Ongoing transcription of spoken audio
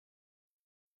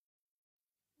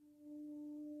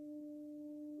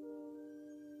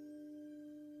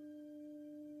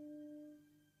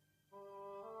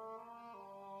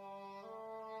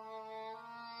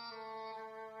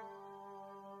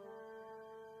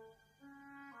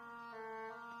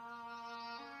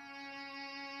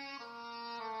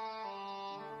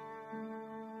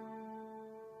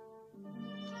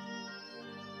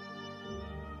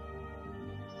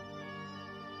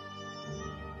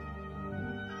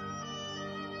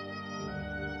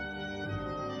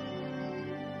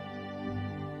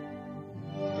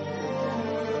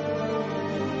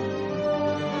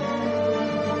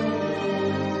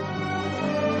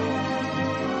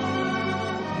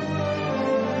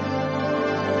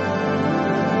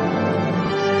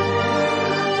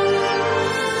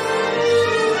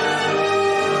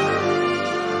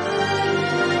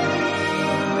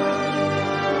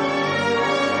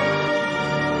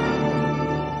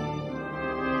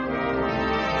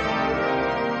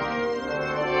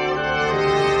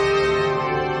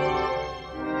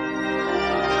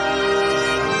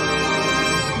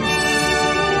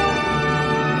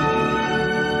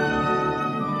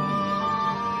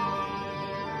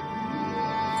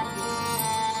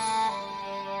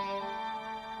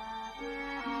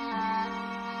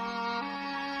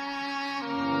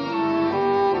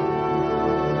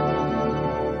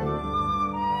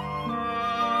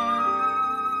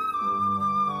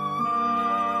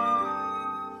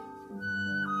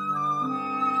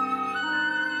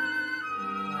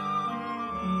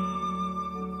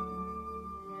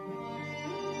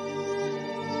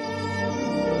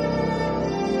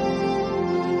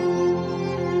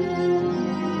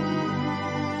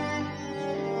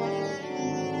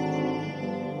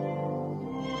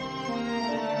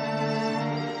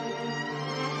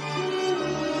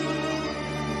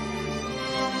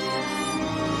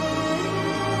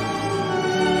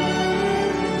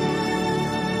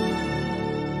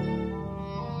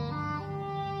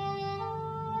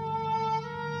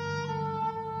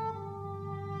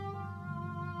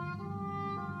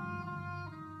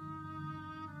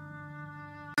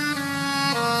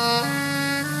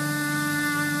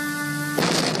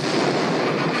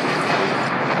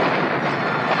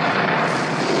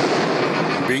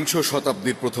বিংশ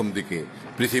শতাব্দীর প্রথম দিকে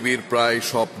পৃথিবীর প্রায়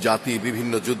সব জাতি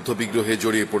বিভিন্ন যুদ্ধ বিগ্রহে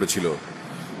জড়িয়ে পড়েছিল,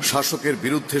 শাসকের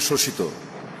বিরুদ্ধে শোষিত,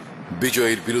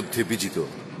 বিজয়ের বিরুদ্ধে বিজিত।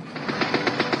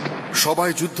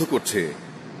 সবাই যুদ্ধ করছে।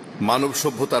 মানব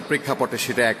সভ্যতার প্রেক্ষাপটে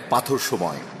সেটা এক পাথর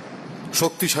সময়।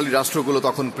 শক্তিশালী রাষ্ট্রগুলো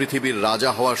তখন পৃথিবীর রাজা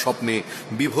হওয়ার স্বপ্নে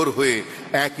বিভোর হয়ে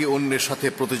একে অন্যের সাথে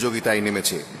প্রতিযোগিতায়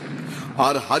নেমেছে।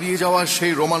 আর হারিয়ে যাওয়া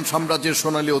সেই রোমান সাম্রাজ্যের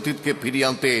সোনালী অতীতকে ফিরিয়ে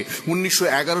আনতে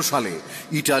 1911 সালে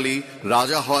ইটালি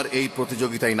রাজা হওয়ার এই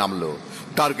প্রতিযোগিতায় নামল।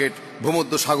 টার্গেট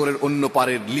ভূমধ্য সাগরের অন্য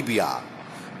পারের লিবিয়া।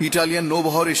 ইটালিয়ান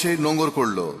নৌবহর এসে নোঙর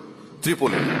করল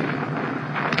ত্রিপোলি,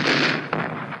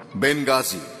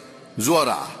 বেনগাজি,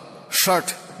 জুয়ারা, শার্ট,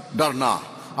 ডারনা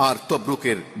আর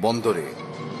তব্রুকের বন্দরে।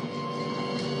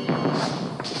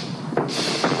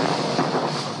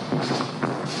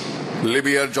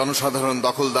 লিবিয়ার জনসাধারণ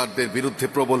দখলদারদের বিরুদ্ধে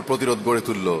প্রবল প্রতিরোধ গড়ে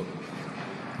তুলল।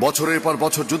 বছরের পর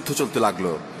বছর যুদ্ধ চলতে লাগল।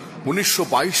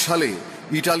 1922 সালে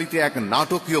ইটালিতে এক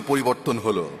নাটকীয় পরিবর্তন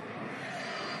হলো।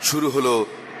 শুরু হলো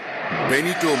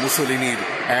বেনিটো মুসোলিনির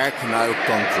এক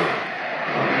নায়কতন্ত্র।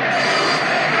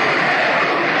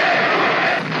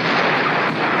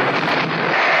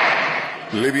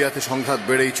 লিবিয়াতে সংঘাত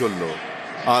বেড়েই চলল,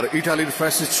 আর ইটালির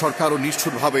ফ্যাসিস্ট সরকারও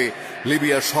নিষ্ঠুরভাবে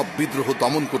লিবিয়ার সব বিদ্রোহ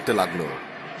দমন করতে লাগলো।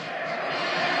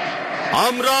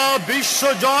 আমরা বিশ্ব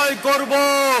জয় করব,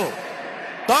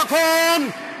 তখন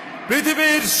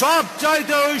পৃথিবীর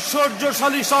সবচাইতে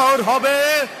ঐশ্বর্যশালী শহর হবে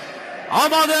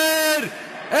আমাদের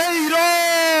এই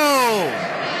রোম।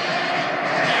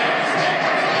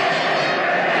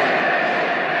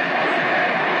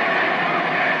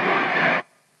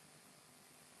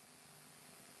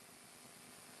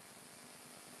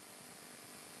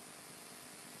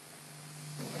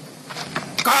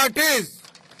 Curtis,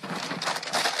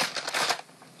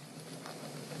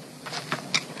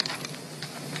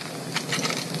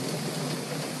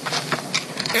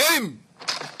 aim,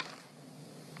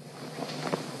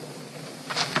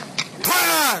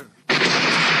 fire!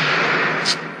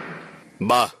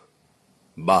 বাহ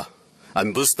বাহ, আমি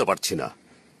বুঝতে পারছি না,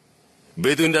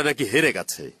 বেদুইনরা নাকি হেরে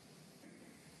গেছে।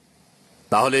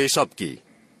 তাহলে এসব কি?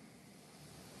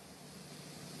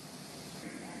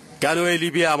 কেন এই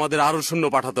লিবিয়া আমাদের আরো সৈন্য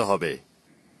পাঠাতে হবে?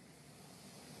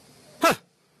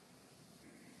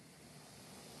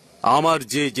 আমার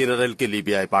যে জেনারেলকে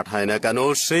লিবিয়ায় পাঠায় না কেন,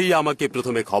 সেই আমাকে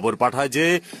প্রথমে খবর পাঠায় যে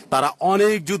তারা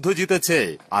অনেক যুদ্ধ জিতেছে,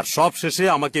 আর সব শেষে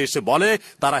আমাকে এসে বলে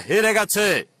তারা হেরে গেছে,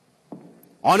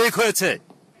 অনেক হয়েছে।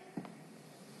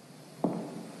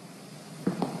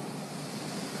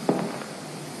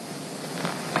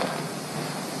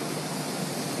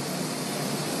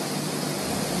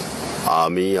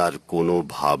 আমি আর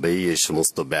কোনোভাবেই এ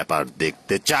সমস্ত ব্যাপার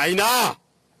দেখতে চাই না।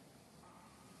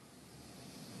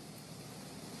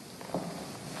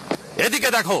 এদিকে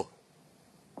দেখো,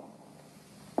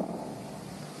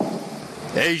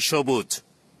 এই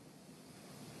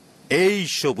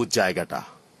সবুজ জায়গাটা,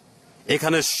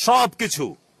 এখানে সবকিছু।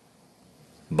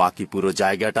 বাকি পুরো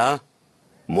জায়গাটা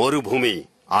মরুভূমি।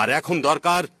 আর এখন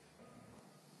দরকার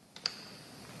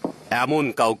এমন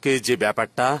কাউকে যে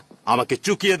ব্যাপারটা আমাকে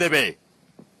চুকিয়ে দেবে।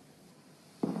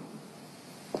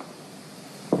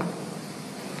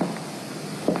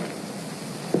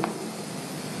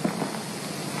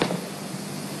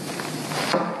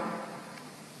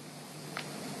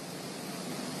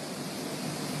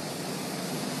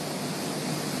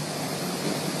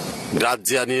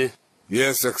 গ্রাজিয়ানি।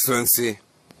 Yes, Excellency.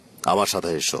 আমার সাথে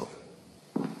এসো।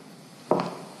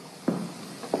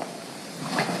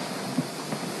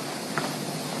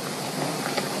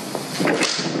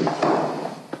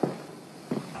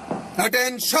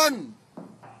 Attention!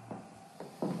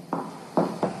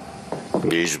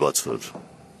 20 বছর।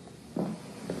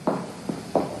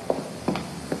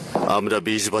 আমরা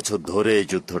 20 বছর ধরে এই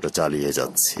যুদ্ধটা চালিয়ে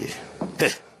যাচ্ছি।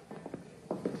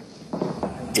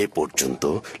 এ পর্যন্ত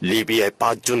লিবিয়ায়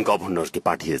 5 জন গভর্নরকে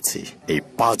পাঠিয়েছি এই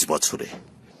 5 বছরে।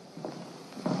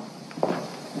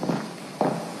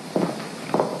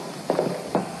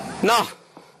 না,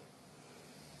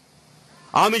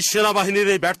 আমি সেনাবাহিনীর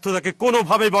এই ব্যর্থতাকে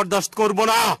কোনোভাবেই বরদাস্ত করব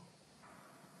না।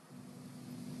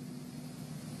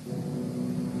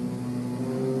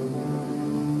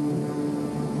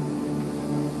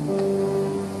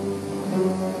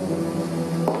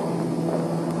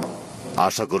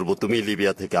 আশা করব তুমি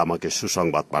লিবিয়া থেকে আমাকে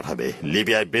সুসংবাদ পাঠাবে।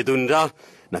 লিবিয়ায় বেদুইনরা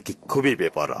নাকি খুবই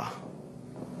বেপরোয়া।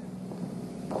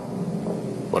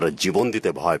 ওরা জীবন দিতে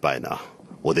ভয় পায় না,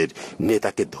 ওদের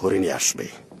নেতাকে ধরে নিয়ে আসবে।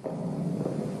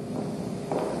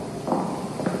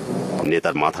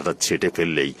 নেতার মাথাটা ছেটে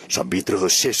ফেললেই সব বিদ্রোহ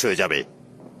শেষ হয়ে যাবে।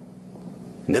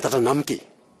 নেতাটার নাম কি?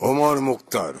 ওমর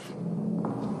মুখতার।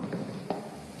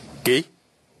 কি?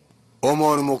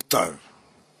 ওমর মুখতার।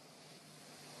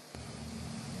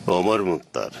 ওমর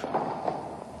মুক্তার।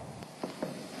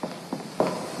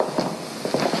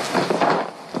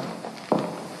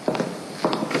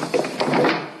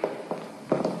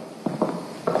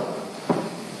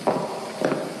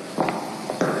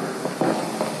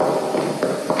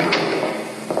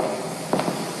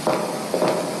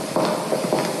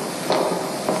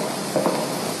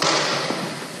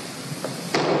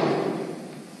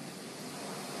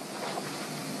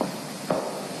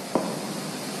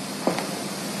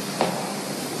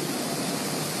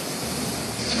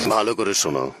 ভালো করে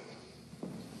শোনো,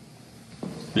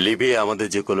 লিবিয়া আমাদের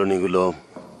যে কলোনিগুলো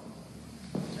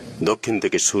দক্ষিণ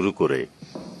থেকে শুরু করে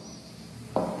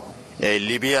এই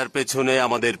লিবিয়ার পেছনে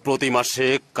আমাদের প্রতি মাসে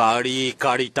কাড়ি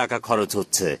কাড়ি টাকা খরচ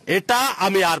হচ্ছে, এটা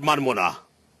আমি আর মানব না।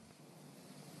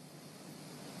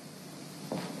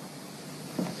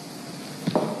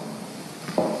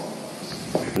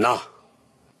 না,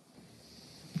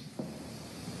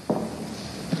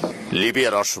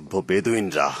 লিবিয়ার অসভ্য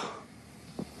বেদুইনরা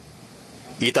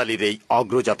ইতালির এই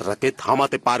অগ্রযাত্রাকে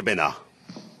থামাতে পারবে না।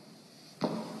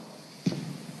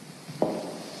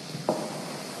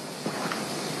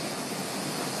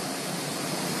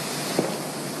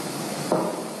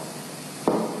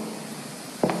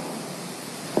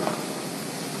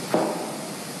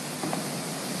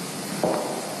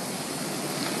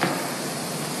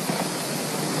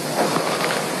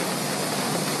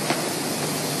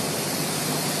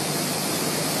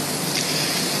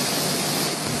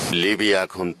 লিবিয়া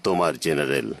এখন তোমার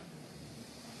জেনারেল।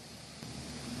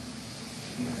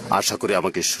 আশা করি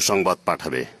আমাকে সুসংবাদ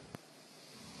পাঠাবে।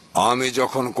 আমি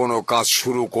যখন কোনো কাজ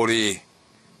শুরু করি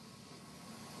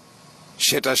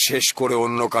সেটা শেষ করে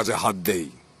অন্য কাজে হাত দেই।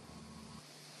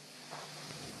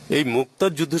 এই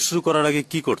মুক্তার যুদ্ধ শুরু করার আগে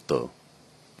কি করত?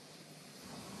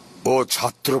 ও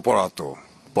ছাত্র পড়াতো।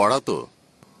 পড়াতো?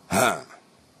 হ্যাঁ,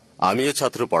 আমিও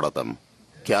ছাত্র পড়াতাম।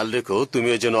 খেয়াল রেখো,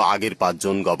 তুমিও যেন আগের 5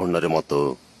 জন গভর্নরের মতো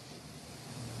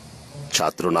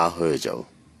ছাত্র না হয়ে যাও।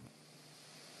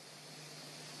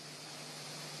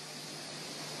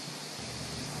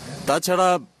 তাছাড়া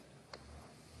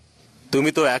তুমি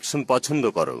তো অ্যাকশন পছন্দ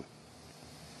করো,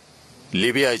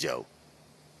 লিবিয়ায় যাও।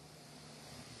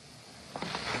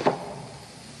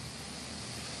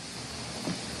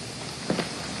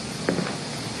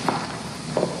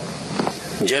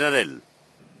 জেনারেল,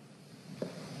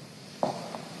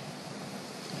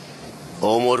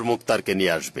 ওমর মুক্তারকে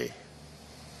নিয়ে আসবে,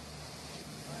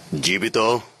 জীবিত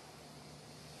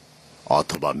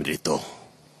অথবা মৃত।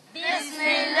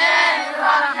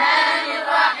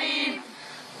 বিসমিল্লাহির-রহমানির-রহিম।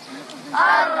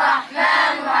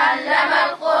 আর-রহমানু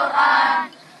আল্লামাল কুরআন,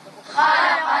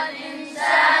 খালাকাল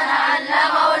ইনসানা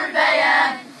আল্লামাহুল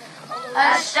বায়ান,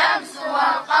 আশ-শামসু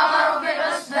ওয়াল কমারু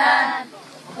বিহুসবান,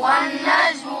 ওয়ান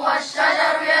নাজমু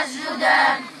ওয়াশ-শাজারু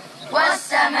ইয়াসজুদান,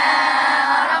 ওয়াস-সামা'a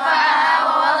রাফa'aha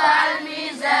ওয়া ওয়াদা'আল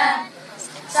মিজান,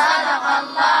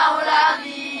 সাদাকাল্লাহুল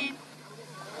আযীম।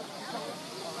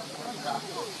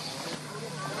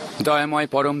 দয়াময়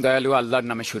পরম দয়ালু আল্লাহর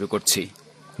নামে শুরু করছি।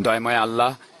 দয়াময়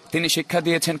আল্লাহ, তিনি শিক্ষা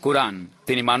দিয়েছেন কুরআন,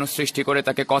 তিনি মানুষ সৃষ্টি করে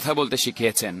তাকে কথা বলতে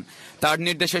শিখিয়েছেন, তার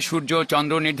নির্দেশে সূর্য ও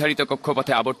চন্দ্র নির্ধারিত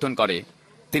কক্ষপথে আবর্তন করে,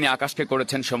 তিনি আকাশকে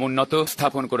করেছেন সমুন্নত,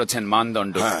 স্থাপন করেছেন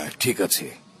মানদণ্ড। হ্যাঁ, ঠিক আছে।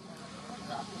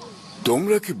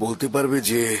 তোমরা কি বলতে পারবে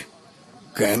যে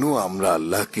কেন আমরা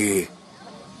আল্লাহকে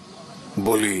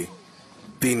বলি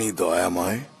তিনি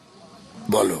দয়াময়?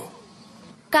 বলো।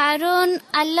 কারণ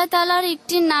আল্লাহ তাআলার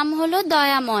একটি নাম হলো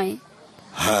দয়াময়।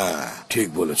 হ্যাঁ, ঠিক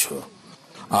বলেছ।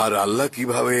 আর আল্লাহ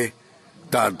কিভাবে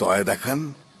তার দয়া দেখান?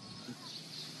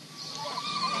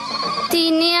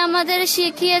 তিনি আমাদের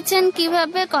শিখিয়েছেন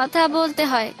কিভাবে কথা বলতে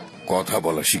হয়। কথা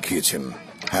বলা শিখিয়েছেন?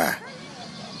 হ্যাঁ।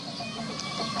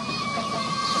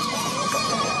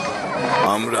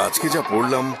 আমরা আজকে যা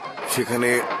পড়লাম সেখানে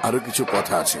আরো কিছু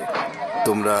কথা আছে।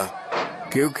 তোমরা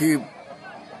কেউ কি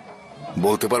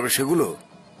বলতে পারবে সেগুলো?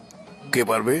 কে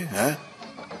পারবে? হ্যাঁ,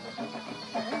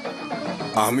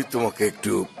 আমি তোমাকে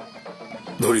একটু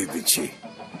ধরিয়ে দিচ্ছি।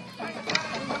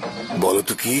 বলো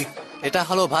তো কি? এটা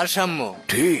হলো ভারসাম্য।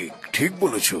 ঠিক ঠিক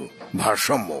বলেছ,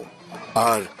 ভারসাম্য।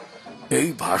 আর এই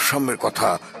ভারসাম্যের কথা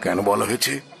কেন বলা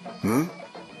হয়েছে? হুম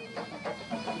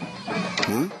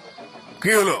হুম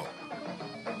কি হলো?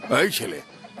 এই ছেলে,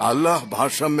 আল্লাহ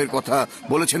ভারসাম্যের কথা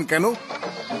বলেছেন কেন?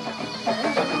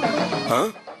 হ্যাঁ,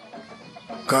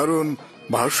 কারণ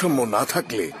ভারসাম্য না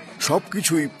থাকলে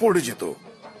সবকিছুই পড়ে যেত,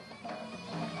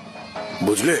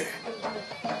 বুঝলে?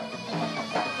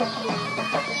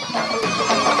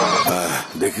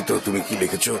 দেখি তো তুমি কি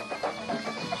লিখেছো।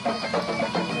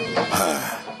 হ্যাঁ,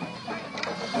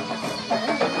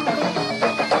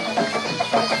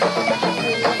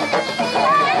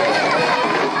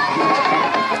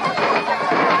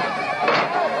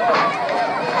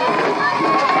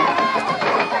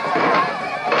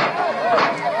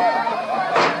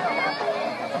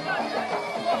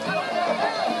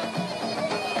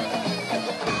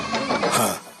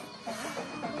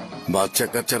 বাচ্চা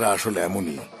কাচ্চারা আসলে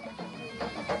এমনই।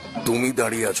 তুমি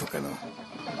দাঁড়িয়ে আছো কেন?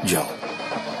 যাও।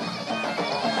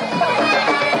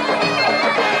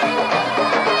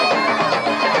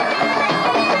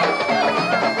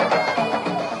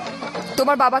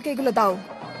 তোমার বাবাকে এগুলো দাও।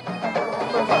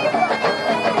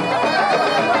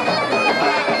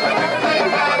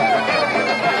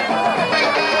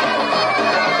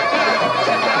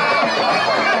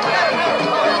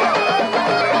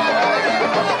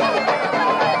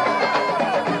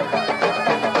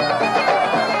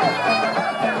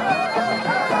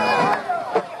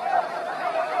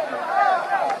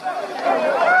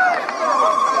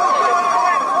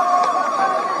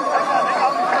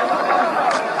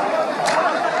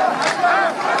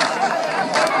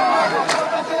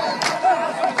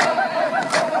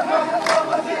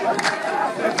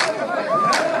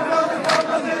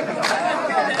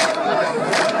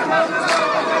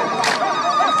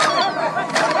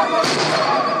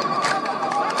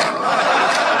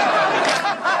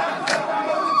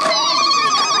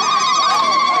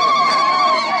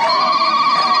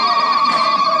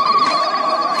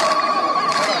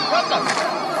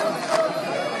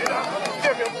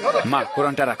 মা,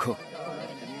 কোরআনটা রাখো।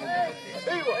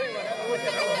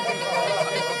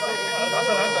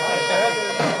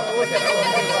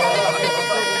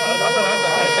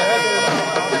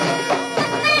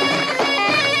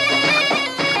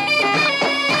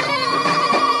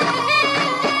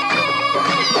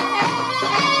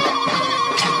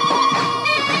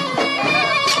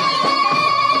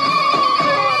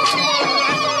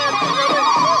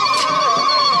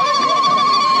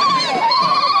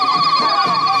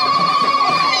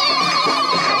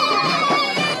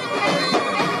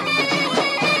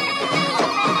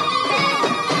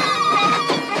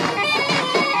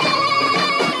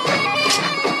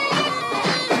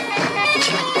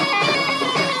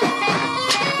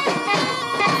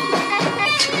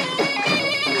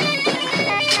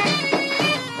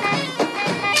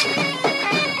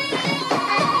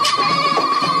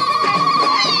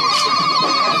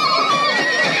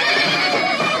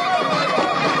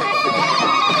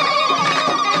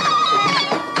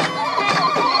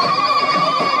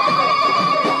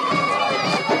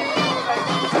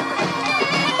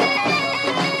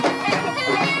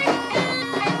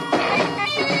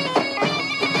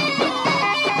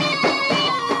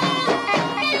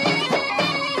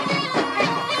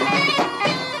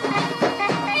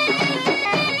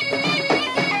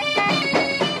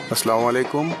 আসসালামু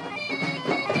আলাইকুম।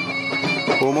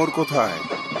 ওমর কোথায়?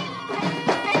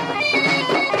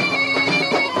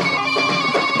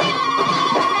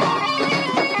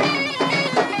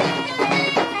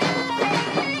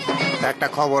 একটা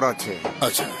খবর আছে।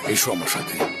 আচ্ছা, এসো আমার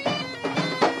সাথে।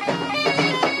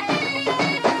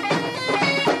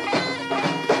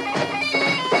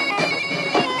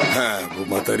 হ্যাঁ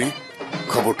বুমাতারি,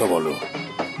 খবরটা বলো।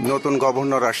 নতুন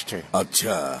গভর্নর আসছে।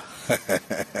 আচ্ছা,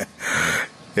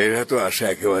 এরা তো আসে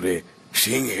একেবারে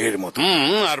সিংহের মতো।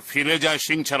 আর ফিরে যায়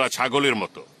সিং ছাড়া ছাগলের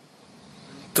মতো।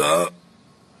 তা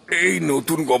এই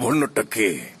নতুন গভর্নরটা কে?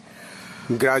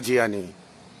 গ্রাজিয়ানি,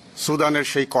 সুদানের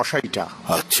সেই কসাইটা।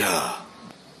 আচ্ছা,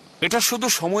 এটা শুধু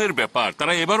সময়ের ব্যাপার,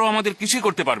 তারা এবারও আমাদের কিছুই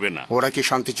করতে পারবে না। ওরা কি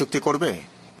শান্তি চুক্তি করবে?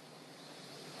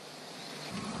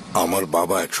 আমার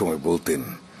বাবা একসময় বলতেন,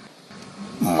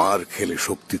 মার খেলে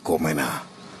শক্তি কমে না,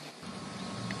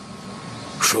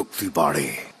 শক্তি বাড়ে।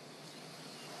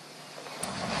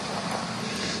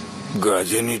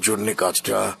 গ্রাজিয়ানির জন্য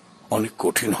কাজটা অনেক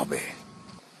কঠিন হবে।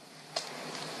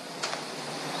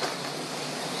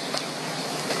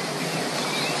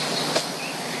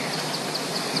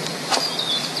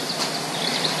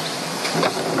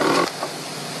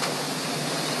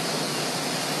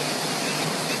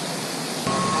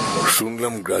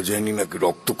 শুনলাম গ্রাজিয়ানি নাকি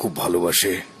রক্ত খুব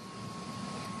ভালোবাসে।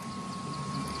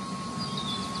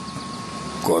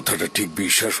 কথাটা ঠিক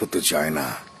বিশ্বাস হতে চায় না,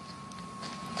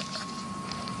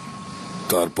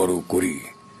 তারপরও করি।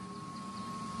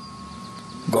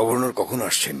 গভর্নর কখন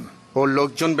আসছেন? ওর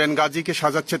লোকজন বেনগাজিকে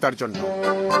সাজাচ্ছে তার জন্য।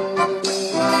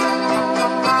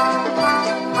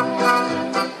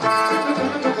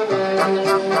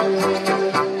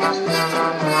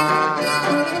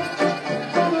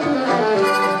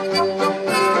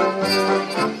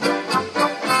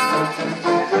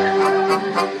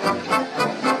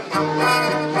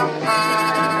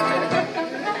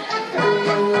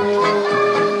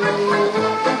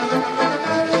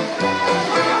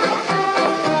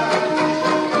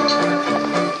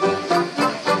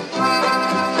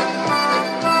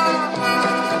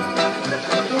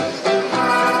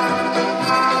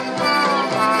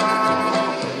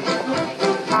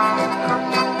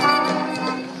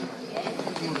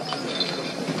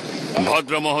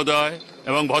 ভদ্র মহোদয়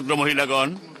এবং ভদ্র মহিলাগণ,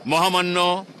 মহামান্য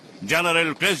জেনারেল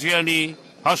ক্রেজিয়ানি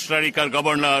হস্টারিকার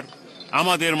গভর্নর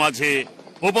আমাদের মাঝে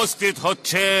উপস্থিত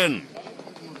হচ্ছেন।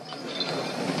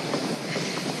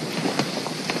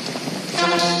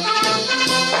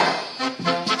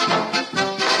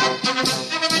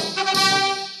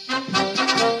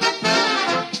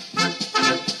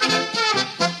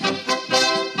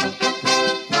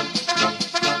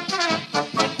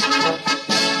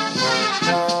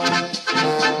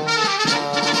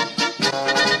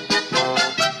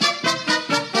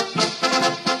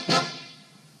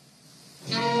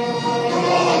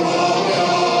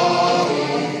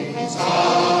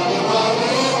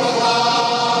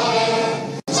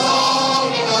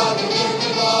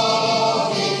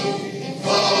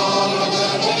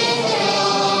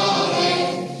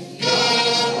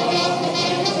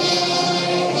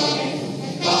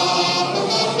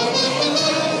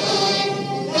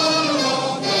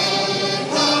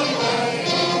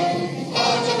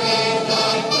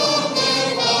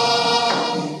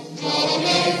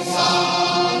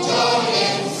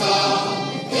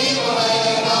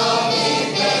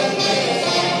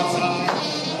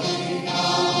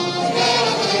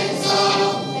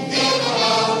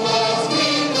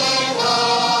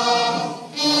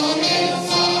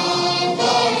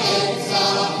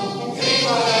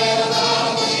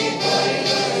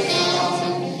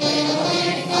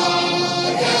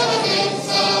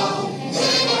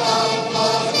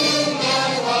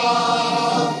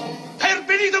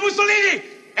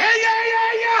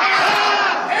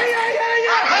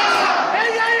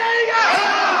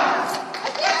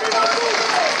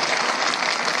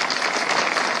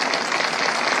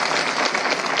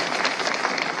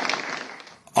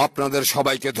 আপনাদের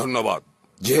সবাইকে ধন্যবাদ।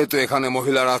 যেহেতু এখানে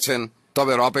মহিলারা আছেন,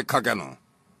 তবে অপেক্ষা কেন,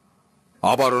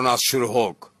 আবারও নাচ শুরু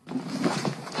হোক।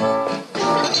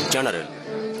 জেনারেল,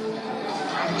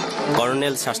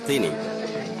 কর্নেল শাস্তি নেই।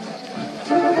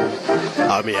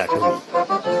 আমি এখনই।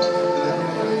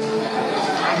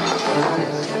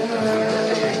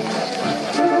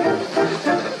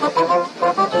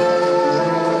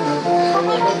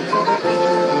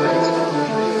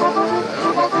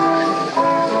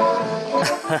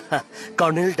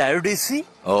 কর্নেল ডায়োডিসি,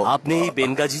 আপনি এই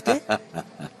বেনগাজিতে?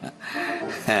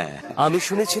 হ্যাঁ, আমি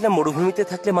শুনেছিলাম মরুভূমিতে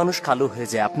থাকলে মানুষ কালো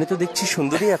হয়ে যায়। আপনি তো দেখছি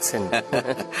সুন্দরী আছেন।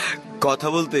 কথা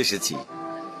বলতে এসেছি।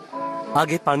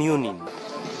 আগে পানীয় নিন।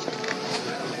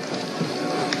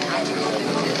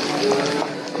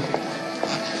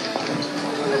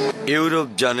 ইউরোপ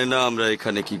জানে না আমরা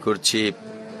এখানে কি করছি,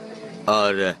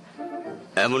 আর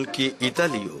এমনকি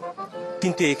ইতালিও।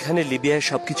 কিন্তু এখানে লিবিয়ায়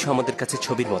সবকিছু আমাদের কাছে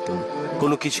ছবির মতন।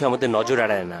 কোনো কিছু আমাদের নজর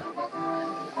এড়ায় না,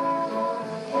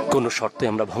 কোনো শর্তে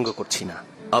আমরা ভঙ্গ করছি না।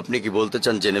 আপনি কি বলতে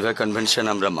চান জেনেভা কনভেনশন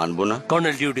আমরা মানব না?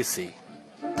 কর্নেল ডিউডিসি,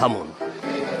 থামুন।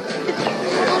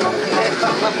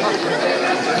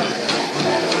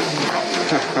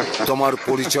 তোমার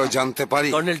পরিচয় জানতে পারি?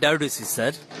 Colonel ডায়োডিসি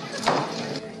sir.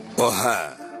 ও হ্যাঁ,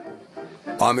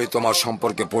 আমি তোমার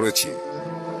সম্পর্কে পড়েছি।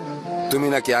 তুমি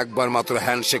নাকি একবার মাত্র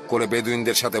হ্যান্ডশেক করে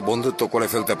বেদুইনদের সাথে বন্ধুত্ব করে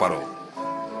ফেলতে পারো।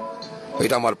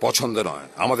 এটা আমার পছন্দ নয়।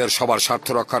 আমাদের সবার স্বার্থ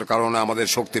রক্ষার কারণে আমাদের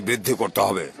শক্তি বৃদ্ধি করতে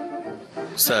হবে।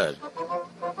 স্যার,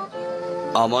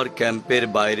 আমার ক্যাম্পের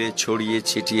বাইরে ছড়িয়ে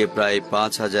ছিটিয়ে প্রায়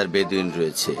 ৫,০০০ বেদুইন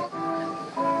রয়েছে।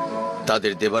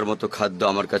 তাদের দেবার মতো খাদ্য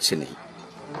আমার কাছে নেই,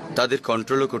 তাদের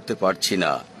কন্ট্রোলও করতে পারছি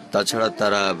না। তাছাড়া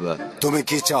তারা... তুমি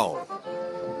কি চাও?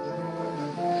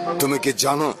 তুমি কি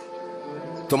জানো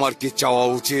তোমার কি চাওয়া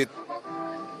উচিত?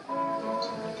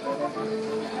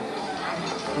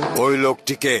 ওই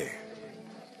লোকটিকে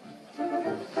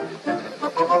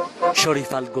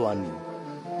শরীফ আল গোয়ানি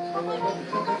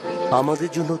আমাদের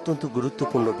জন্য অত্যন্ত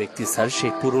গুরুত্বপূর্ণ ব্যক্তি স্যার।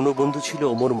 সেই পুরনো বন্ধু ছিল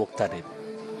ওমর মুখতারের।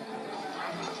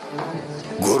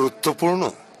 গুরুত্বপূর্ণ?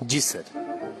 জি স্যার।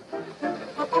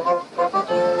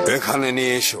 এখানে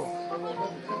নিয়ে এসো।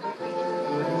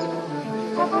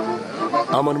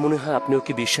 আমার মনে হয় আপনি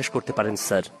ওকে বিশ্বাস করতে পারেন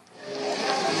স্যার।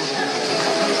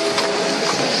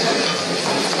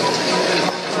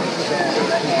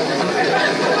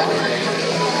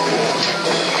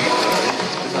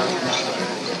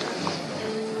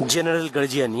 জেনারেল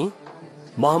গার্জিয়ানি,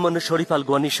 মহামান্য শরীফ আল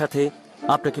গোয়ানির সাথে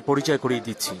আপনাকে পরিচয় করিয়ে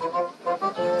দিচ্ছি।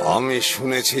 আমি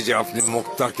শুনেছি যে আপনি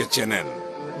মুক্তারকে চেনেন।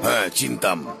 হ্যাঁ,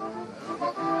 চিনতাম।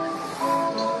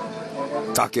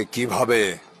 তাকে কিভাবে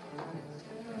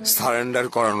সারেন্ডার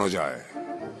করানো যায়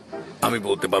আমি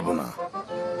বলতে পারবো না।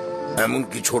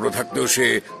 এমনকি ছোট থাকতেও সে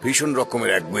ভীষণ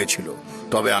রকমের একগুঁয়ে ছিল।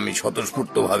 তবে আমি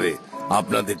স্বতঃস্ফূর্তভাবে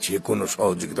আপনাদের যে কোনো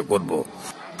সহযোগিতা করব।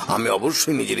 আমি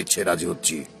অবশ্যই নিজের ইচ্ছে রাজি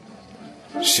হচ্ছি।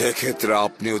 সেক্ষেত্রে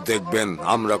আপনিও দেখবেন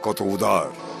আমরা কত উদার।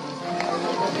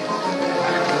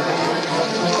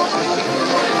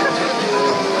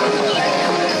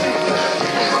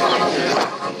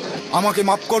 আমাকে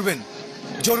মাফ করবেন,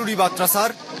 জরুরি বার্তা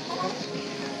স্যার।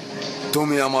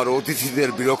 তুমি আমার অতিথিদের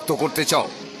বিরক্ত করতে চাও?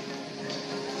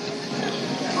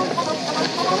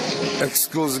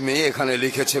 এক্সকিউজ মি, এখানে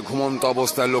লিখেছে ঘুমন্ত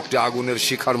অবস্থায় লোকটি আগুনের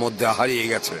শিখার মধ্যে হারিয়ে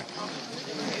গেছে।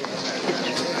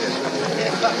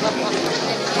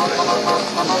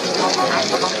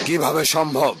 কিভাবে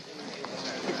সম্ভব?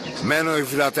 মেনয়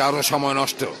ফিরাতে আরো সময়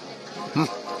নষ্ট।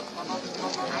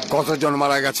 কতজন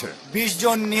মারা গেছে? 20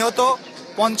 জন নিহত,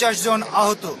 50 জন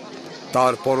আহত।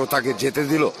 তারপরও তাকে যেতে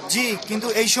দিল? জি, কিন্তু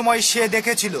এই সময় সে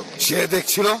দেখেছিল। সে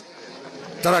দেখছিল?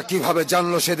 তারা কিভাবে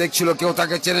জানলো সে দেখছিল? কেউ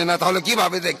তাকে চেনে না, তাহলে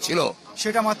কিভাবে দেখছিল?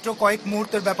 সেটা মাত্র কয়েক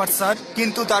মুহূর্তের ব্যাপার স্যার,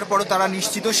 কিন্তু তারপরও তারা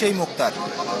নিশ্চিত সেই মুক্তার।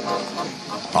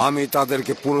 আমি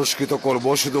তাদেরকে পুরস্কৃত করব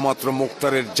শুধুমাত্র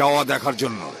মুক্তারের যাওয়া দেখার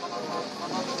জন্য।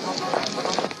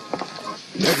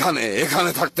 এখানে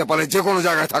এখানে থাকতে পারে, যে কোনো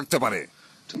জায়গায় থাকতে পারে।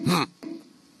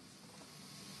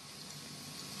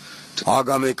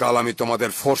 আগামীকাল আমি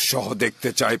তোমাদের ফোর্স সহ দেখতে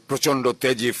চাই, প্রচন্ড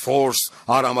তেজি ফোর্স।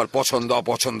 আর আমার পছন্দ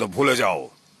অপছন্দ ভুলে যাও।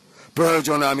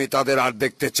 প্রয়োজনে আমি তাদের আর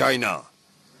দেখতে চাই না।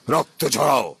 রক্ত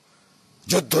ঝরাও,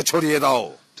 যুদ্ধ ছড়িয়ে দাও,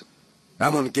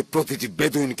 এমনকি প্রতিটি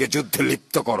বেদুইনকে যুদ্ধে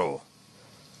লিপ্ত করো।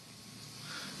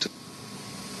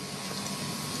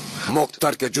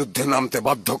 মুক্তারকে যুদ্ধে নামতে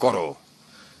বাধ্য করো।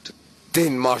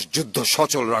 3 মাস যুদ্ধ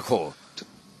সচল রাখো,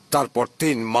 তারপর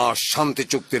 3 মাস শান্তি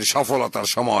চুক্তির সফলতার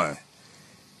সময়।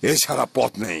 এছাড়া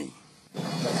পথ নেই।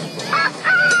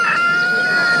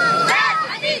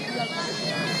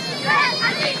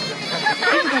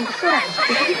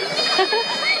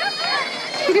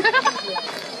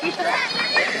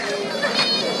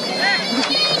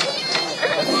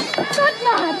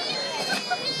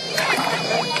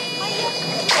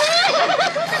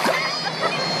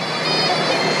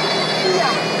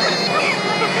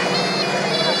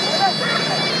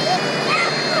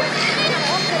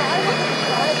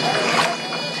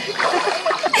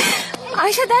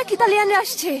 আয়শা দেখ, ইতালিয়ানরা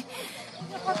আসছে।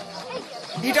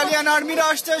 ইটালিয়ান আর্মিরা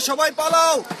আসছে, সবাই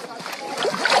পালাও।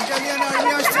 ইটালিয়ান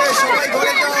আর্মি আসছে, সবাই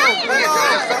ঘরে যাও,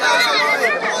 পালাও, পালাও সবাই।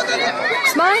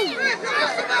 ইসমাইল,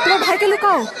 তোমার ভাইকে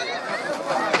লুকাও।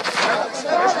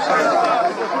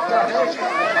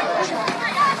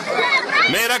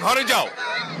 মেয়েরা ঘরে যাও।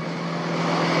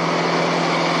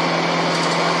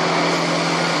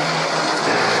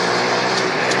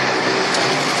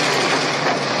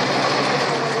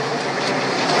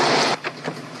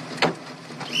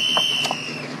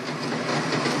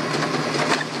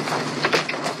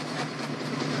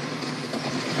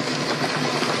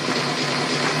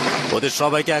 ওদের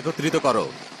সবাইকে একত্রিত করো।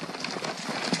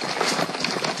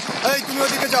 এই তুমি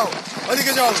ওদিকে যাও,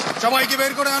 ওদিকে যাও, সবাইকে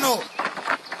বের করে আনো।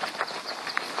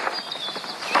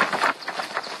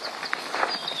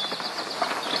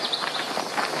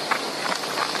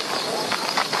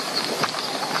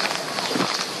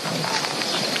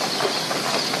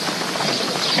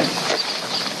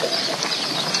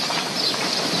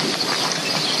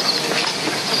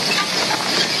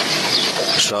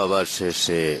 সবার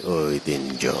শেষে ওই 3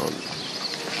 জন।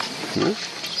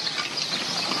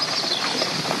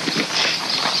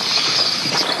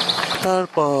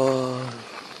 তারপর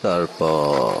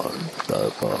তারপর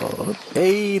তারপর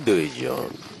এই 2 জন।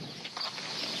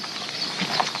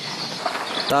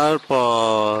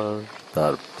 তারপর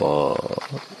তারপর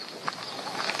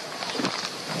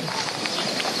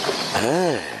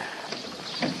হ্যাঁ,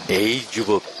 এই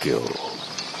যুবককেও।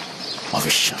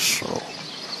 অবিশ্বাস্য।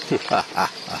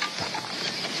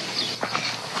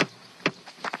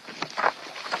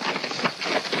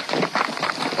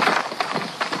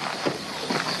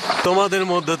 তোমাদের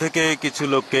মধ্য থেকে কিছু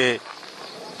লোককে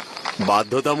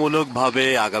বাধ্যতামূলকভাবে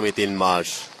আগামী 3 মাস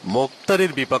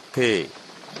মুক্তারের বিপক্ষে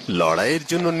লড়াইয়ের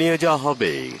জন্য নিয়ে যাওয়া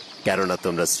হবে, কেননা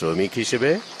তোমরা শ্রমিক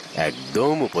হিসেবে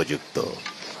একদম উপযুক্ত।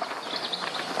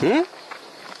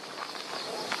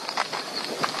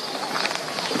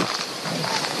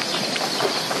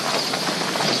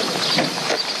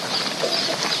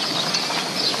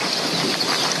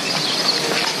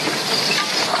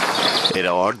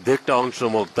 এরা অর্ধেকটা অংশ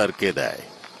মুক্তারকে দেয়,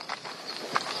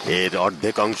 এর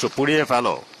অর্ধেক অংশ পুড়িয়ে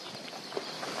ফেলো।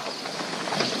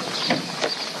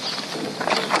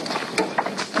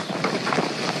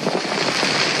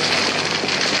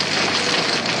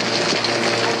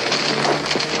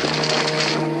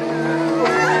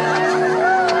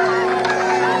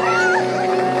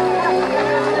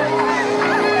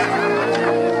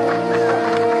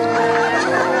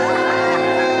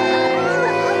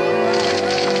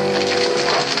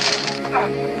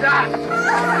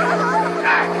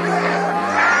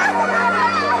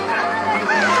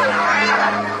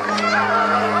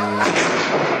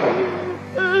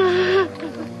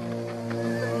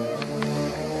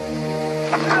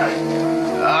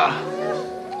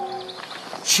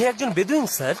 সে একজন বেদুইন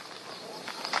স্যার।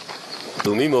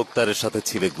 তুমি মোক্তারের সাথে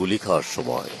ছিলে গুলি খাওয়ার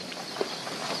সময়,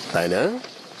 তাই না?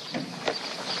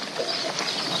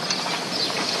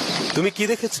 তুমি কি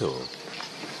দেখেছো?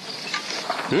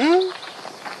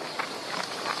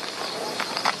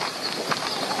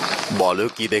 বলো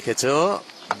কি দেখেছো?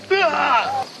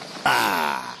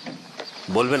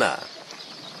 বলবে না?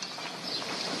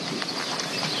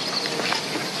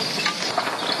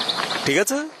 ঠিক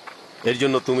আছে, এর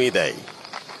জন্য তুমি দেয়।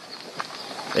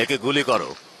 একে গুলি করো।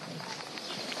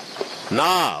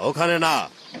 না, ওখানে না,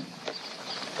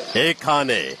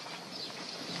 এখানে।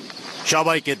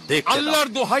 সবাইকে দেখ। আল্লাহর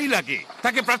দোহাই লাগে,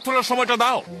 তাকে প্রার্থনার সময়টা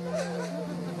দাও।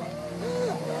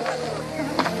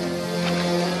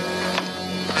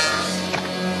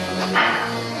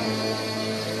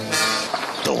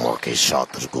 তোমাকে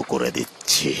সতর্ক করে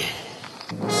দিচ্ছি।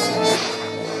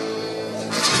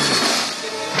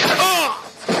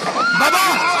 বাবা!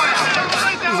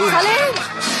 সালেম!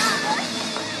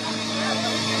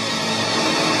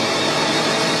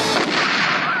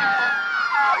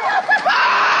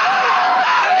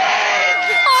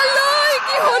 আল্লাহ,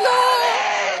 কি হলো?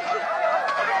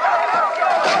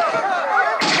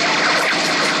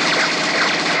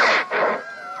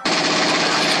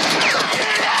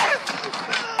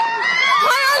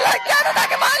 হায় আল্লাহ, কেন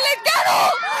তাকে মারলে? কেন?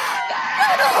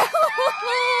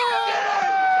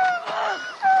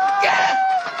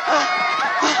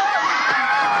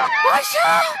 আয়শা!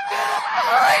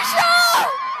 আয়শা!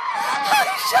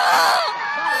 আয়শা!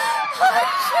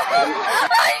 আয়শা!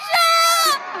 আয়শা!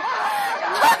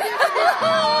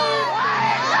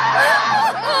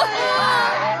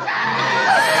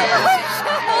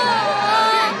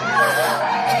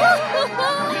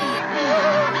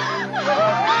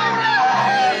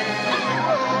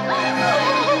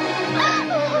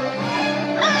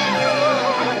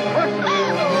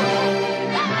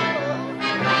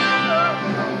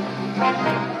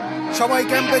 সবাই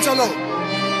ক্যাম্পে চলো,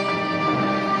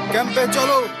 ক্যাম্পে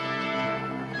চলো।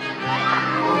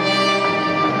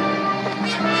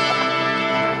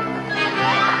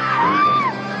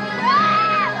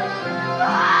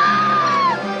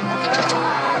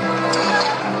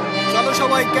 চলো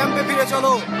সবাই ক্যাম্পে ফিরে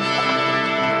চলো।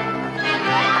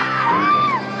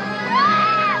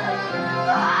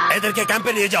 এদেরকে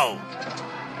ক্যাম্পে নিয়ে যাও।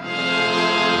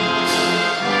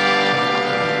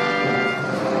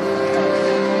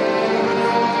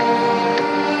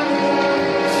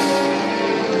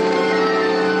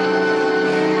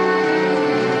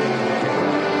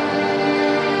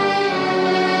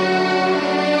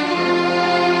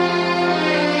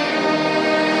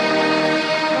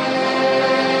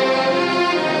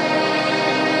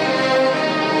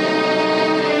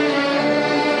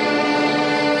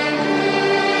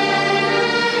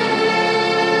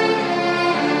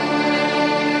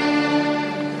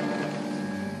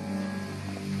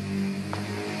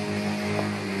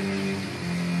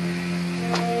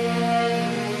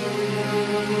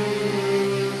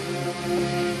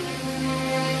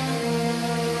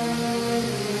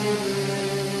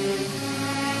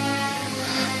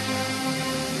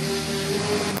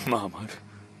 মা,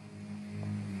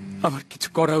 আমার কিছু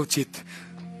করা উচিত।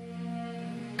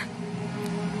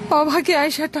 অভাগে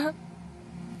আয়শাটা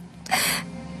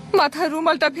মাথার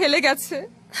রুমালটা ফেলে গেছে।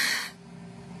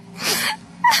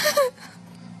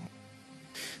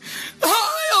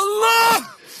 হায় আল্লাহ,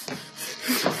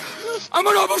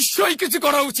 আমার অবশ্যই কিছু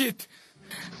করা উচিত।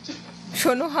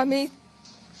 শোনো হামিদ,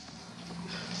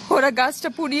 ওরা গাছটা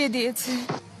পুড়িয়ে দিয়েছে।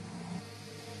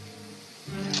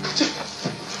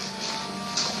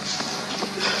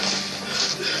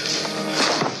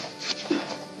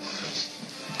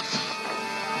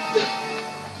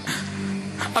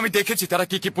 আমি দেখেছি তারা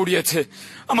কি কি পুড়িয়েছে।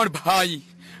 আমার ভাই,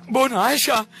 বোন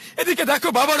আয়েশা, এদিকে দেখো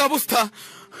বাবার অবস্থা।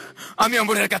 আমি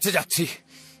অমরের কাছে যাচ্ছি।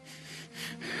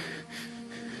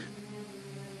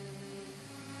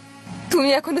 তুমি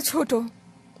এখনো ছোট,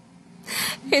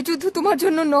 এ যুদ্ধ তোমার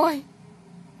জন্য নয়।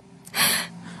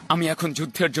 আমি এখন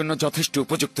যুদ্ধের জন্য যথেষ্ট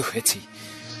উপযুক্ত হয়েছি।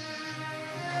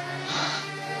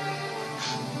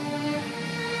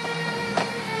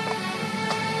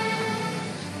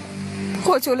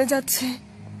 ও চলে যাচ্ছে,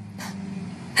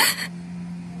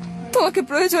 তোমাকে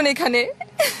প্রয়োজন এখানে।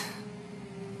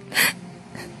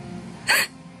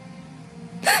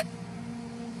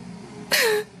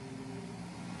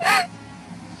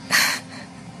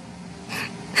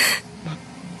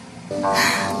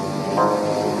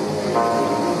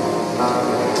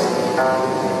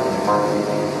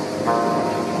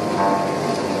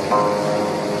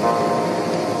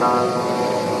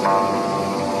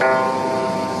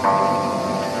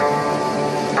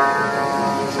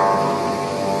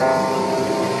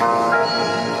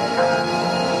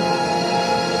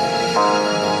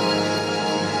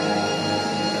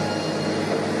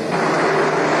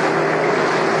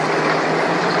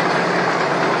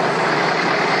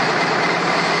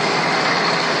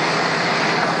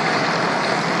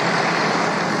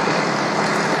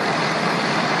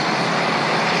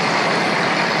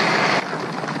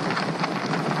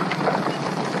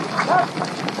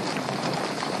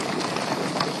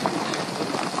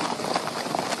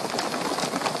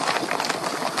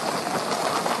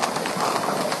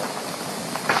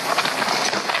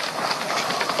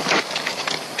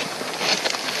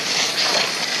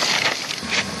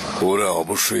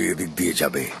 অবশ্যই এদিক দিয়ে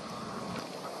যাবে।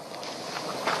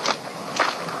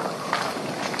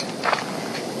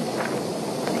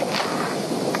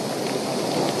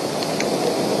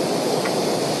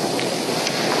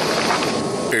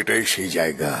 এটাই সেই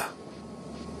জায়গা,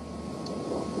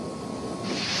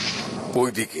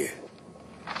 ওইদিকে,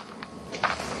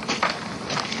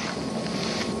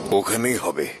 ওখানেই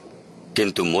হবে।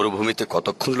 কিন্তু মরুভূমিতে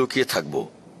কতক্ষণ লুকিয়ে থাকবো?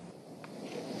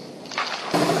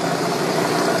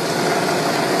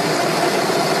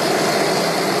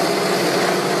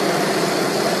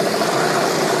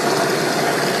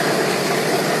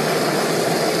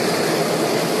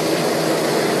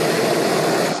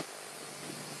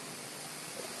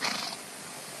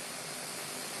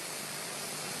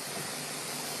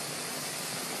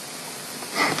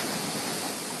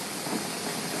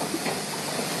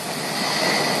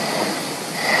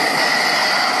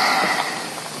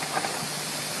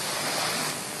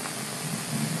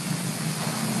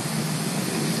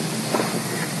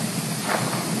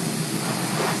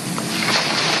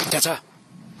 চাচা,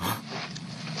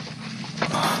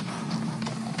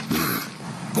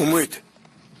 উম্মীদ,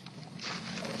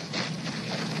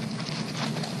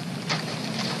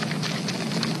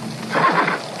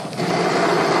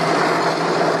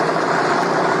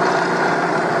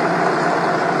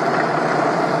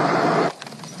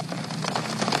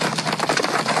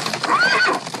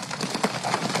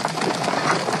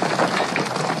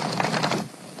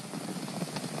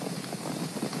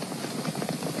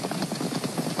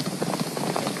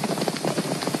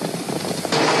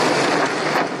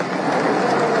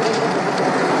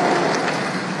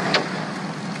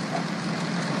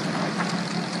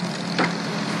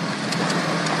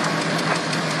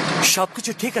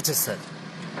 সবকিছু ঠিক আছে স্যার।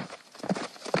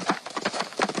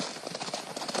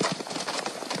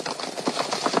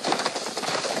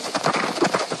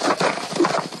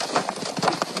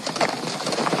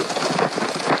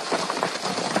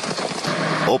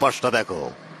 ও পাশটা দেখো।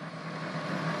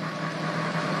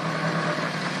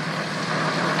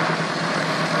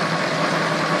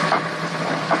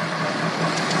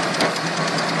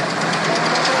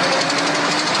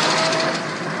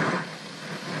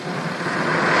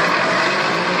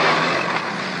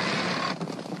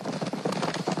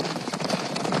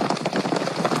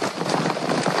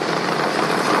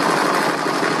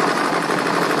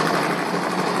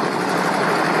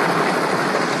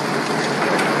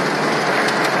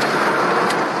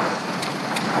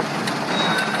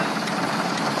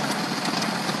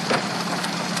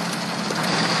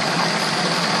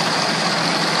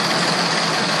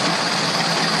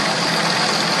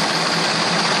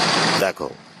 দেখো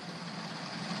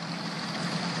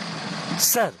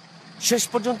স্যার, শেষ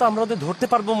পর্যন্ত আমরা ওদের ধরতে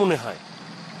পারবো মনে হয়।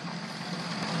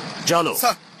 চলো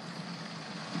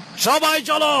সবাই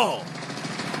চলো।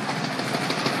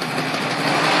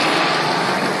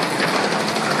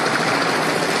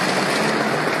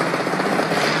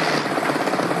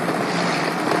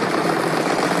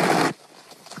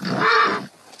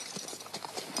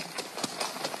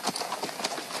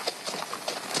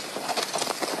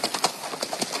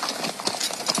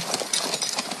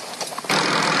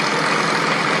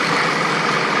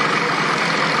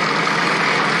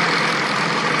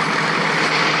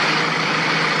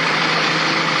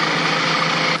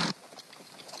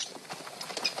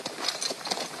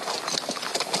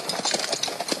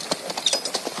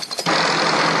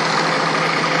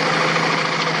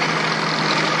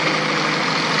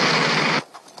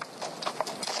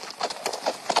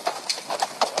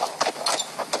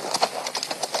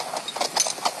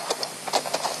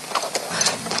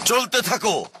 চলতে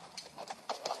থাকো।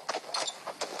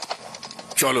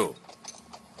 চলো।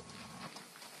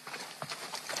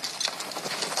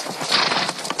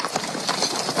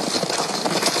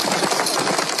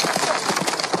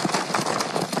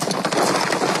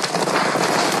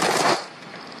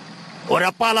 ওরা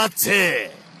পালাচ্ছে,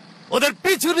 ওদের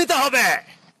পিছু নিতে হবে।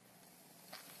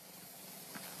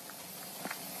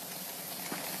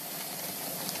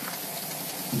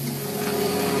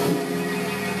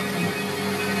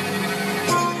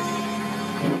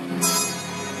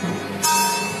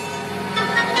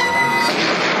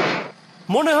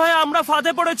 মনে হয় আমরা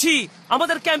ফাঁদে পড়েছি,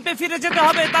 আমাদের ক্যাম্পে ফিরে যেতে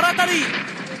হবে তাড়াতাড়ি।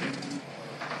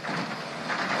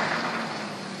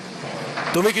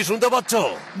 তুমি কি শুনতে পাচ্ছ?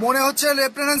 মনে হচ্ছে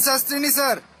লেফটেন্যান্ট শাস্ত্রিনী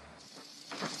স্যার।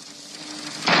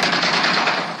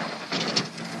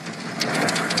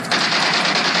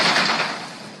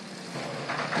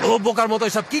 ও বোকার মতো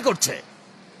এসব কি করছে?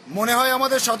 মনে হয়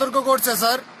আমাদের সতর্ক করছে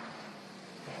স্যার।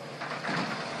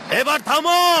 এবার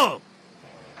থামো,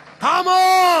 থামো।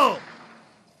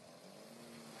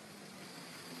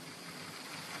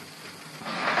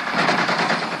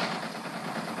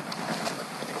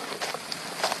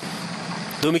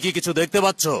 তুমি কি কিছু দেখতে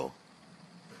পাচ্ছ?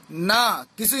 না,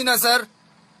 কিছুই না স্যার।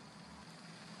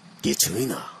 কিছুই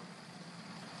না?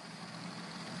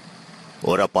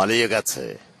 ওরা পালিয়ে গেছে,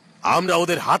 আমরা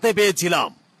ওদের হাতে পেয়েছিলাম।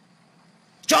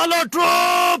 চলো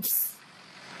ট্রুপস!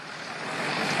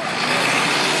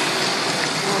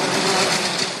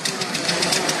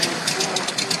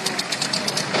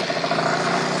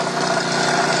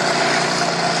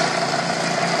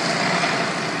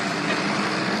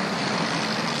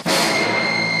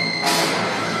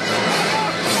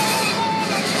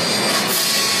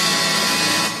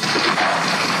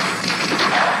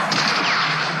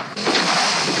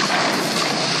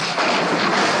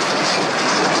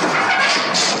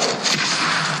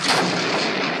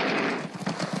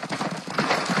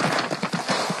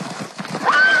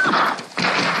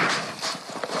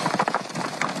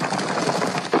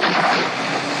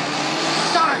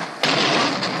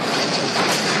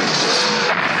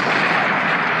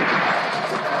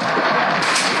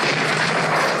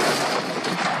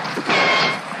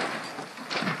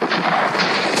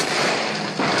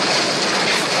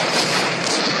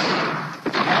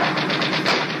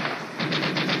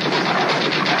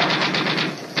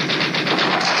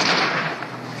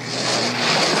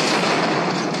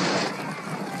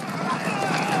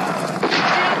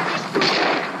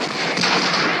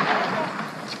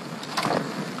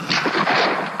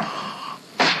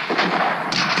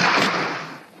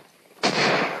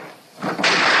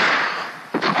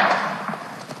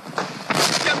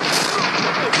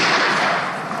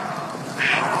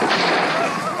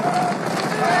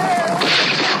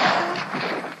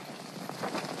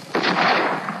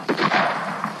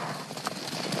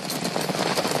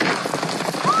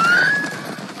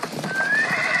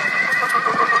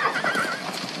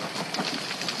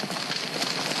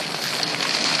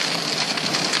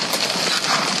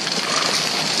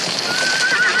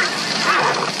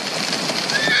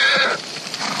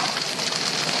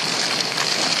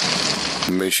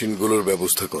 মেশিনগুলোর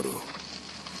ব্যবস্থা করো।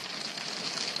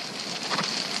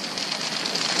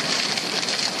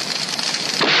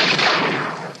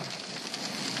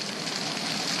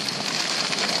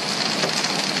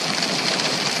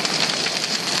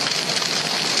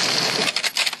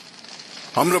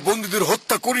 আমরা বন্দীদের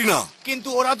হত্যা করি না। কিন্তু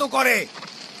ওরা তো করে।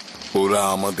 ওরা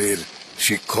আমাদের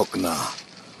শিক্ষক না,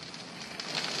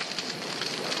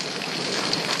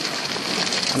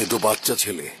 এ তো বাচ্চা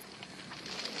ছেলে।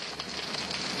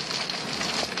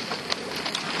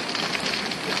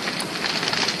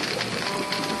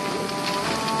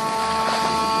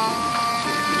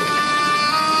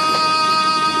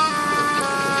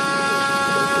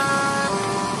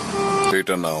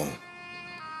 এটা নাও,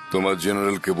 তোমার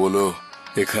জেনারেলকে বলো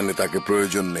এখানে তাকে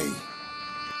প্রয়োজন নেই।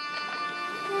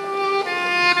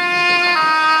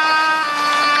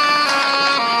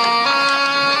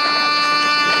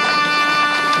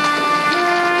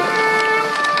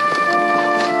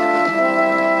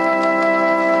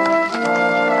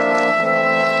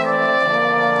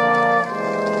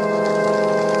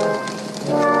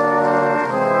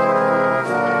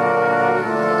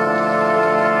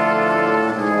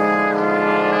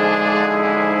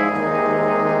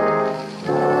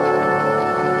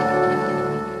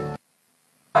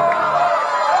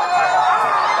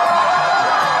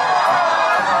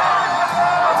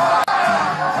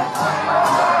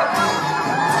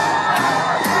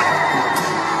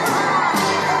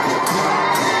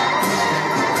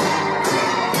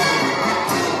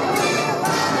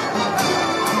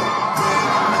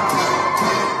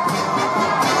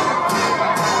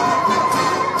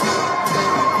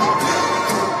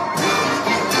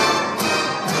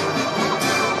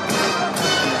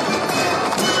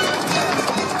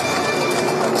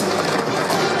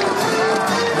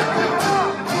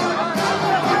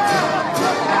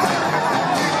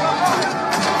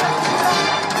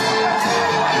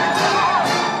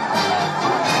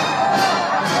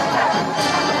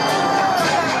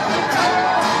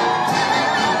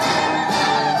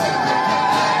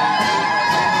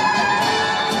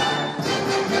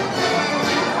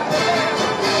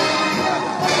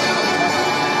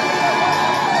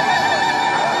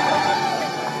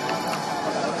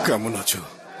 কেমন আছো?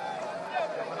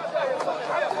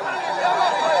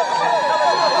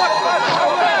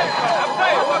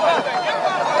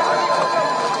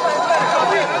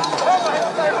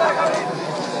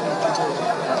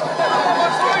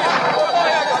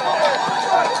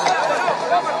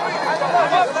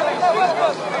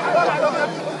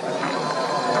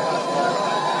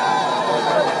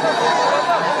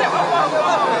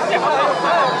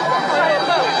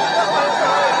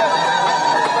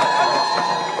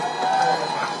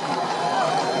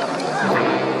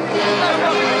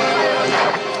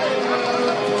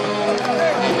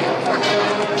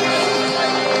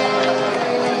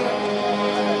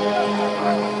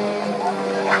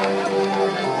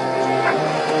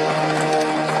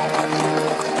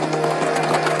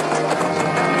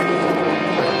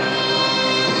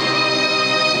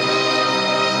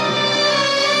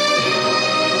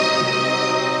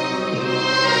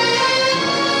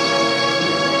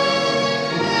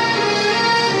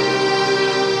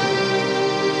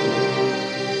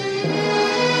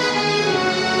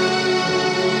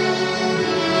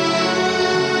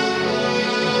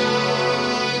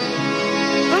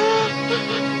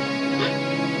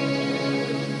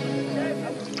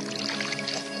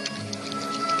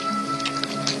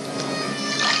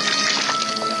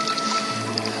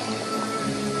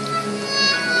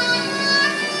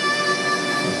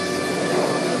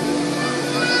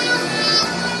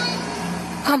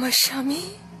 আমার স্বামী?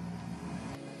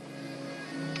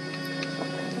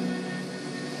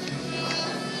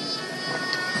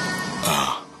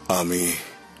 আমি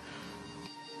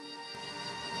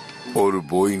ওর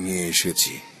বই নিয়ে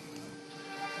এসেছি।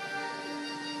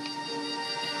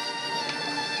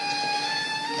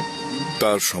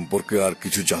 তার সম্পর্কে আর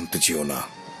কিছু জানতে চেও না।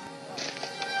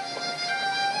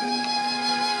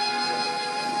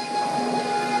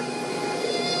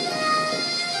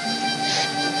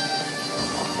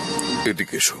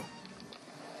 এদিকে এসো।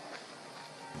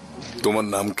 তোমার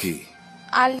নাম কি?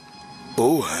 আলী। ও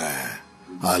হ্যাঁ,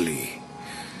 আলী।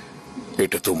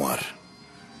 এটা তোমার।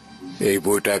 এই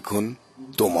বইটা এখন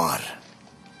তোমার।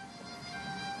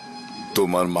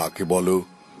 তোমার মাকে বলো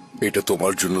এটা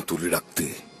তোমার জন্য তুলে রাখতে।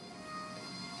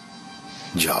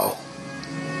 যাও।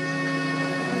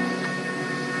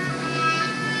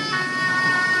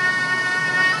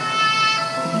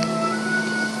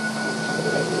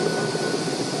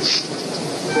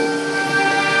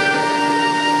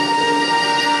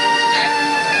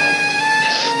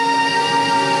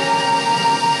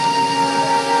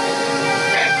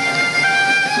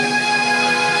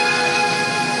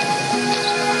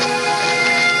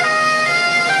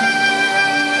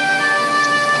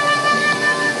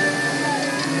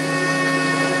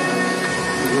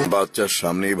 বাচ্চার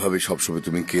সামনে এভাবে সবসময়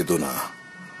তুমি কেঁদো না।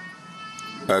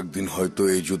 একদিন হয়তো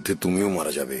এই যুদ্ধে তুমিও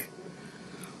মারা যাবে।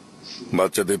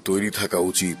 বাচ্চাদের তৈরি থাকা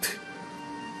উচিত।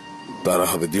 তারা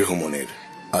হবে দৃঢ় মনের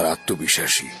আর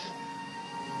আত্মবিশ্বাসী।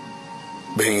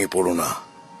 ভেঙে পড়ো না।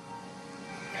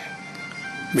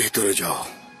 ভেতরে যাও।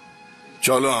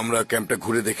 চলো আমরা ক্যাম্পটা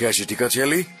ঘুরে দেখে আসি, ঠিক আছে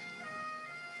আলী?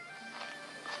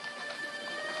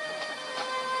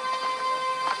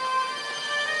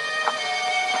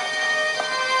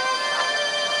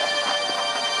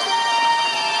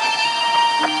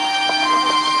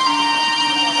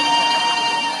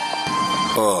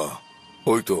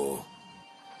 ওই তো।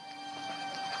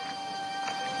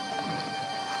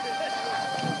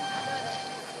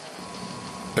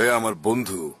 আমার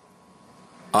বন্ধু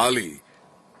আলী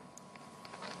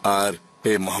আর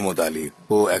মোহাম্মদ আলী।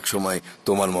 ও একসময়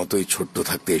তোমার মতোই ছোট্ট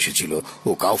থাকতে এসেছিল। ও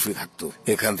কাউফি থাকতো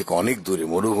এখান থেকে অনেক দূরে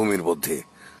মরুভূমির মধ্যে।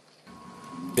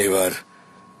 এবার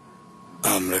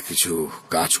আমরা কিছু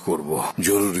কাজ করব,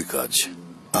 জরুরি কাজ।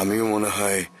 আমিও মনে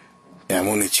হয়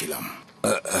এমনই ছিলাম।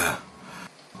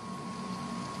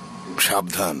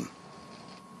 সাবধান।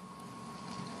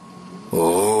 ও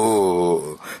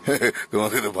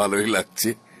তোমাকে তো ভালোই লাগছে।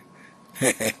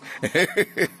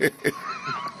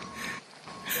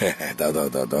 দাও দাও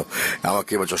দাও দাও,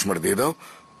 আমাকে এবার চশমাটা দিয়ে দাও,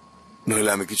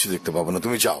 নইলে আমি কিছু দেখতে পাবো না।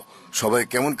 তুমি যাও, সবাই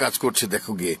কেমন কাজ করছে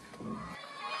দেখো গিয়ে।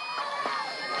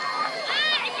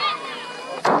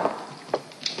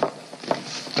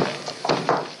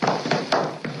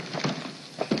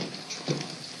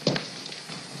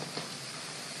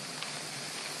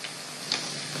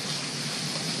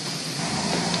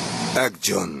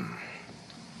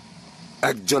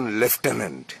 একজন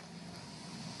লেফটেন্যান্ট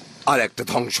আর একটা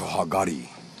ধ্বংস হওয়া গাড়ি।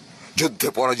 যুদ্ধে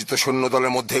পরাজিত সৈন্য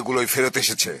দলের মধ্যে এগুলোই ফেরত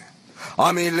এসেছে।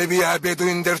 আমি লিবিয়ায়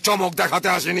বেদুইনদের চমক দেখাতে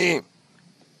আসিনি।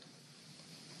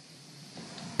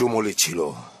 টুমলি ছিল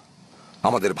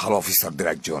আমাদের ভালো অফিসারদের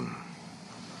একজন,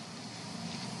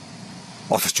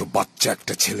 অথচ বাচ্চা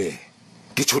একটা ছেলে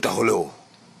কিছুটা হলেও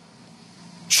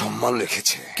সম্মান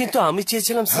রেখেছে। কিন্তু আমি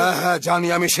চেয়েছিলাম। হ্যাঁ হ্যাঁ জানি,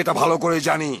 আমি সেটা ভালো করে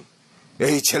জানি।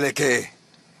 এই ছেলেকে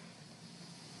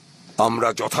আমরা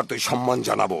যথার্থই সম্মান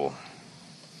জানাবো।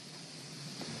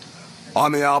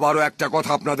 আমি আবারও একটা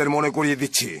কথা আপনাদের মনে করিয়ে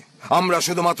দিচ্ছি, আমরা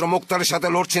শুধুমাত্র মুক্তারের সাথে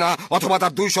লড়ছি না, অথবা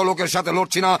তার 200 লোকের সাথে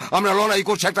লড়ছি না। আমরা লড়াই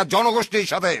করছি একটা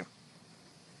জনগোষ্ঠীর সাথে।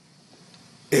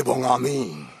 এবং আমি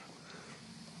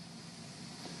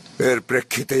এর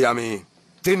প্রেক্ষিতেই আমি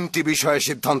 3টি বিষয়ে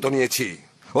সিদ্ধান্ত নিয়েছি।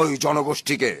 ওই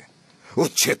জনগোষ্ঠীকে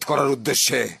উচ্ছেদ করার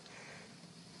উদ্দেশ্যে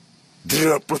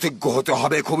দৃঢ় প্রতিজ্ঞ হতে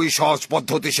হবে। খুবই সহজ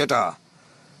পদ্ধতি সেটা।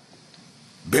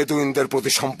 বেদুইনদের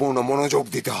প্রতি সম্পূর্ণ মনোযোগ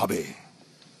দিতে হবে।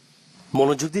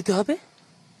 মনোযোগ দিতে হবে?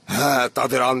 হ্যাঁ,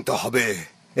 তাদের আনতে হবে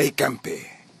এই ক্যাম্পে,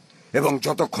 এবং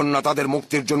যতক্ষণ না তাদের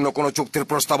মুক্তির জন্য কোনো চুক্তির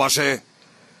প্রস্তাব আসে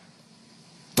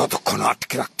ততক্ষণ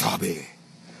আটকে রাখতে হবে।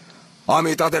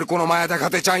 আমি তাদের কোনো মায়া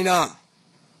দেখাতে চাই না।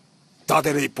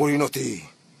 তাদের এই পরিণতি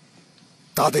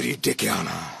তাদেরই ডেকে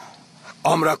আনা।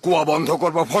 আমরা কুয়া বন্ধ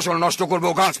করব, ফসল নষ্ট করব,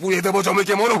 গাছ পুড়িয়ে দেবো,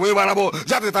 জমিকে মরুভূমি বানাবো,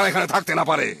 যাতে তারা এখানে থাকতে না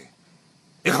পারে,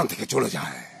 এখান থেকে চলে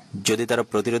যায়। যদি তারা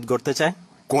প্রতিরোধ করতে চায়?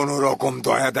 কোন রকম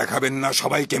দয়া দেখাবেন না,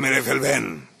 সবাইকে মেরে ফেলবেন।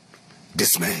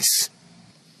 Dismiss.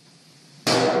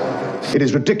 It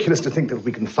is ridiculous to think that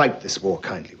we can fight this war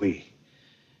kindly.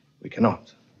 We cannot.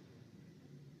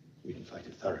 We can fight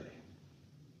it thoroughly.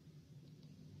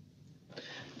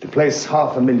 To place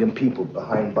 500,000 people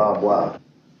behind barbed wire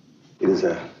It is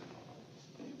a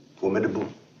formidable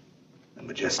and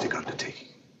majestic undertaking.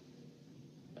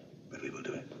 But we will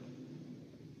do it.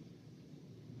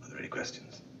 Are there any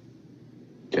questions?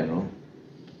 General,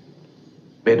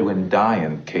 Bedouin die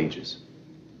in cages.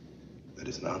 That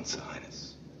is an answer, Highness.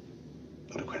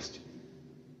 Not a question.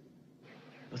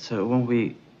 But sir, won't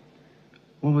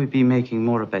we be making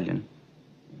more rebellion?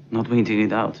 Not weeding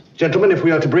it out. Gentlemen, if we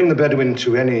are to bring the Bedouin to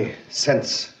any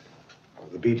sense of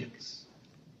obedience,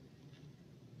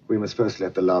 we must first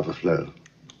let the lava flow.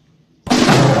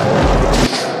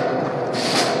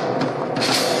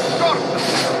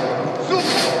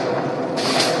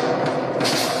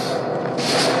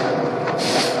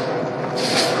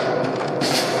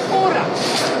 Ora!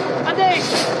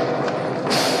 Adesso!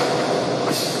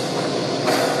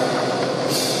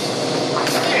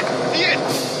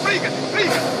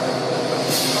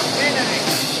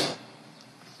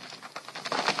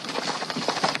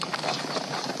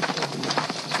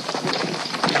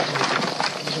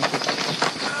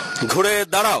 ঘুরে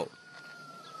দাঁড়াও।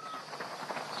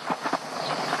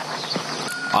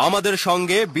 আমাদের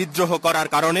সঙ্গে বিদ্রোহ করার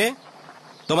কারণে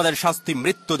তোমাদের শাস্তি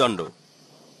মৃত্যুদণ্ড।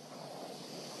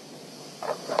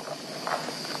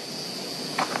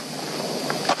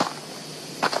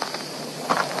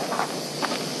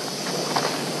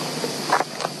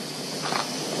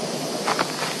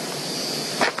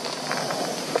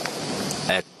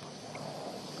 এক,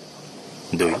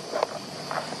 দুই,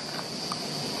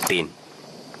 তিন,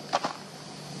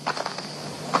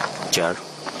 চার,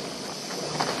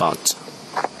 পাঁচ,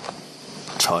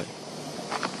 ছয়,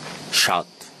 সাত,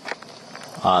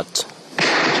 আট।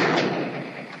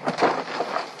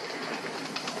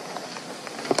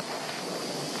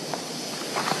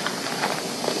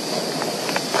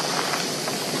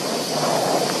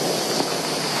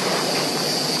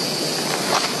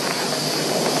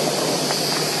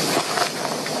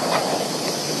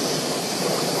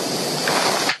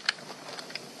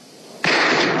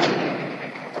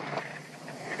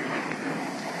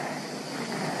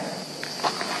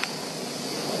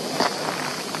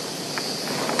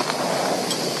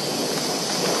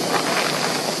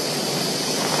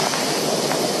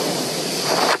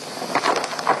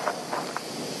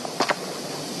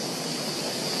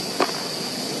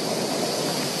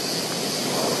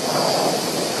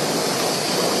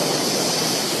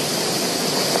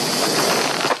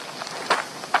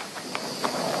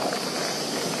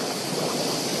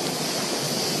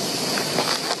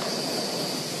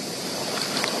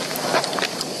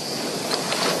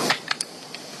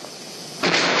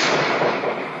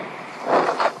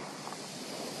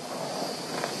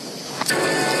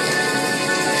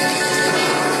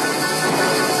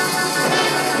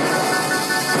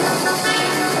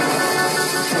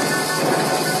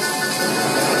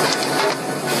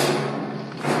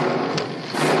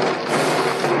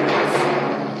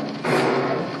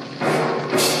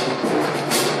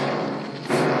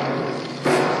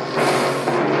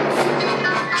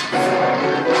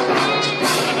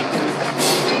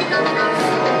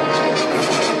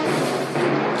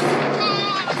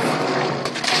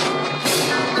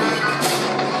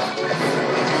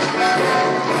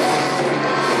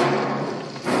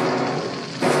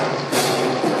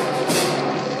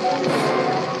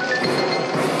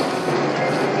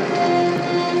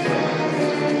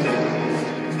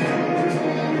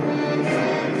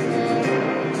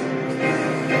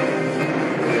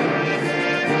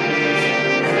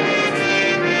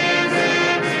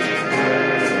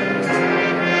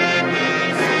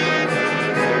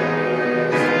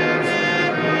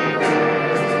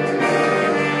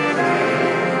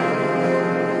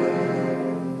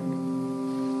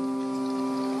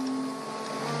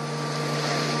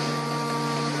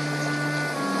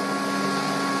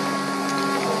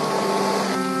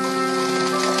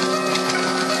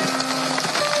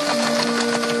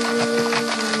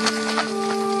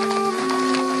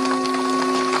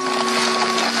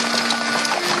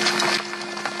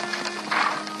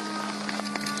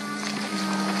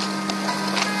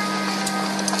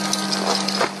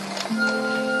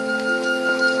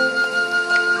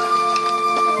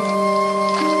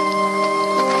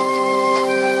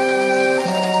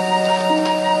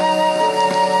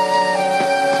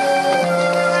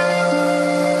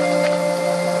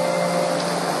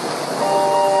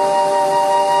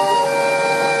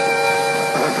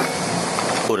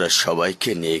 ওরা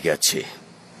সবাইকে নিয়ে গেছে।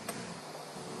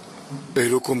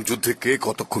 এরকম যুদ্ধে কে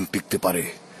কতক্ষণ টিকতে পারে?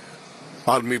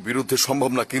 আর্মির বিরুদ্ধে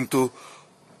সম্ভব না, কিন্তু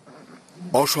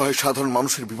অসহায় সাধারণ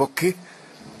মানুষের বিপক্ষে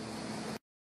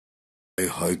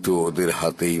হয়তো ওদের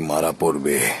হাতেই মারা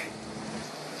পড়বে।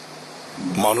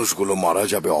 মানুষগুলো মারা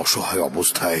যাবে অসহায়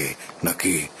অবস্থায়,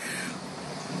 নাকি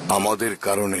আমাদের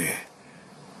কারণে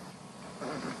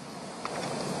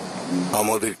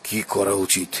আমাদের কি করা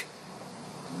উচিত,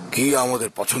 কি আমাদের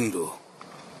পছন্দ?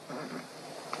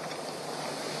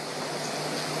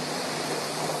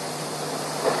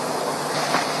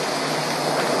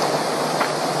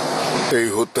 এই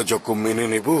হত্যাযজ্ঞ মেনে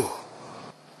নেব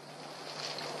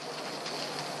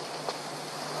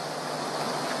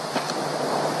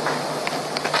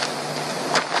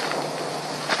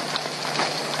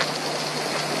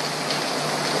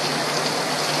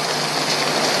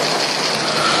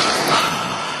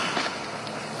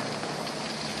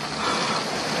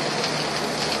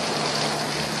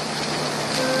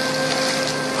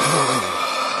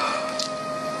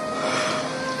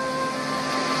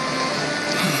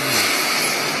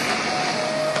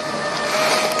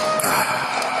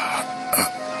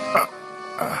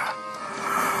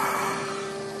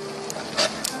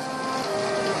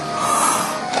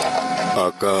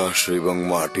আকাশ এবং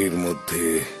মাটির মধ্যে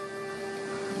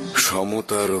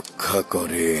সমতা রক্ষা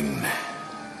করেন।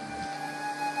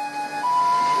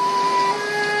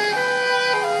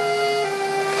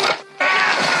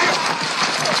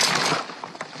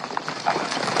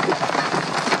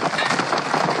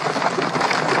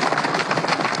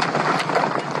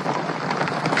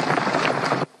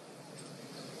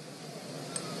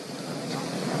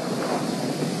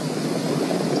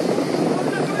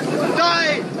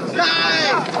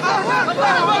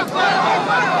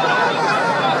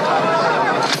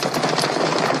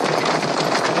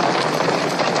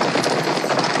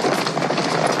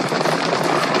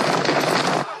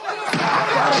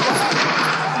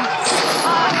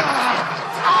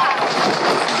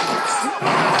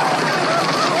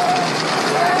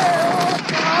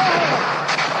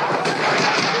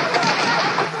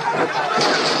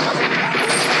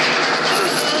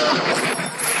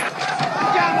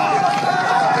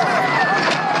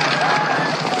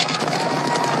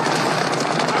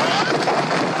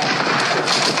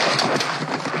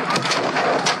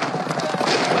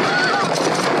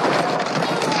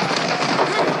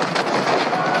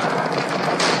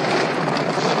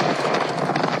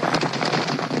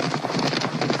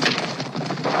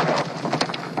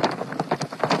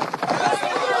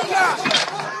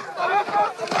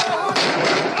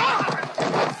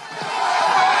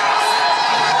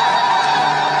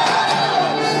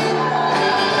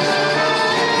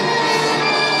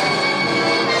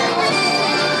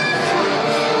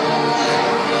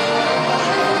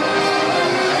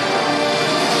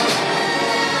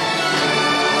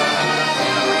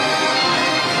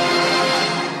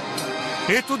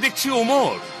 এ তো দেখছি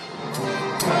ওমর।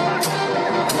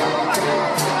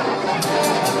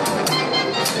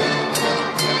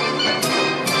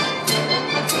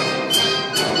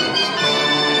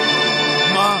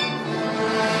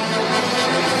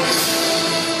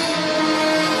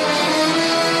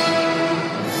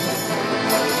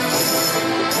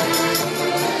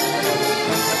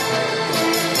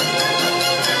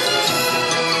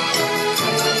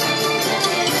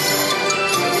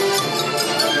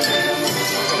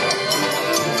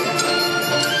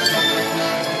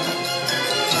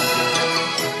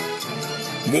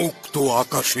 মুক্ত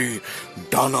আকাশে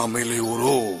ডানা মেলে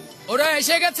ওরো। ওরা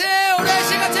এসে গেছে, ওরা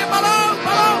এসে গেছে, পালাও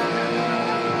পালাও।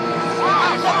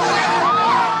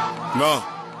 না,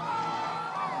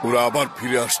 ওরা আবার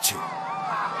ফিরে আসছে।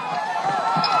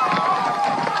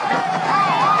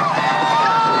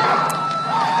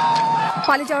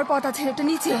 পালিয়ে যাওয়ার পথ আছে, একটু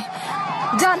নিচে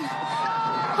যান,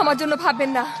 আমার জন্য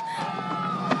ভাববেন না।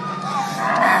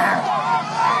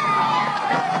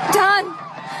 যান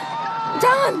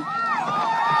যান।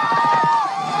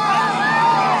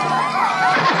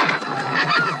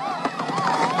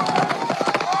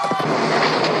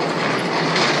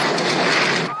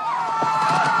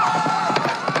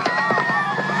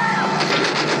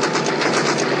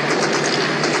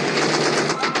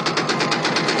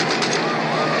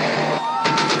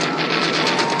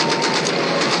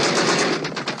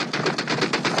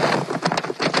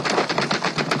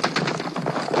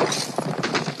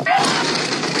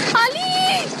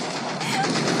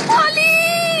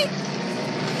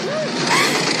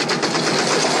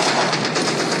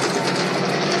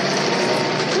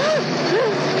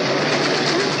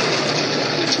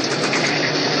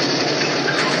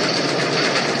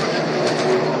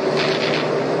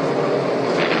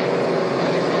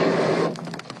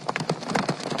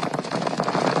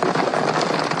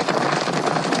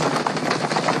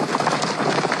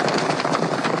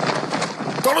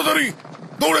 তাড়াতাড়ি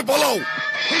দৌড়ে পালাও।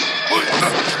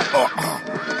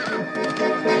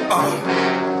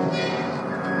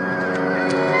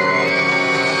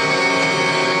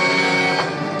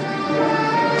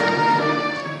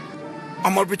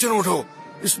 আমার আমার পিছনে ওঠো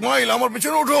ইসমাইল, আমার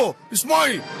পিছনে ওঠো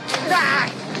ইসমাইল।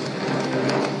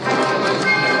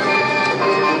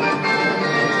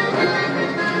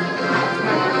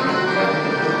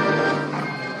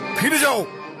 ফিরে যাও,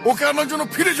 ওকে আনার জন্য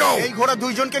ফিরে যাও। এই ঘোড়া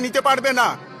দুইজনকে নিতে পারবে না,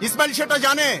 ইসমাইল সেটা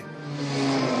জানে।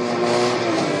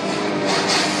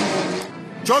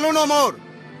 চলুন ওমর।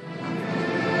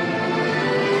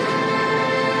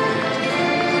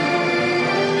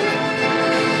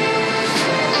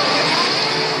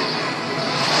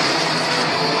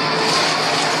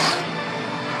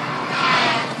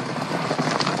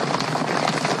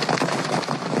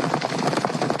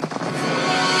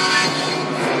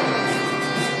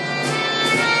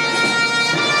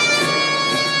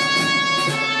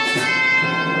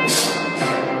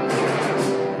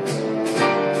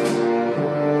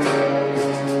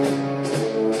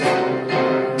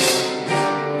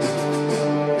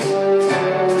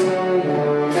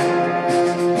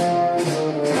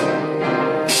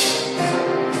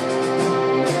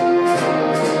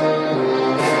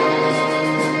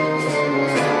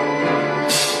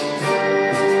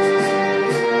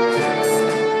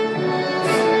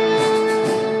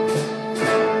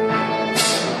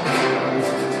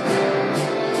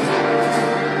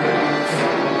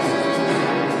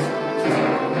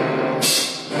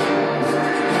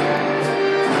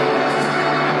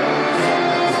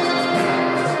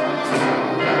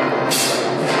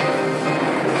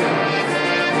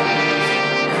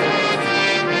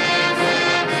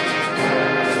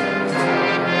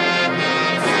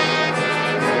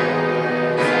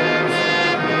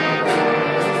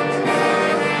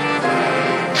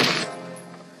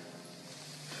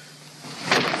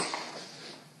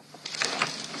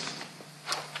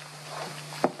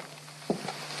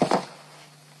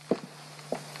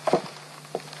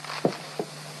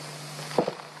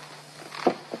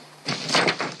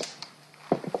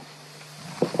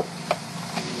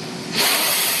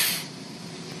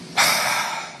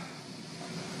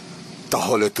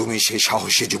 তাহলে তুমি সেই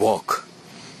সাহসী যুবক,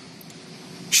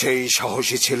 সেই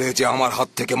সাহসী ছেলে যে আমার হাত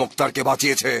থেকে মুক্তারকে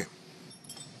বাঁচিয়েছে।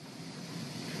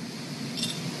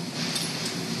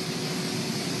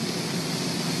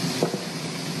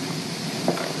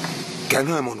 কেন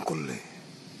এমন করলে?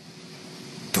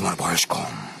 তোমার বয়স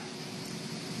কম,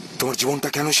 তোমার জীবনটা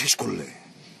কেন শেষ করলে?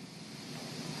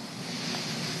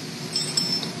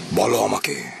 বলো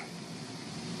আমাকে,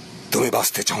 তুমি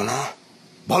বাঁচতে চাও না?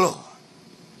 বলো।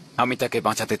 আমি তাকে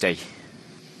বাঁচাতে চাই।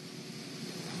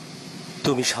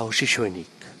 তুমি সাহসী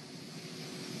সৈনিক,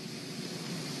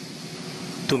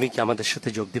 তুমি কি আমাদের সাথে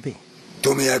যোগ দেবে?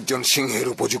 তুমি একজন সিংহের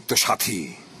উপযুক্ত সাথী,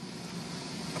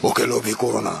 ওকে লোভী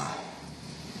করো না।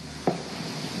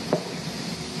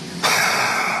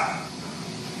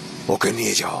 ওকে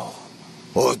নিয়ে যাও,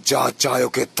 ও যা চায়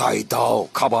ওকে তাই দাও,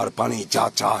 খাবার পানি যা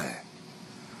চায়,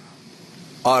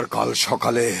 আর কাল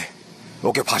সকালে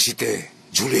ওকে ফাঁসিতে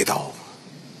ঝুলিয়ে দাও।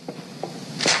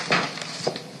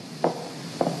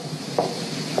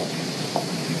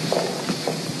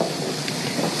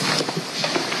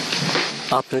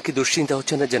 আপনার কি দুশ্চিন্তা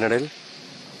হচ্ছে না জেনারেল?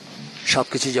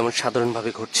 সবকিছু যেমন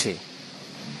সাধারণভাবে ঘটছে,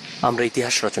 আমরা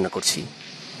ইতিহাস রচনা করছি,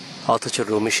 অথচ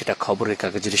রোমে সেটা খবরের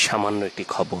কাগজের সামান্য একটি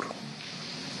খবর।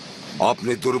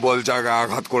 আপনি দুর্বল জায়গায়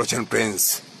আঘাত করেছেন প্রিন্স।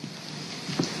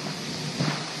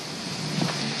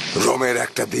 রোমের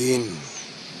একটা দিন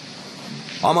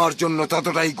আমার জন্য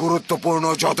ততটাই গুরুত্বপূর্ণ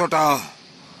যতটা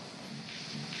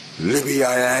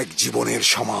লিবিয়ায় এক জীবনের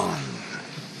সমান।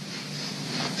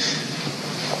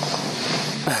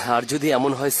 আর যদি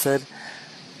এমন হয় স্যার,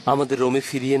 আমাদের রোমে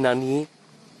ফিরিয়ে না নিয়ে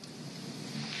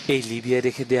এই লিবিয়ায়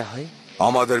রেখে দেয়া হয়?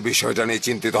 আমাদের বিষয়টা নিয়ে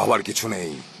চিন্তিত হবার কিছু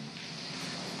নেই,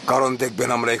 কারণ দেখবেন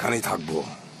আমরা এখানেই থাকবো।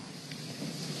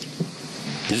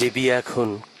 লিবিয়া এখন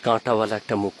কাঁটাওয়ালা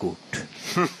একটা মুকুট।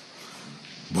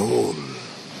 ভুল।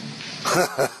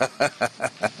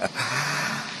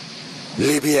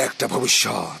 লিবিয়া একটা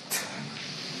ভবিষ্যৎ।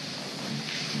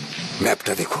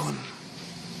 ম্যাপটা দেখুন,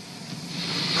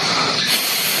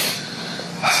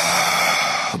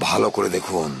 ভালো করে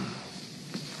দেখুন।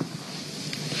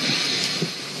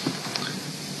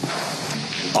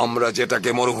 আমরা যেটাকে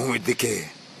মরুভূমির দিকে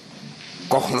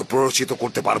কখনো প্ররোচিত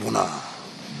করতে পারবো না,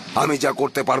 আমি যা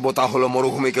করতে পারবো তা হলো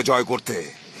মরুভূমিকে জয় করতে,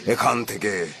 এখান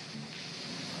থেকে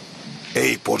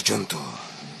এই পর্যন্ত।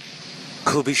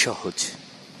 খুবই সহজ,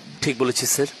 ঠিক বলেছি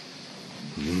স্যার?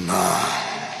 না,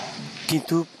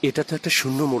 কিন্তু এটা তো একটা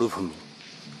শূন্য মরুভূমি,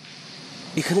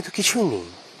 এখানে তো কিছুই নেই,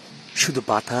 শুধু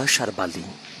বাতাস আর বালি।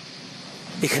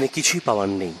 এখানে কিছুই পাওয়ার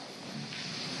নেই।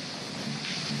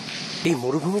 এই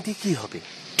মরুভূমি দিয়ে কি হবে?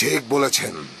 ঠিক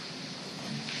বলেছেন,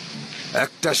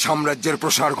 একটা সাম্রাজ্যের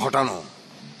প্রসার ঘটানো,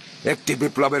 একটি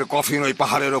বিপ্লবের কফিন ওই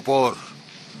পাহাড়ের ওপর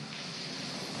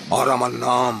আর আমার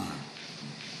নাম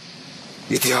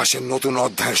ইতিহাসের নতুন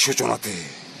অধ্যায়ের সূচনাতে।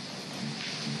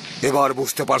 এবার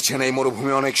বুঝতে পারছেন এই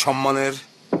মরুভূমি অনেক সম্মানের?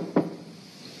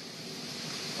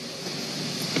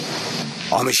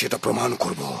 আমি সেটা প্রমাণ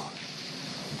করব।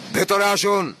 ভেতরে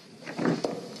আসুন।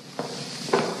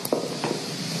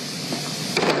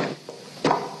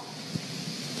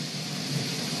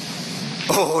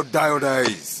 ও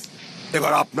ডায়োডাইস,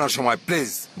 এবার আপনার সময়,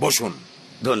 প্লিজ বসুন।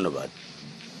 ধন্যবাদ।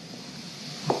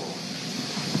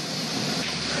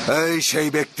 এই সেই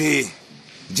ব্যক্তি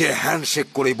যে হ্যান্ডশেক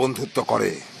করে বন্ধুত্ব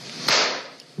করে।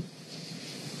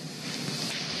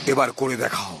 এবার করে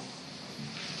দেখাও,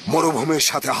 মরুভূমির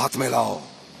সাথে হাত মেলাও।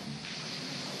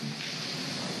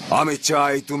 আমি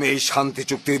চাই তুমি এই শান্তি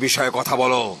চুক্তির বিষয়ে কথা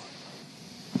বলো।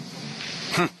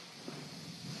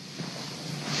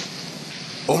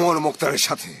 ওমর মুখতারের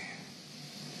সাথে।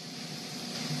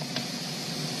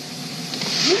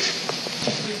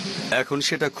 এখন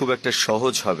সেটা খুব একটা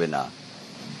সহজ হবে না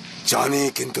জানি,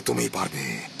 কিন্তু তুমি পারবে।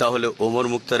 তাহলে ওমর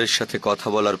মুখতারের সাথে কথা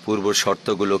বলার পূর্ব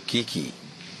শর্তগুলো কি কি?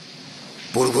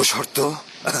 পূর্ব শর্ত?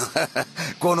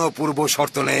 কোনো পূর্ব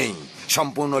শর্ত নেই।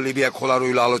 সম্পূর্ণ লিবিয়া খোলা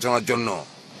রইল আলোচনার জন্য।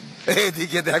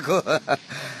 এদিকে দেখো,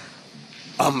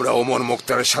 আমরা ওমর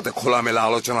মুখতারের সাথে খোলামেলা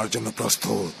আলোচনার জন্য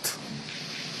প্রস্তুত।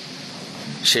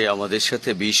 সে আমাদের সাথে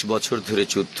 20 বছর ধরে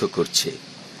যুদ্ধ করছে।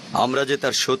 আমরা যে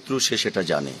তার শত্রু সে সেটা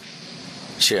জানে।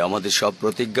 সে আমাদের সব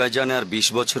প্রতিজ্ঞায় জানে, আর 20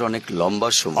 বছর অনেক লম্বা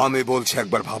সময়। আমি বলছি,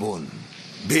 একবার ভাবুন,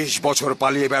 20 বছর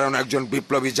পালিয়ে বেড়ানো একজন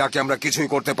বিপ্লবী, যাকে আমরা কিছুই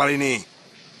করতে পারিনি,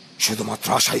 শুধুমাত্র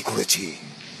আশাই করেছি।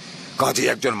 কাজে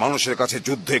একজন মানুষের কাছে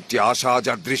যুদ্ধ একটি আশা,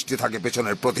 যার দৃষ্টি থাকে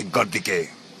পেছনের প্রতিজ্ঞার দিকে।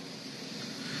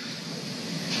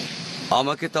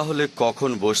 আমাকে তাহলে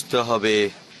কখন বসতে হবে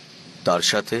তার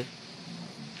সাথে?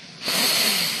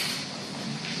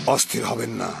 অস্থির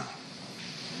হবেন না।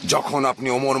 যখন আপনি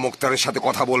ওমর মুখতারের সাথে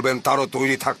কথা বলবেন, তারও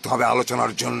তৈরি থাকতে হবে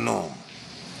আলোচনার জন্য।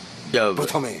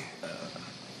 প্রথমে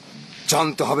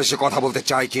জানতে হবে সে কথা বলতে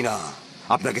চায় কিনা।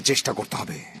 আপনাকে চেষ্টা করতে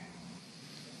হবে।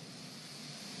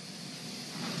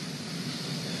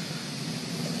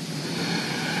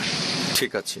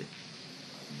 ঠিক আছে,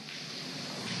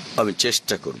 আমি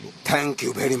চেষ্টা করব। Thank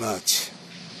you very much.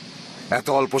 এত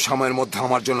অল্প সময়ের মধ্যে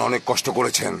আমার জন্য অনেক কষ্ট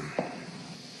করেছেন।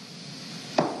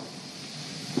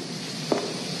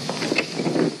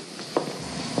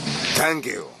 Thank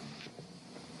you.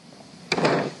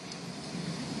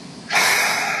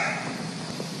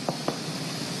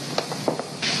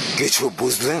 কিছু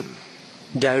বুঝলেন?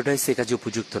 ডায়োডাইস এ কাজে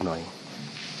উপযুক্ত নয়।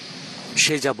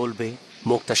 সে যা বলবে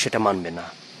মুক্তা সেটা মানবে না,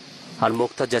 আর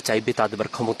মুক্তা যা চাইবে তা দেবার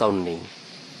ক্ষমতাও নেই।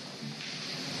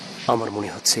 আমার মনে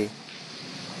হচ্ছে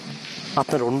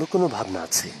আপনার অন্য কোনো ভাবনা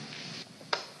আছে।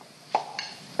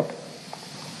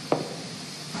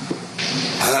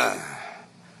 হ্যাঁ,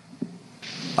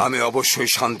 আমি অবশ্যই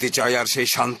শান্তি চাই, আর সেই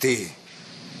শান্তি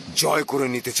জয় করে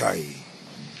নিতে চাই।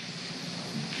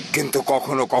 কিন্তু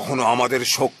কখনো কখনো আমাদের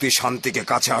শক্তি শান্তিকে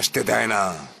কাছে আসতে দেয় না।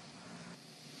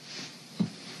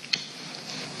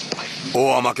 ও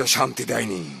আমাকে শান্তি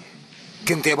দেয়নি,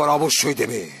 কিন্তু এবার অবশ্যই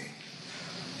দেবে।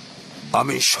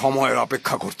 আমি সময়ের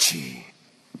অপেক্ষা করছি।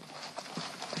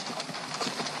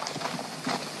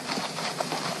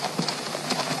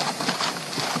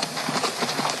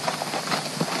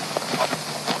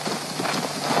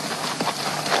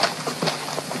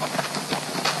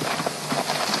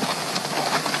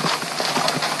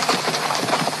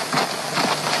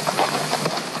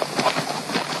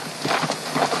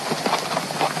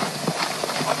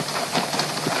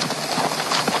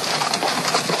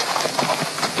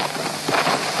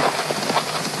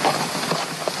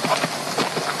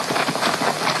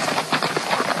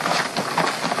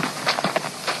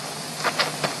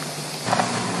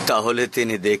 তাহলে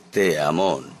তিনি দেখতে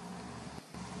এমন।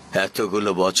 এতগুলো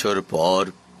বছর পর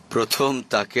প্রথম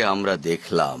তাকে আমরা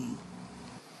দেখলাম।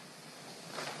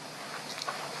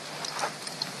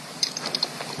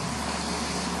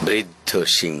 বৃদ্ধ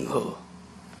সিংহ।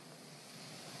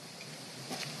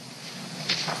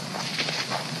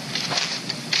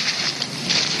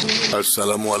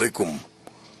 আসসালামু আলাইকুম।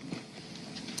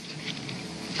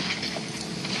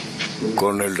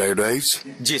 কর্নেল ডায়োডাইস।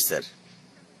 জি স্যার,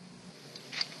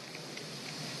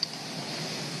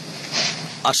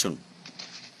 আসুন।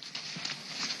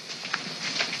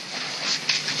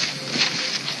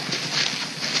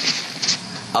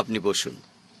 আপনি বসুন।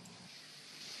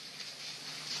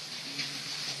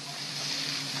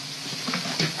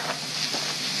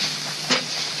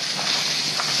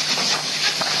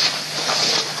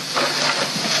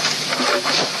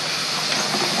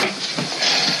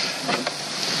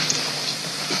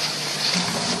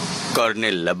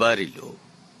 Colonel লাবারিলো,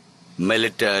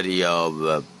 military of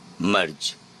merge.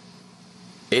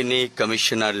 ইনি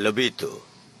কমিশনার লবিতো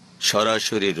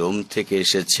সরাসরি রোম থেকে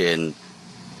এসেছেন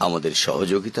আমাদের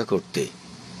সহযোগিতা করতে।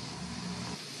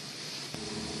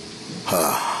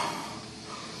 হ্যাঁ,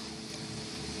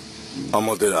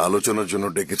 আমাদের আলোচনার জন্য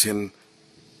ডেকেছেন,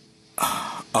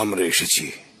 আমরা এসেছি।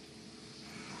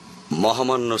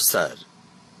 মহামান্য স্যার,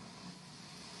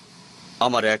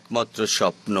 আমার একমাত্র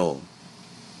স্বপ্ন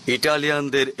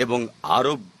ইটালিয়ানদের এবং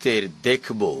আরবদের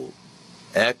দেখব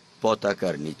এক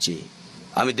পতাকার নিচে।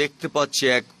 আমি দেখতে পাচ্ছি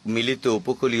এক মিলিত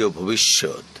উপকূলীয়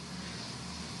ভবিষ্যৎ,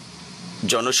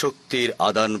 জনশক্তির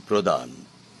আদান প্রদান,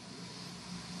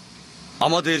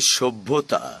 আমাদের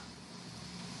সভ্যতা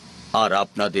আর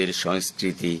আপনাদের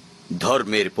সংস্কৃতি,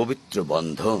 ধর্মের পবিত্র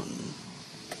বন্ধন।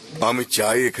 আমি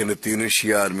চাই এখানে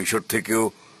তিউনিসিয়া আর মিশর থেকেও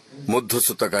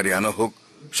মধ্যস্থতাকারী আনা হোক,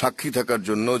 সাক্ষী থাকার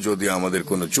জন্য, যদি আমাদের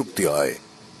কোনো চুক্তি হয়।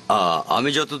 আমি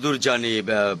যতদূর জানি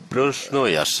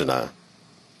প্রশ্নই আসছে না।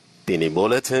 তিনি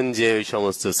বলেছেন যে ওই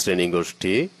সমস্ত শ্রেণী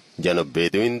গোষ্ঠী যেন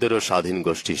বেদুইনদেরও স্বাধীন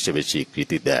গোষ্ঠী হিসেবে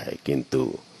স্বীকৃতি দেয়, কিন্তু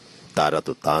তারা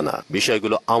তো তা না।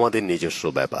 বিষয়গুলো আমাদের নিজস্ব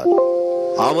ব্যাপার।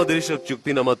 আমাদের এসব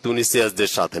চুক্তিনামা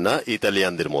তুনিসিয়াসদের সাথে না,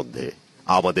 ইতালিয়ানদের মধ্যে।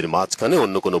 আমাদের মাঝখানে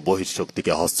অন্য কোনো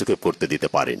বহিঃশক্তিকে হস্তক্ষেপ করতে দিতে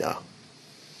পারি না।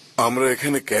 আমরা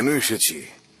এখানে কেন এসেছি?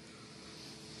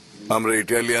 আমরা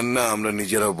ইটালিয়ান না, আমরা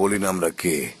নিজেরাও বলি না আমরা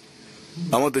কে।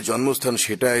 আমাদের জন্মস্থান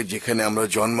সেটাই যেখানে আমরা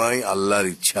জন্মাই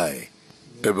আল্লাহর ইচ্ছায়,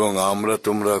 এবং আমরা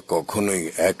তোমরা কখনোই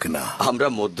এক না। আমরা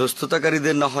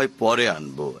মধ্যস্থতাকারীদের না হয় পরে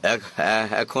আনবো,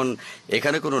 এখন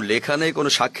এখানে কোনো লেখা নেই, কোনো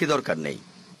সাক্ষী দরকার নেই।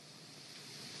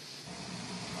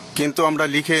 কিন্তু আমরা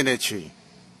লিখে এনেছি,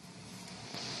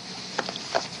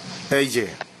 এই যে।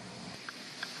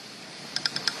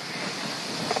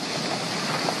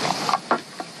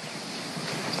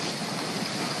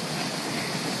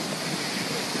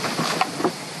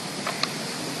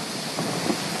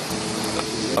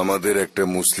 আমাদের একটা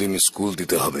মুসলিম স্কুল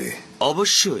দিতে হবে।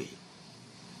 অবশ্যই,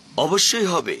 অবশ্যই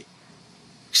হবে।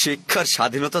 শিক্ষার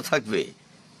স্বাধীনতা থাকবে,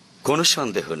 কোনো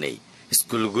সন্দেহ নেই।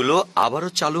 স্কুলগুলো আবারও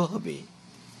চালু হবে।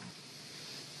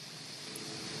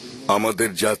 আমাদের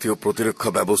জাতীয় প্রতিরক্ষা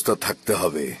ব্যবস্থা থাকতে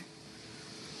হবে।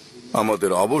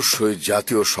 আমাদের অবশ্যই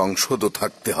জাতীয় সংসদও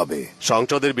থাকতে হবে।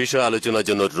 সংসদের বিষয়ে আলোচনার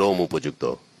জন্য রোম উপযুক্ত,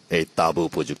 এই তাবু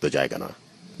উপযুক্ত জায়গা না।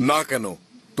 না কেন?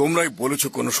 তোমরাই বলেছ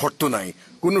কোনো শর্ত নাই,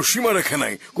 কোনো সীমারেখা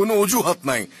নাই, কোনো অজুহাত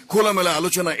নাই। খোলামেলা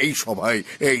আলোচনা এই সভায়,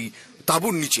 এই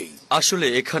তাঁবুর নিচেই। আসলে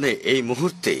এখানে এই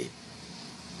মুহূর্তে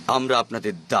আমরা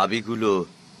আপনাদের দাবিগুলো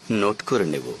নোট করে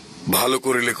নেব। ভালো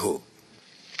করে লেখো।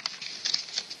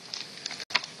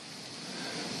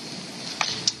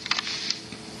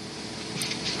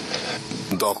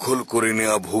 দখল করে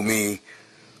নেওয়া ভূমি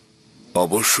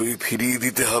অবশ্যই ফিরিয়ে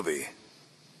দিতে হবে।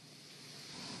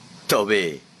 তবে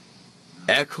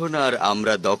এখন আর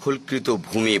আমরা দখলকৃত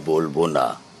ভূমি বলবো না,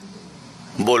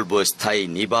 বলবো স্থায়ী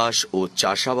নিবাস ও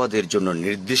চাষাবাদের জন্য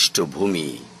নির্দিষ্ট ভূমি।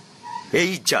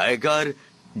 এই জায়গার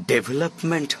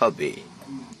ডেভেলপমেন্ট হবে।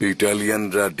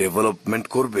 ইটালিয়ানরা ডেভেলপমেন্ট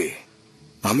করবে?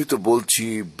 আমি তো বলছি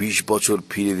 20 বছর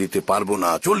ফিরিয়ে দিতে পারবো না,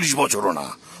 40 বছরও না।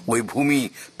 ওই ভূমি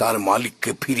তার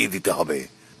মালিককে ফিরিয়ে দিতে হবে।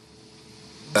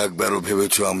 একবারও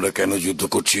ভেবেছো আমরা কেন যুদ্ধ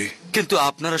করছি? কিন্তু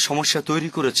আপনারা সমস্যা তৈরি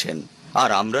করেছেন, আর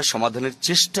আমরা সমাধানের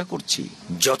চেষ্টা করছি।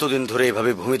 যতদিন ধরে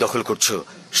এভাবে ভূমি দখল করছো,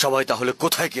 সবাই তাহলে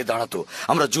কোথায় গিয়ে দাঁড়াতো?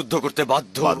 আমরা যুদ্ধ করতে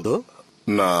বাধ্য।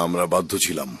 না, আমরা বাধ্য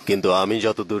ছিলাম। কিন্তু আমি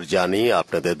যতদূর জানি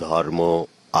আপনাদের ধর্ম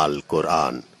আল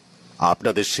কোরআন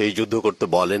আপনাদের সেই যুদ্ধ করতে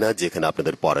বলে না যেখানে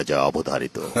আপনাদের পরাজয়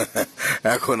অবধারিত।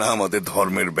 এখন আমাদের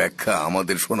ধর্মের ব্যাখ্যা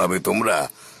আমাদের শোনাবে তোমরা?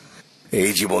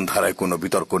 এই জীবনধারায় কোনো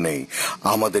বিতর্ক নেই।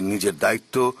 আমাদের নিজের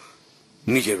দায়িত্ব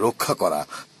নিজে রক্ষা করা,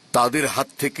 তাদের হাত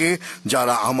থেকে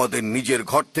যারা আমাদের নিজের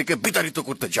ঘর থেকে বিতাড়িত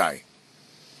করতে চায়।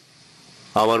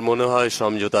 আমার মনে হয়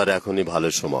সমঝোতার এখনই ভালো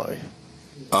সময়।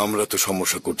 আমরা তো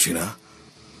সমস্যা করছি না,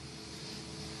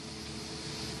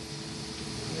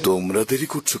 তোমরা দেরি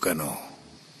করছো কেন?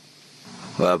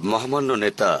 মহামান্য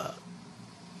নেতা,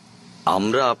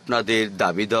 আমরা আপনাদের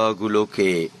দাবি দেওয়াগুলোকে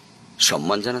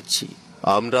সম্মান জানাচ্ছি।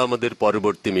 আমরা আমাদের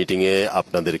পরবর্তী মিটিং এ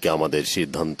আপনাদেরকে আমাদের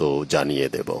সিদ্ধান্ত জানিয়ে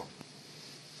দেব।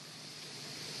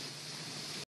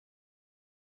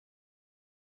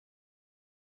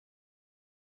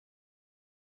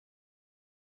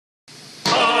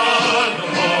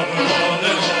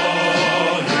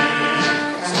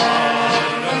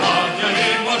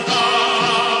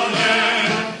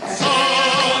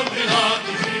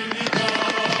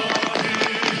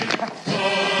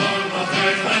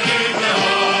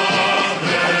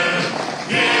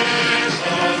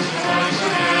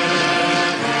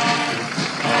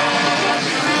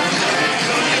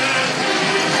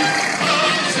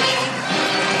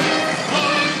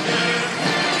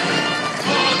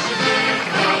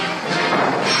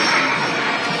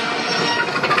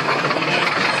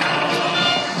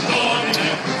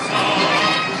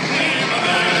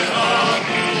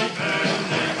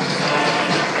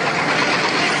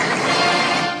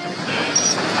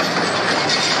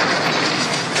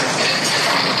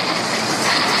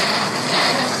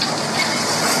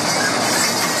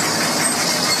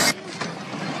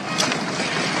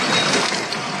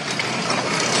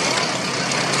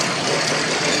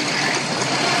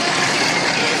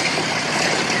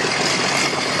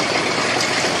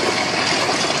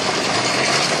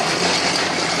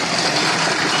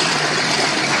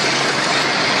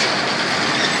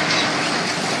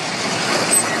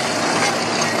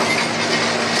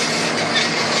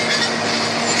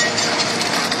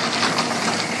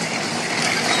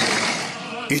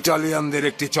 ইটালিয়ানদের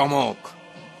একটি চমক,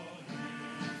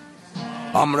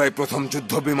 আমরাই প্রথম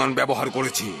যুদ্ধ বিমান ব্যবহার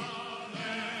করেছি।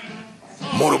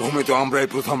 মরুভূমিতে আমরাই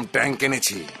প্রথম ট্যাঙ্ক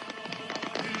এনেছি।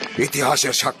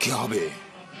 ইতিহাসের সাক্ষী হবে।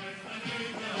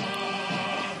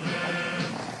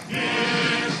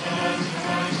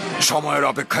 সময়ের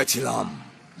অপেক্ষায় ছিলাম,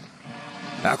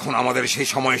 এখন আমাদের সেই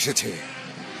সময় এসেছে।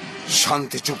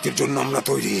 শান্তি চুক্তির জন্য আমরা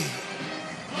তৈরি,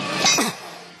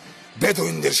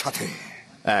 বেদুইনদের সাথে।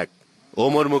 এক,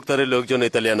 ওমর মুক্তারের লোকজন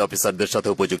ইতালিয়ান অফিসারদের সাথে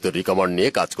উপযুক্ত রিকমান্ড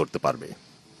নিয়ে কাজ করতে পারবে।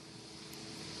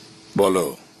 বলো।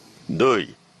 2,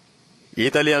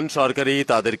 ইতালিয়ান সরকারই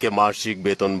তাদেরকে মাসিক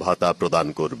বেতন ভাতা প্রদান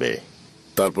করবে।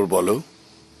 তারপর বলো।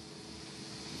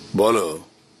 বলো।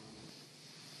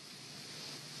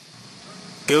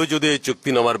 কেউ যদি এই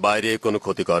চুক্তিনামার বাইরে কোনো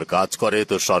ক্ষতিকর কাজ করে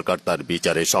তো সরকার তার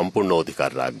বিচারে সম্পূর্ণ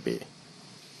অধিকার রাখবে,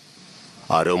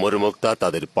 আর ওমর মুক্তার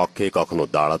তাদের পক্ষে কখনো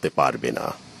দাঁড়াতে পারবে না।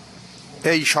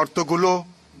 এই শর্তগুলো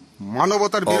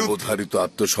মানবতার বিরুদ্ধে। অবধারিত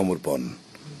আত্মসমর্পণ,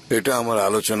 এটা আমার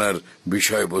আলোচনার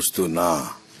বিষয়বস্তু না।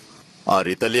 আর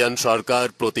ইতালিয়ান সরকার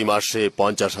প্রতি মাসে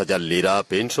 50,000 লিরা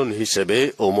পেনশন হিসেবে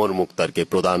ওমর মুক্তারকে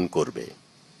প্রদান করবে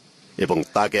এবং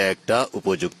তাকে একটা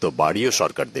উপযুক্ত বাড়িও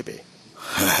সরকার দেবে।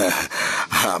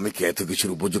 আমি কি এত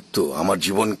কিছুর উপযুক্ত? আমার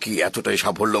জীবন কি এতটাই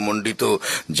সাফল্যমণ্ডিত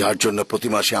যার জন্য প্রতি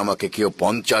মাসে আমাকে কেউ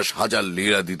 50,000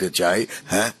 লিরা দিতে চায়?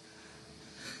 হ্যাঁ,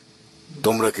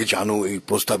 তোমরা কি জানো এই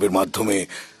প্রস্তাবের মাধ্যমে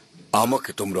আমাকে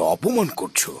তোমরা অপমান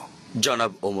করছো?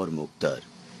 জনাব ওমর মুক্তার,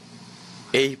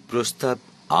 এই প্রস্তাব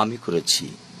আমি করেছি।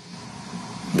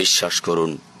 বিশ্বাস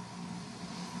করুন,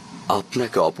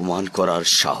 আপনাকে অপমান করার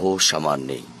সাহস আমার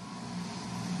নেই।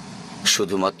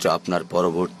 শুধুমাত্র আপনার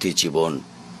পরবর্তী জীবন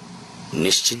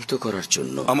নিশ্চিন্ত করার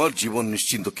জন্য। আমার জীবন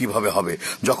নিশ্চিন্ত কিভাবে হবে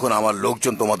যখন আমার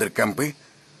লোকজন তোমাদের ক্যাম্পে?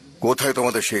 কোথায়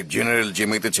তোমাদের সেই জেনারেল যে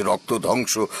মেতেছে রক্ত,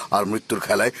 ধ্বংস আর মৃত্যুর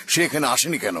খেলায়? সে এখানে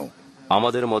আসেনি কেন?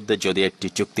 আমাদের মধ্যে যদি একটি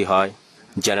চুক্তি হয়,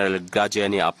 জেনারেল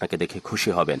গ্রাজিয়ানি আপনাকে দেখে খুশি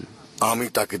হবেন। আমি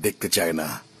তাকে দেখতে চাই না,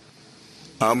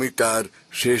 আমি তার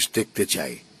শেষ দেখতে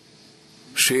চাই।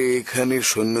 সে এখানে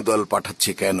সৈন্যদল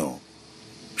পাঠাচ্ছে কেন?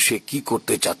 সে কি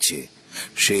করতে চাচ্ছে?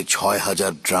 সে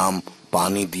 6,000 ড্রাম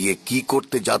পানি দিয়ে কি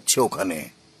করতে যাচ্ছে ওখানে?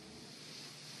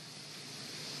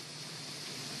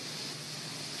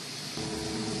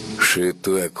 সে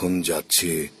তো এখন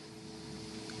যাচ্ছে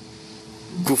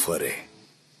কুফারে।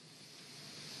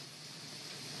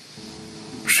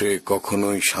 সে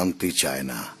কখনোই শান্তি চায়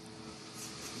না।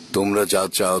 তোমরা যা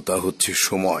চাও তা হচ্ছে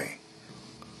সময়।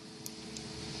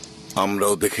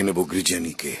 আমরাও দেখে নেব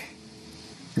গ্রিজেনিকে।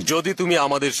 যদি তুমি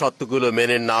আমাদের শর্তগুলো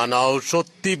মেনে না নাও,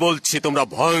 সত্যি বলছি তোমরা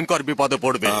ভয়ঙ্কর বিপদে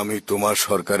পড়বে। আমি তোমার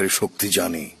সরকারের শক্তি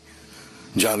জানি,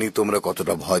 জানি তোমরা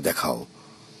কতটা ভয় দেখাও।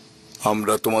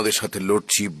 আমরা তোমাদের সাথে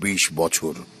লড়ছি 20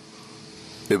 বছর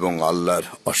এবং আল্লাহর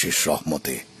অশেষ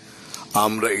রহমতে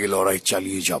আমরা এই লড়াই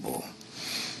চালিয়ে যাব।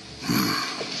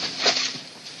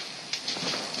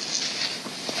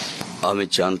 আমি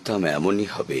জানতাম এমনই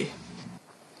হবে।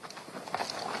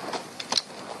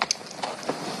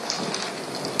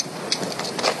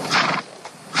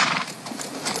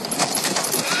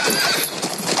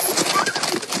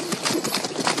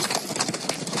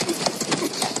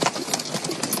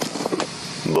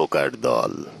 বোকার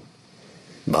দল,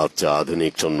 ভাবছে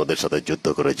আধুনিক সৈন্যদের সাথে যুদ্ধ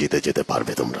করে জিতে যেতে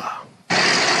পারবে তোমরা।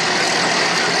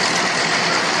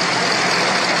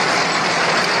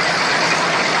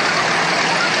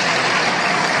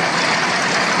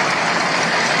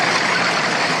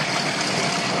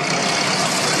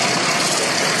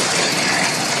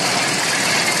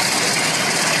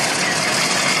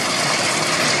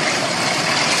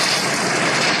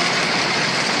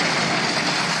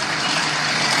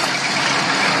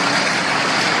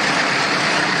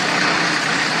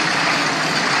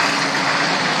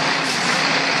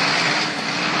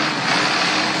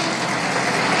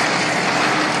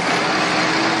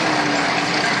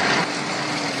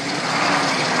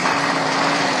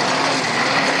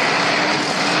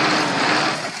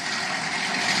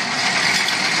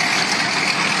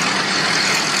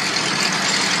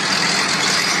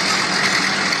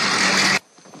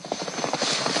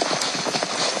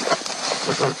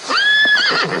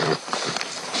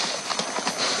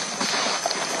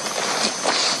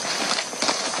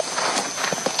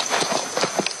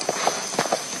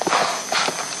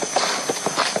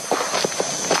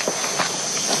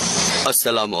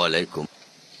 আসসালামু আলাইকুম।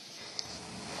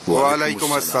 ওয়ালাইকুম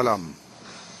আসসালাম।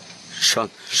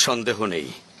 সন্দেহ নেই,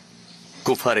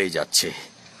 কুফারেই যাচ্ছে।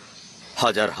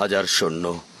 হাজার হাজার সৈন্য,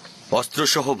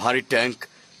 অস্ত্রসহ ভারী ট্যাঙ্ক,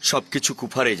 সবকিছু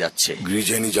কুফারে যাচ্ছে।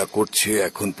 গ্রিজেনি যা করছে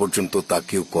এখন পর্যন্ত তা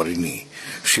কেউ করেনি।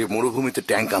 সে মরুভূমিতে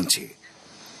ট্যাঙ্ক আনছে।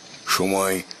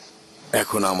 সময়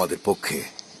এখন আমাদের পক্ষে।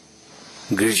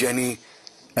 গ্রিজেনি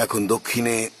এখন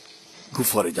দক্ষিণে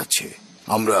কুফরে যাচ্ছে।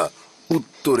 আমরা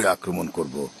উত্তরে আক্রমণ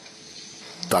করব,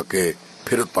 তাকে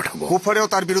ফেরত পাঠাবো। কুফরেও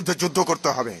তার বিরুদ্ধে যুদ্ধ করতে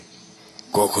হবে।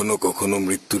 কখনো কখনো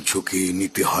মৃত্যুর ঝুঁকি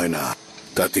নিতে হয় না,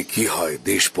 তাতে কি হয়,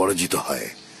 দেশ পরাজিত হয়।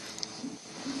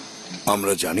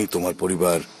 আমরা জানি তোমার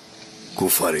পরিবার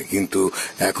কুফারে, কিন্তু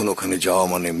এখন ওখানে যাওয়া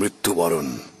মানে মৃত্যুবরণ।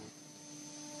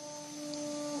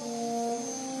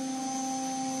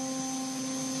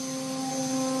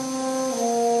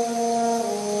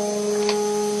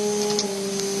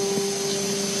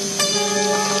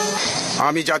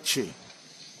 আমি যাচ্ছি।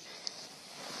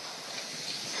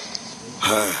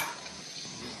 হ্যাঁ,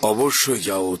 অবশ্যই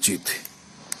যাওয়া উচিত।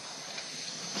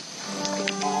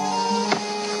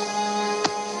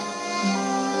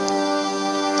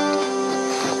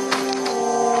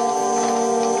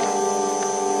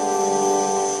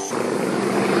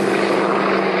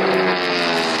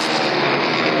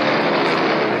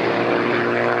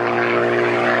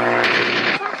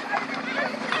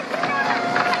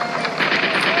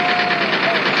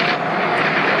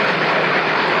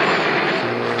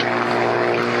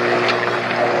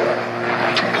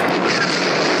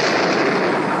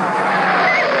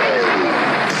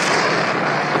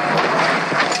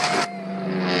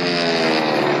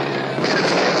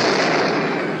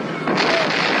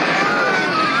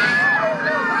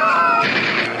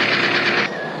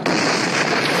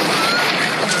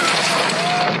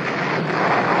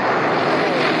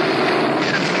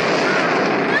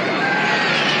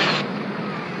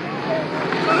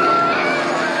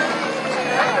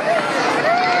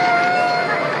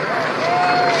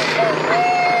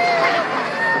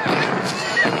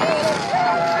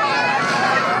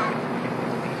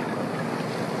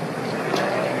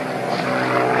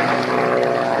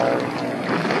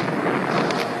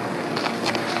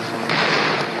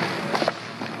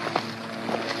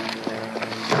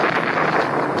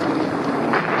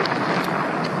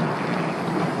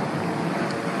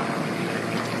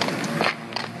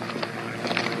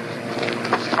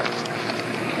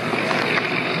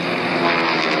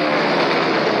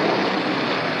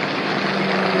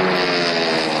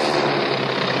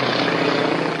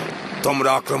 তোমরা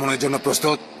আক্রমণের জন্য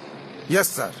প্রস্তুত? Yes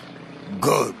sir.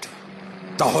 গুড,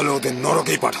 তাহলে ওদের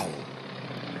নরকেই পাঠাও।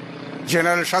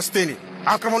 জেনারেল শাস্তিনি,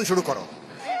 আক্রমণ শুরু করো।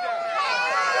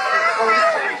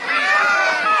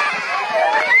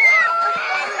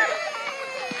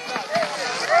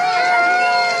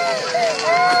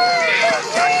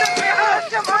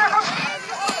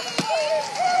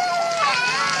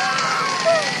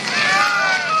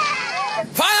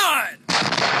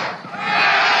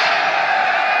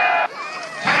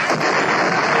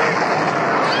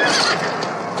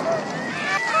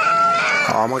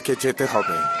 আমাকে যেতে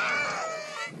হবে।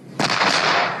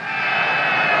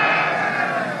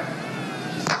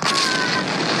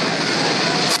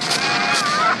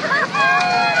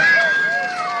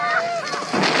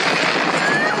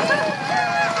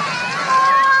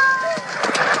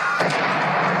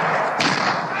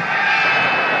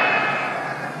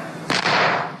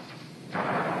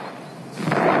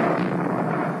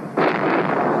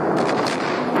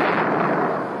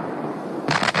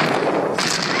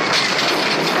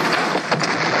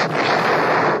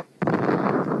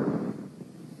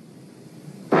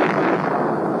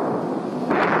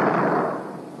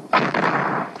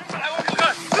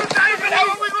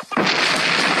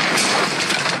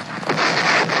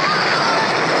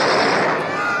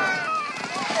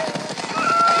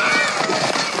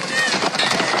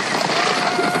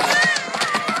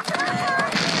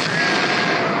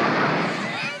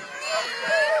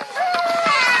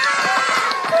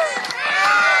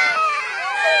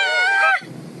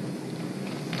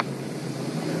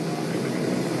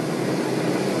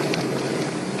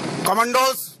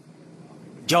 কমান্ডোস,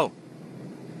 যাও।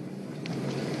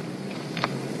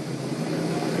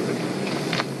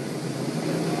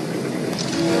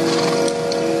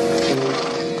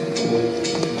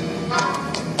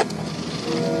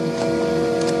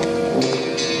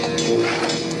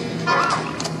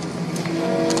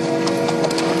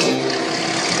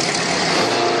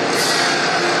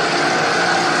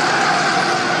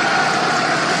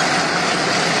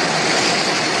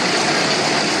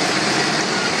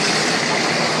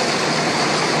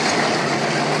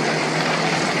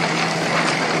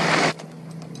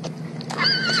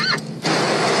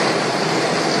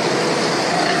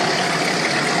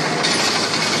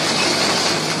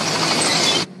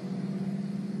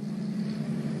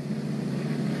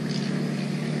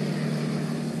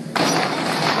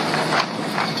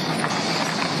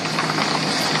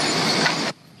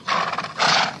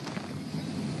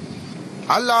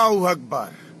 আল্লাহু আকবার।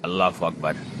 আল্লাহু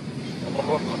আকবার।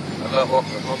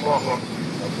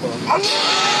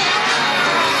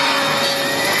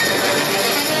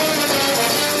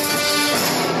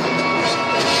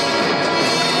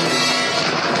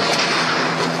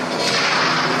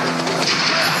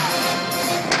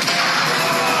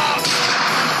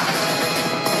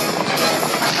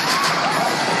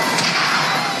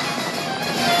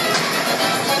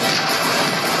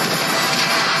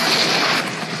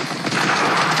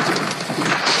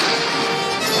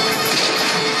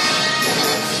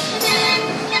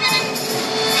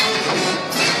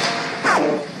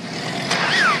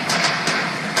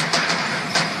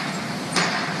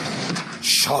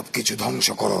 সবকিছু ধ্বংস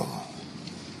করো,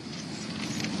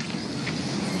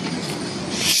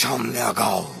 সামনে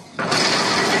আগাও।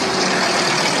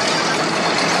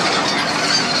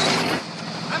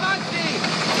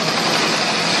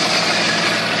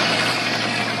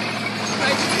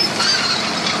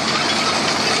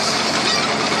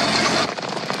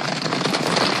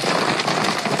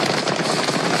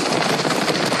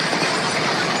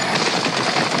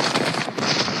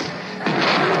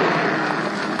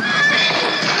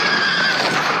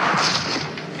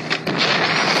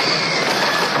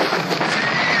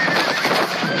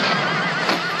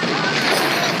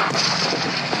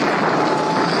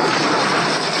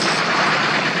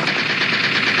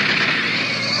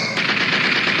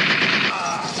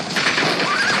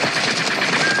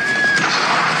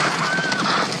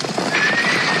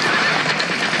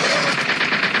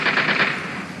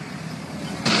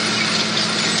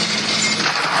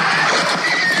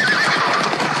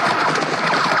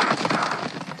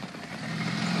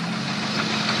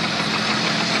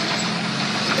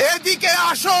 এদিকে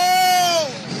আসো।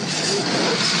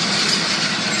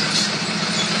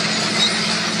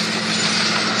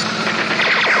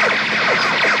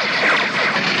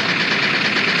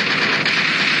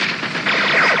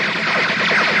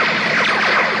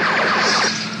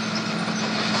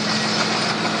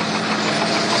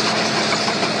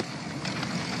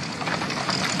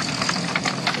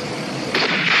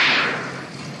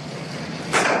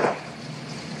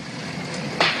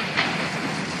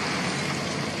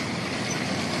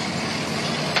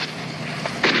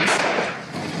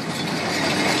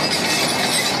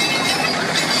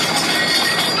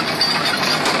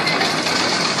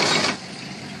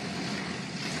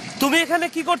 তুমি এখানে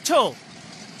কি করছো?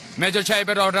 মেজর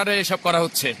সাহেবের অর্ডারে এসব করা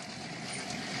হচ্ছে।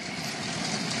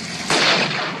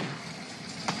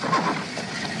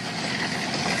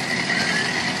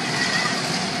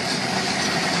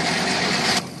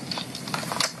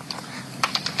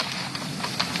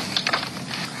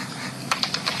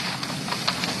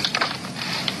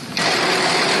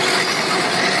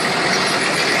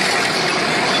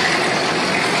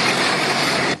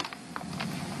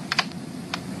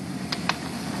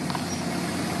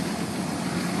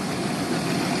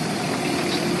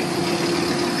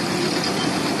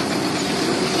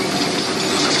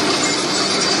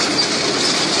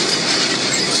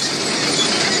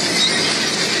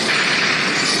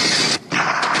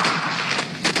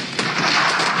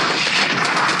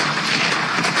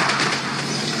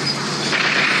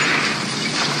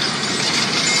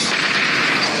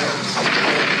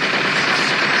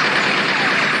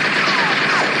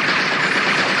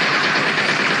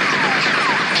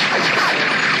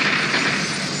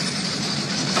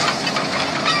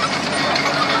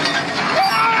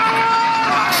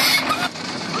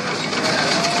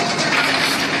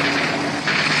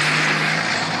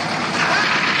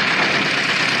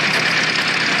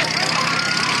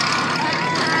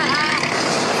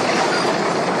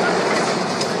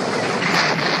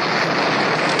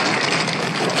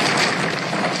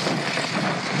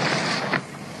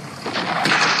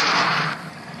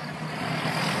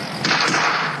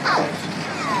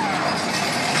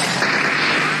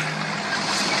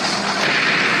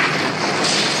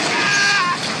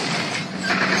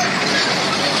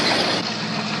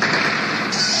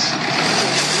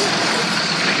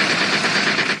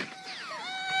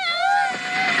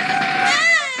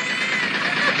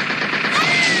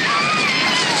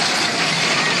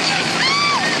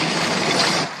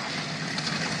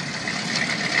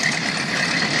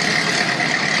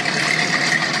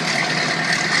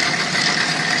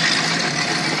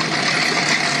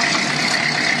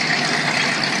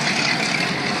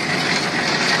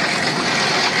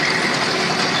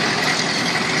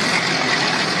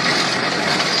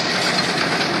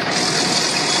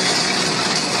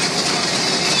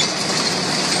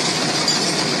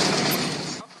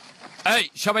 এই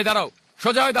সবাই দাঁড়াও,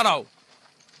 সোজা হয়ে দাঁড়াও,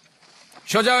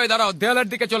 সোজা হয়ে দাঁড়াও, দেয়ালের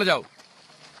দিকে চলে যাও।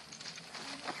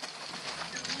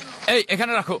 এই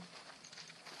এখানে রাখো।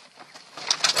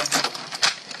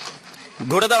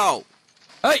 ঘুরে দাঁড়াও।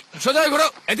 এই সোজা হয়ে ঘুরো,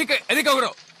 এদিকে এদিকে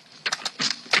ঘুরো।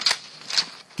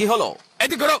 কি হলো?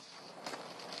 এদিক করো।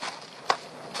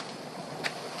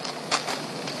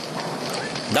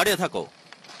 দাঁড়িয়ে থাকো।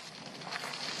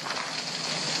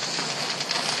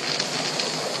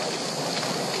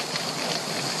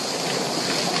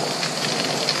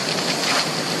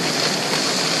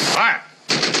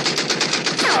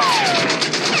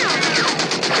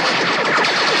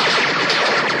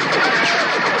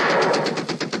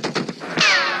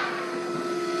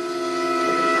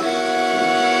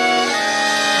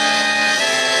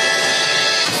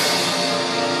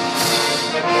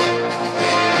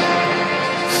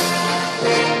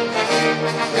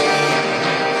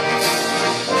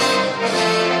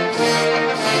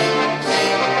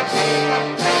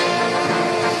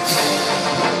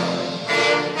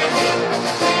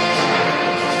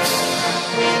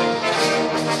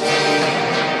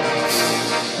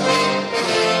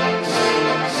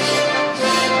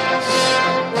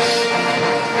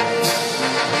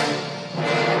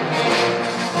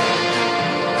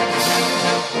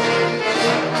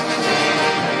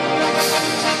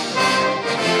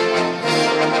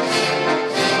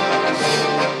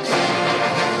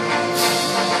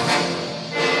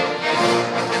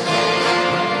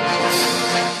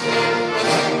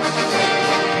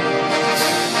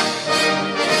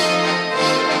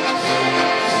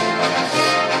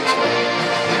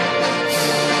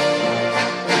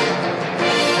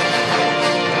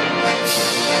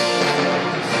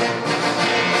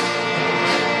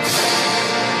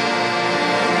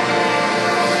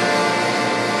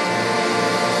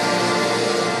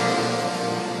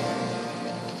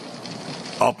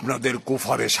 আপনাদের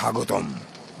কুফারে স্বাগতম।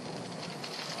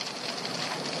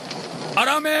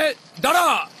 আরামে দাঁড়া।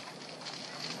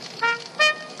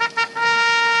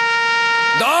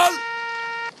 দল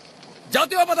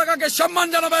জাতীয় পতাকাকে সম্মান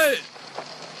জানাবে।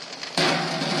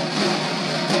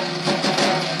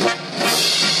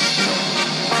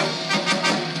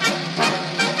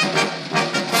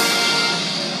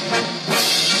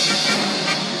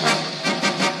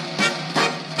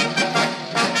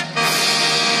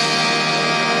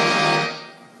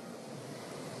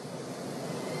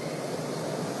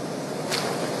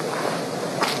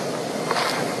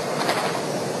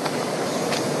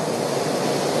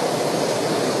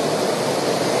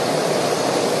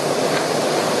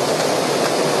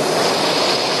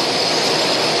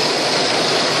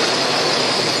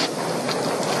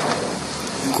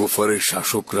 কুফারের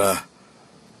শাসকরা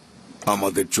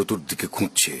আমাদের চতুর্দিকে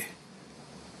খুঁজছে।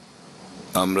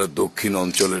 আমরা দক্ষিণ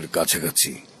অঞ্চলের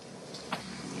কাছাকাছি।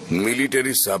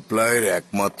 মিলিটারি সাপ্লাইয়ের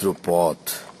একমাত্র পথ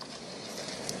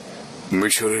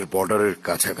মিশরের বর্ডারের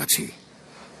কাছাকাছি।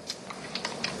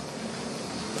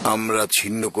 আমরা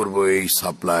ছিন্ন করব এই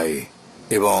সাপ্লাই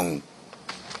এবং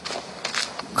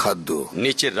খাদ্য।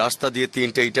 নিচের রাস্তা দিয়ে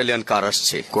 3টা ইটালিয়ান কার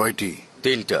আসছে। কয়টি?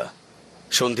 3টা।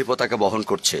 সন্ধি পতাকা বহন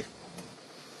করছে।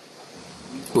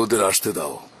 ওদের আসতে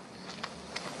দাও,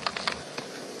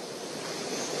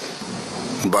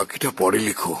 বাকিটা পরে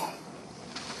লিখো।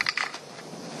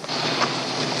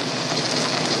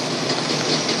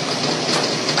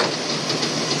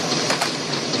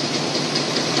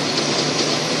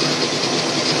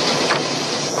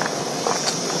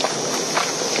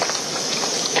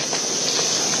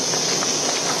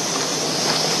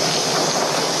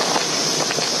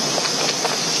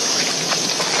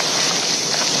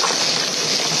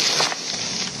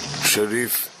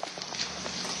 শরীফ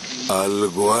আল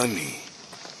গোয়ানি।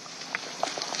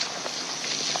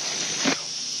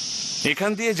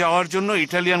 এখান দিয়ে যাওয়ার জন্য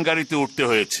ইটালিয়ান গাড়িতে উঠতে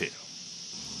হয়েছে।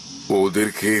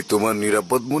 ওদেরকে তোমার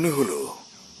নিরাপদ মনে হলো?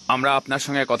 আমরা আপনার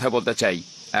সঙ্গে কথা বলতে চাই,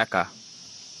 একা।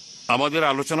 আমাদের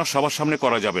আলোচনা সবার সামনে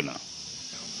করা যাবে না।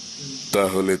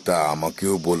 তাহলে তা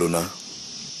আমাকেও বলো না।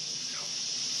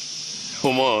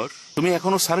 ওমর, তুমি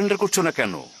এখনো সারেন্ডার করছো না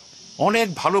কেন? অনেক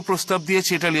ভালো প্রস্তাব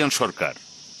দিয়েছে ইটালিয়ান সরকার।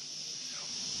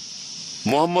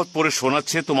 মোহাম্মদ পরে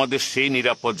শোনাচ্ছে তোমাদের সেই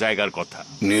নিরাপদ জায়গার কথা।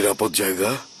 নিরাপদ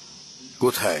জায়গা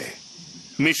কোথায়?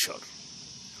 মিশর।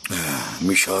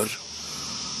 মিশর?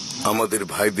 আমাদের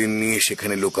ভাইদের নিয়ে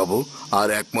সেখানে লুকাবো, আর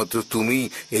একমাত্র তুমি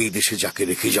এই দেশে যাকে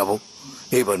রেখে যাব।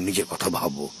 এবার নিজের কথা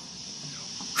ভাবো,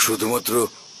 শুধুমাত্র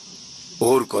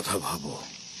ওর কথা ভাবো।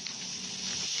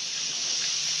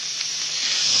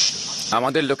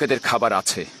 আমাদের লোকেদের খাবার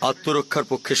আছে। আত্মরক্ষার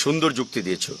পক্ষে সুন্দর যুক্তি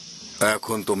দিয়েছ।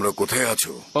 এখন তোমরা কোথায়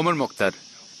আছো? ওমর মুক্তার,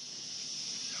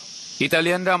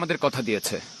 ইতালিয়ানরা আমাদের কথা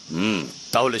দিয়েছে।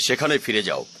 তাহলে সেখানে ফিরে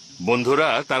যাও। বন্ধুরা,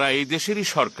 তারা এই দেশেরই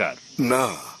সরকার না।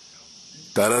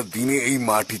 তারা দিনে এই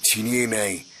মাটি ছিনিয়ে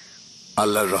নেয়,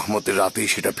 আল্লাহর রহমতের রাতেই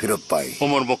সেটা ফেরত পায়।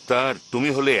 ওমর মুক্তার, তুমি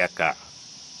হলে একা,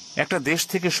 একটা দেশ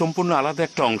থেকে সম্পূর্ণ আলাদা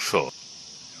একটা অংশ।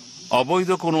 অবৈধ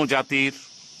কোনো জাতির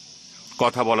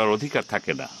কথা বলার অধিকার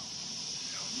থাকে না।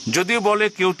 যদিও বলে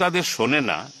কেউ তাদের শোনে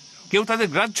না, কেউ তাদের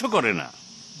গ্রাহ্য করে না।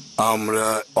 আমরা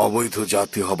অবৈধ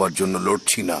জাতি হবার জন্য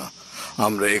লড়ছি না,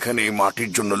 আমরা এখানে এই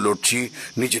মাটির জন্য লড়ছি,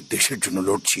 নিজের দেশের জন্য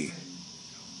লড়ছি।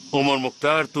 ওমর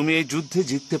মুক্তার, তুমি এই যুদ্ধে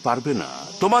জিততে পারবে না।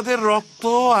 তোমাদের রক্ত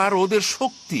আর ওদের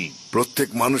শক্তি। প্রত্যেক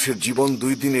মানুষের জীবন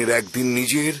 2 দিনের, একদিন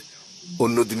নিজের,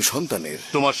 অন্যদিন সন্তানের।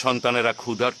 তোমার সন্তানেরা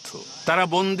ক্ষুধার্ত, তারা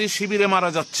বন্দি শিবিরে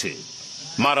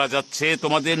মারা যাচ্ছে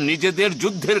তোমাদের নিজেদের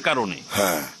যুদ্ধের কারণে।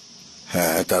 হ্যাঁ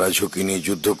হ্যাঁ, তারা ঝুঁকি নিয়ে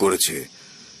যুদ্ধ করেছে,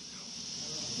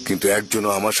 কিন্তু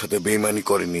একজনও আমার সাথে বেইমানি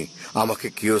করেনি, আমাকে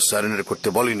কেউ সারেন্ডার করতে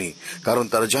বলেনি, কারণ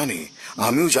তারা জানে,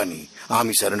 আমিও জানি,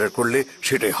 আমি সারেন্ডার করলে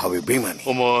সেটাই হবে বেইমানি।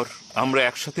 ওমর, আমরা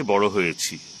একসাথে বড়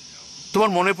হয়েছি।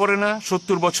 তোমার মনে পড়ে না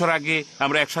 70 বছর আগে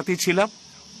আমরা একসাথেই ছিলাম?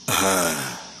 হ্যাঁ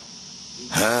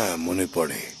হ্যাঁ, মনে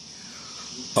পড়ে।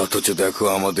 অথচ দেখো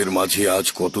আমাদের মাঝে আজ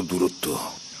কত দূরত্ব।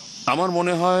 আমার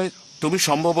মনে হয় তুমি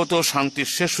সম্ভবত শান্তির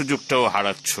শেষ সুযোগটাও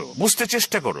হারাচ্ছ। বুঝতে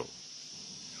চেষ্টা করো।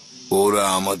 ওরা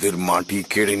আমাদের মাটি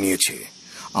কেড়ে নিয়েছে,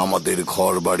 আমাদের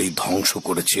ঘর বাড়ি ধ্বংস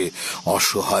করেছে,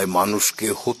 অসহায় মানুষকে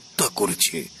হত্যা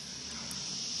করেছে,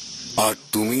 আর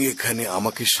তুমি এখানে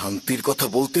আমাকে শান্তির কথা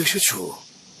বলতে এসেছো?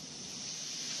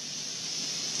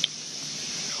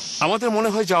 আমাদের মনে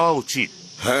হয় যাওয়া উচিত।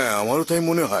 হ্যাঁ, আমারও তাই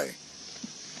মনে হয়।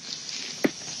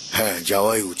 হ্যাঁ,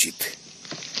 যাওয়াই উচিত।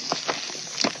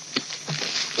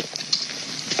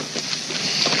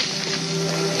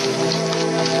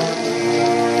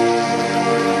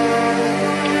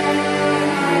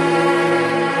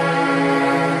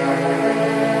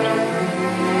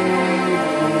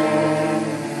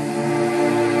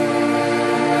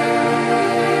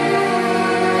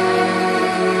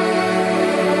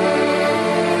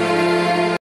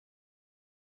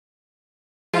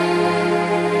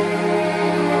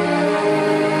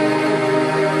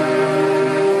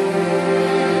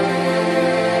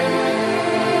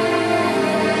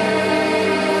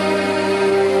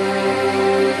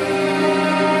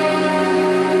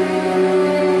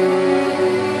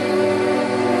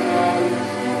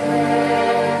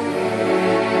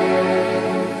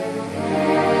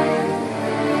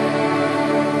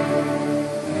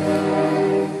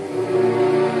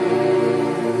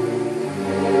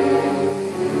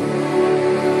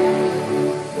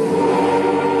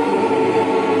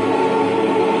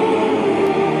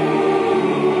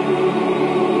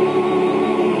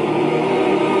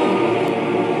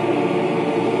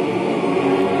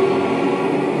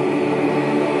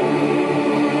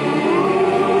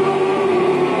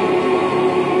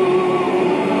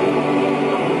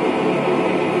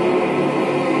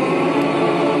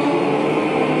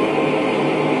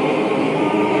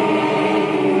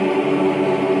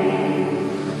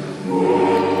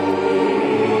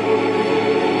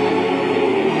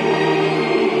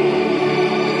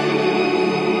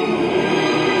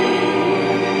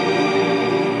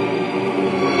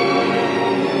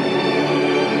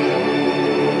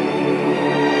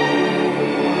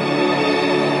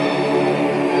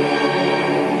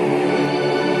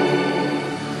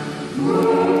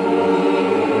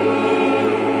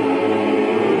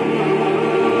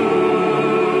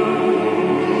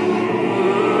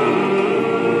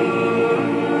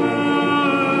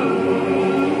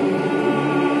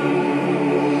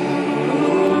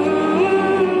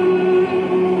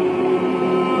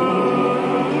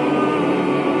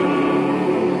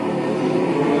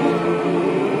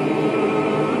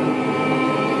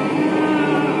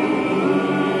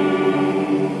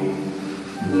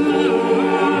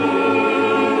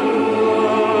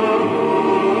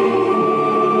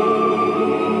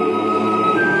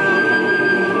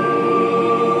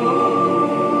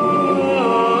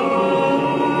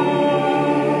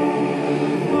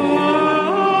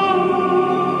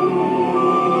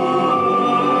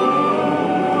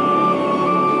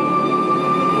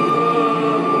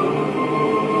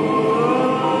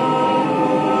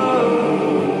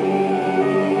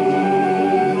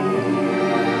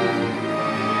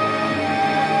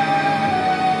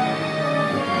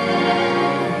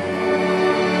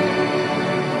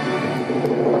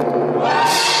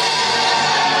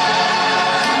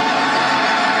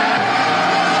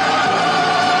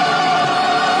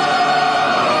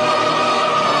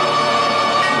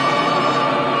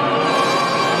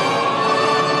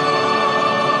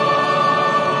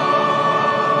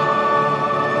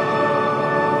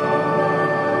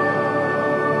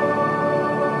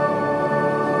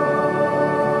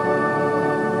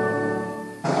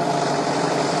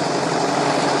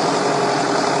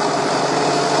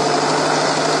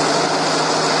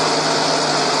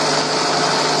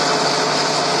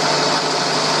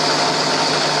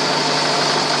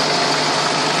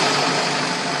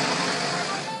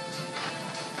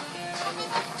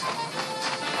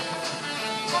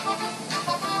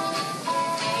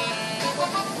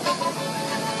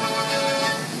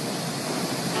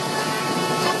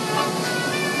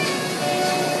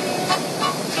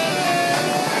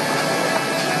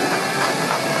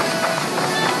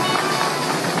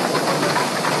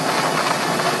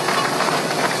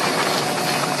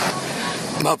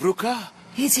 মাবরুকা,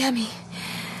 এই যে আমি।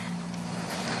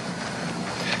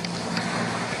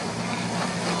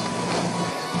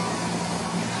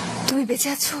 তুমি বেঁচে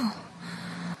আছো?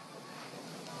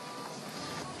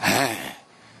 হ্যাঁ,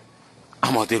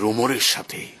 আমাদের ওমরের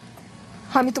সাথে।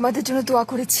 আমি তোমাদের জন্য দোয়া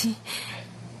করেছি।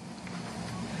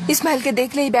 ইসমাইলকে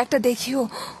দেখলে এই ব্যাগটা দেখিও,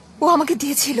 ও আমাকে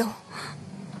দিয়েছিল।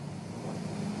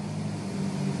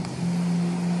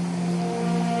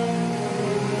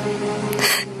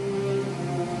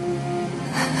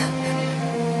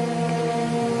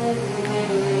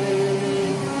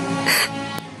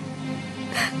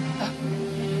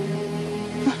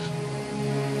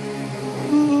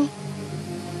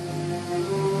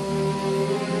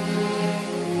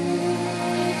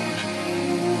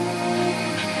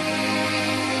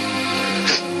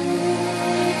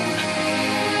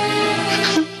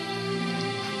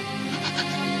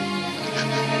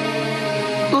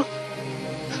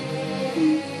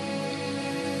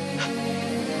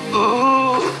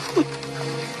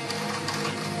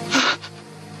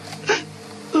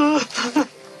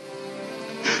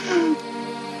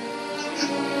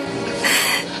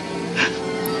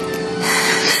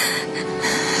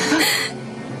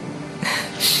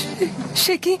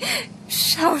 সে কি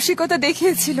সাহসিকতা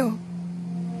দেখিয়েছিল!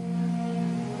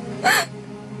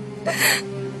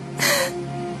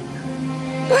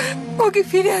 ও কি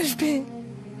ফিরে আসবে?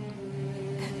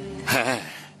 হ্যাঁ,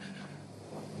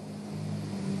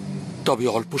 তবে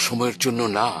অল্প সময়ের জন্য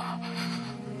না।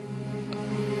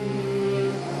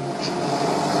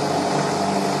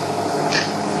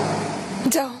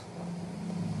 যাও,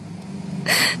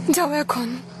 যাও এখন।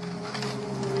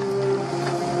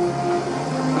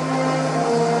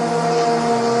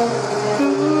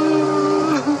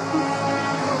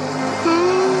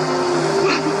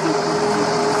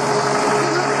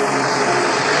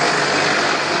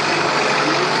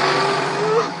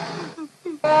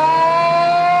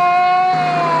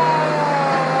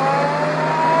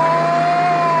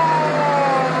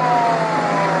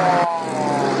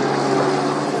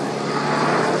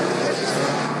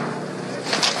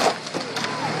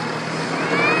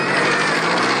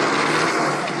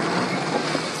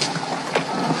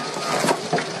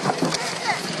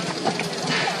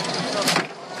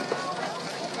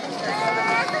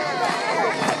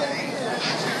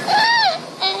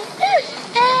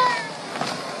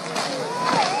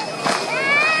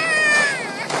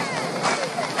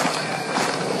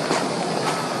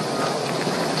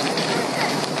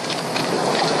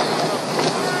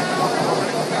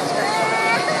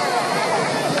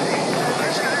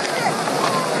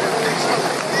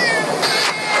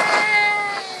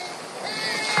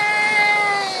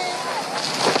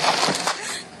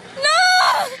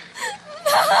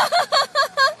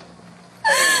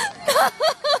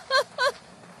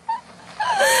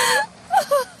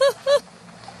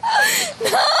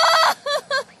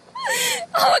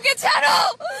 আমাকে ছাড়ো,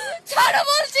 ছাড়ো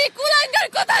বলছি, কুলাঙ্গার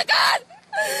কোথাকার!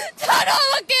 ছাড়ো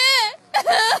আমাকে!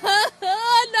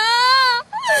 না,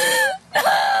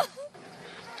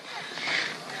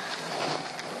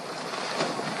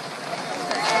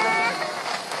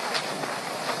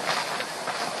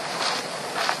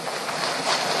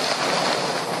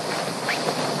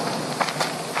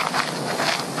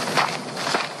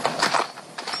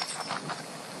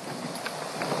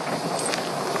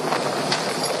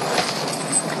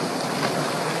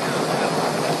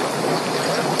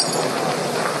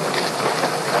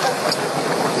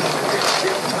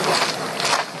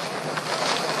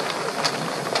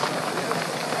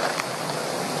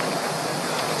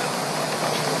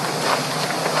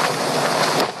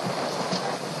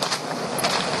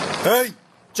 এই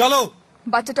চলো।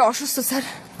 বাচ্চাটা অসুস্থ স্যার।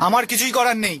 আমার কিছুই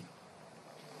করার নেই।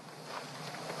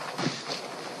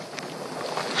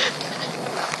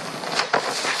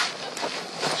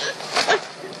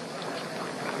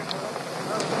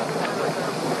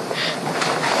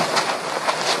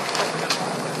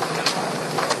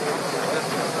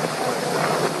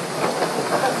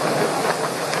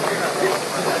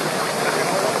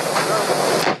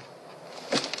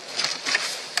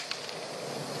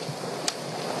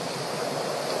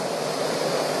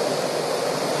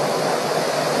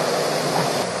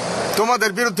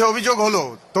 তোমাদের বিরুদ্ধে অভিযোগ হলো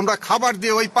তোমরা খাবার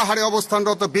দিয়ে ওই পাহাড়ে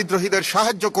অবস্থানরত বিদ্রোহীদের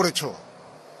সাহায্য করেছো।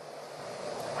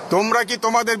 তোমরা কি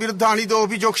তোমাদের বিরুদ্ধে আনিত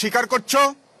অভিযোগ স্বীকার করছো?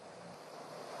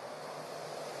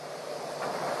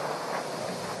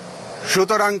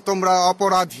 সুতরাং তোমরা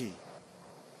অপরাধী।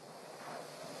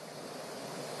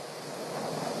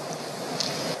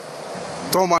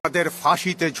 তোমাদের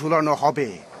ফাঁসিতে ঝুলানো হবে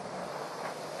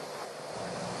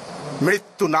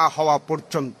মৃত্যু না হওয়া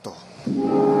পর্যন্ত।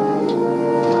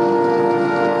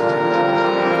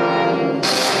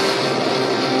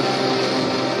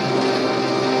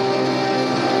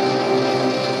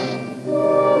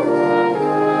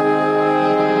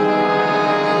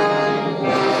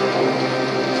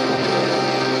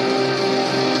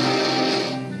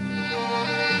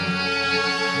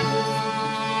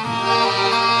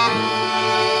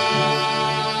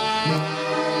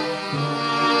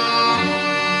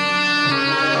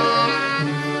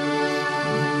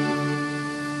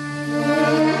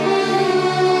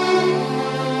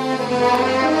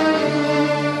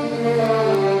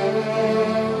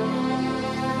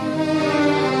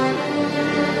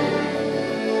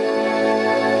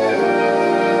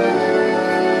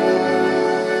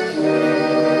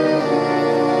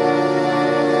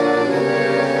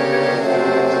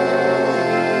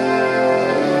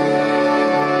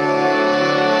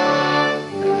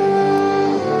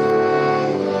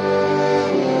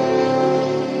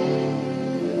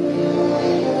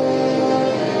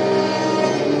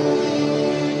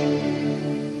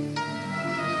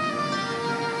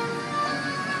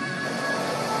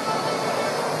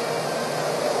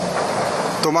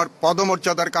 তোমার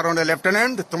পদমর্যাদার কারণে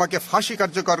লেফটেন্যান্ট তোমাকে ফাঁসি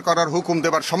কার্যকর করার হুকুম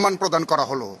দেবার সম্মান প্রদান করা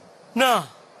হলো। না,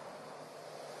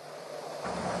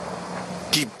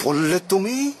 কি বললে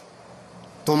তুমি?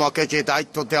 তোমাকে যে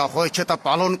দায়িত্ব দেওয়া হয়েছে তা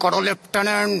পালন করো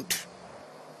লেফটেন্যান্ট।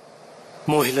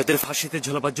 মহিলাদের ফাঁসিতে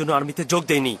ঝোলাবার জন্য আর্মিতে যোগ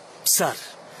দেয়নি স্যার।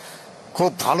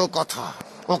 খুব ভালো কথা,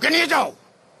 ওকে নিয়ে যাও।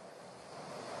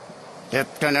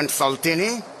 লেফটেন্যান্ট সালতিনি,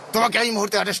 তোমাকে এই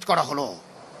মুহূর্তে অ্যারেস্ট করা হলো।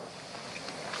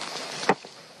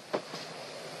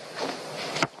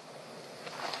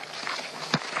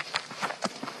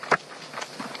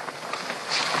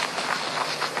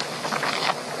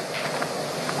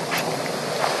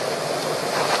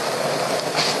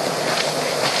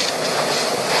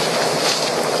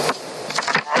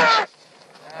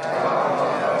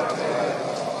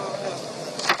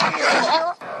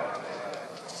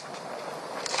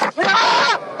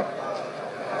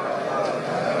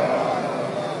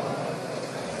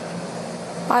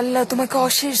 আল্লাহ তোমাকে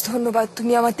অশেষ ধন্যবাদ,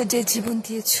 তুমি আমাদের যে জীবন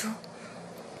দিয়েছো।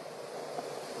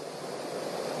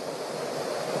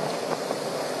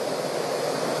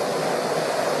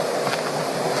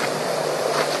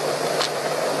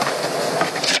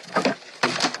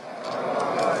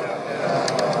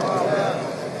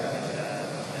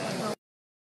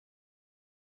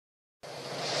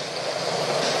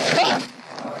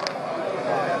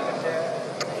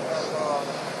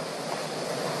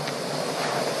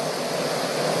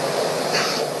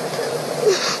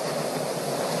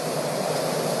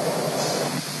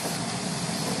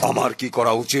 আমার কি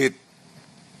করা উচিত?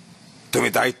 তুমি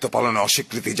দায়িত্ব পালনে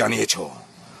অস্বীকৃতি জানিয়েছ।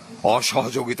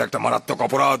 অসহযোগিতা একটা মারাত্মক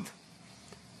অপরাধ।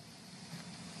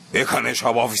 এখানে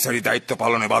সব অফিসারই দায়িত্ব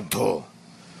পালনে বাধ্য।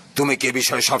 তুমি কি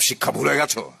বিষয়ে সব শিক্ষা ভুলে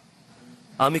গেছো?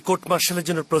 আমি কোর্ট মার্শালের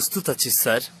জন্য প্রস্তুত আছি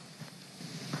স্যার।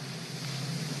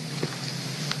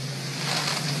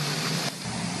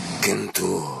 কিন্তু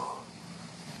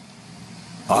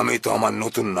আমি তো আমার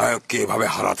নতুন নায়ককে এভাবে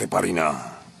হারাতে পারি না।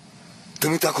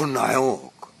 তুমি তো এখন নায়ক,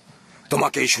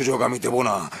 তোমাকে এই সুযোগ আমি দেব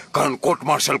না, কারণ কোর্ট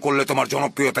মার্শাল করলে তোমার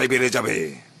জনপ্রিয়তাই বেড়ে যাবে।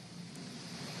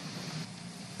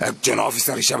 একজন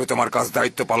অফিসার হিসাবে তোমার কাজ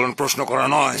দায়িত্ব পালন প্রশ্ন করা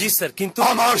নয়। জি স্যার, কিন্তু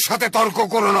আমার সাথে তর্ক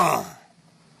করো না।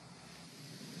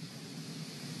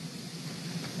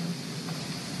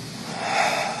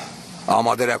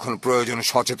 আমাদের এখন প্রয়োজন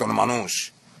সচেতন মানুষ,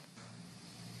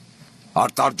 আর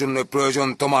তার জন্য প্রয়োজন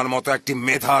তোমার মতো একটি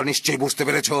মেধা। নিশ্চয়ই বুঝতে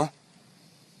পেরেছ?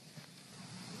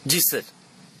 জি স্যার।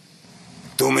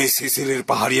 তুমি সিসিলির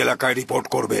পাহাড়ি এলাকায় রিপোর্ট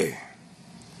করবে।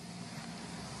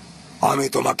 আমি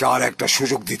তোমাকে আর একটা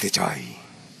সুযোগ দিতে চাই।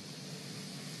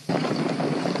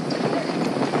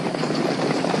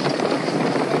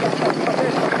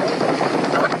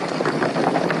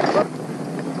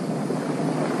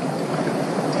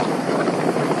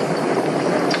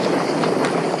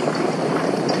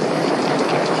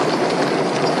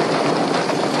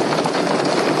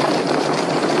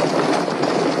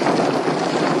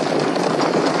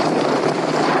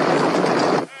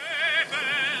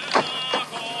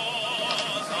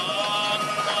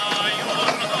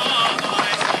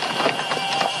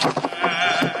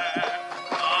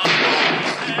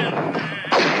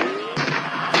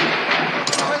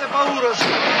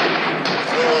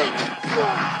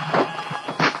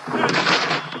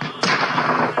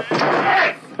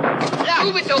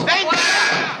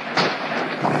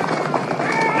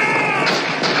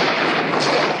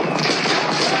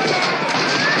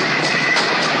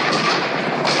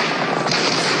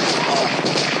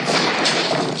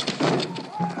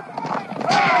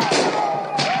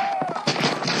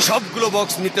 সবগুলো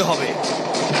বক্স নিতে হবে।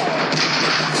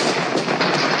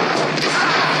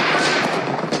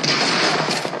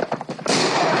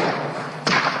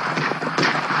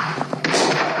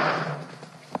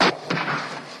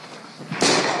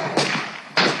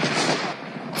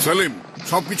 সেলিম,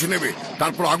 সবকিছু নেবে,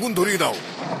 তারপর আগুন ধরিয়ে দাও।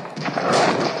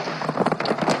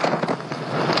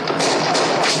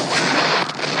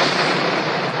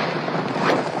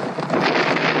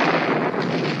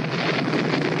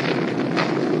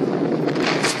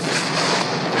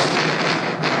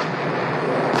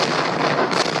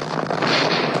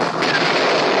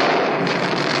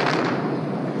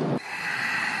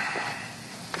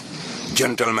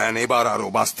 জেন্টলম্যান, এবার আরো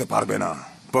বাঁচতে পারবে না।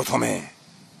 প্রথমে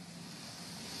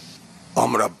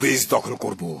আমরা ব্রিজ দখল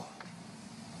করব,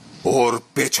 ওর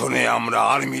পেছনে আমরা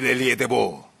আর্মি লেলিয়ে দেব।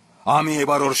 আমি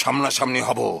এবার ওর সামনাসামনি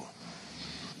হব।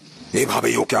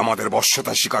 এভাবেই ওকে আমাদের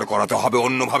বশ্যতা স্বীকার করাতে হবে,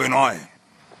 অন্যভাবে নয়।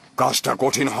 কাজটা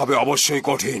কঠিন হবে, অবশ্যই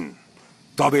কঠিন,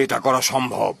 তবে এটা করা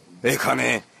সম্ভব। এখানে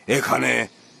এখানে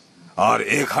আর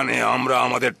এখানে আমরা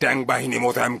আমাদের ট্যাঙ্ক বাহিনী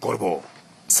মোতায়েন করব।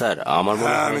 স্যার, আমার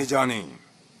মনে হয় আমি জানি।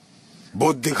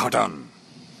 বুদ্ধি খাটান।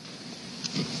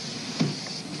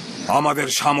 আমাদের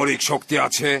সামরিক শক্তি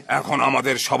আছে, এখন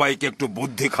আমাদের সবাইকে একটু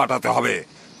বুদ্ধি খাটাতে হবে।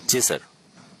 জি স্যার।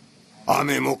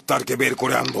 আমি মুক্তারকে বের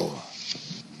করে আনবো।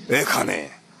 এখানে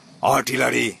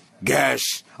আর্টিলারি, গ্যাস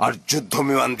আর যুদ্ধ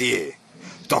বিমান দিয়ে।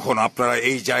 তখন আপনারা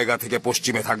এই জায়গা থেকে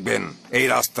পশ্চিমে থাকবেন, এই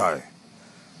রাস্তায়।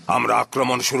 আমরা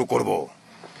আক্রমণ শুরু করব।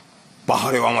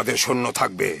 পাহাড়েও আমাদের সৈন্য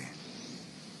থাকবে,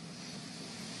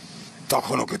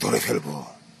 তখন ওকে ধরে ফেলবো।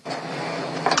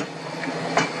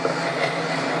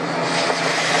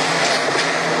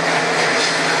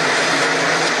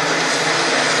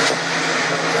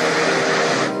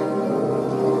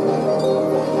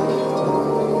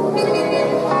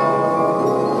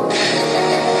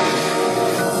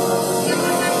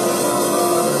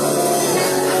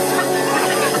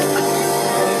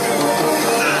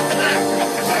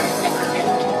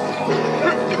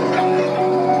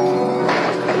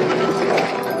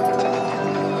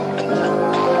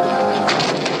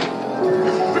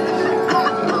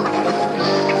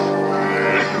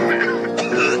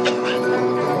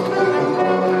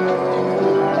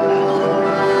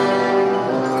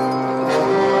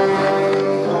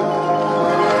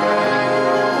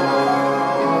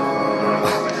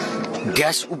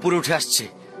 গ্যাস উপরে উঠে আসছে।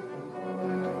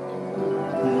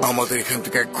 আমাদের এখান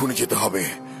থেকে এক্ষুনি যেতে হবে।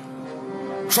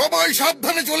 সবাই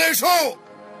সাবধানে চলে এসো।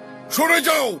 সরে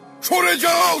যাও, সরে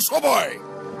যাও সবাই।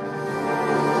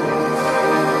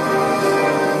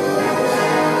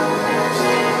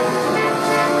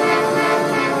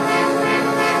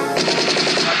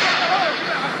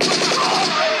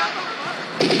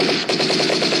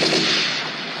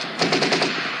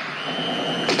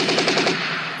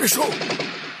 এসো।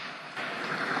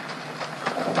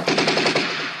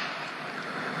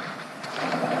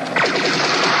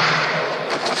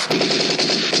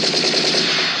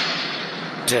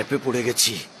 ট্র্যাপে পড়ে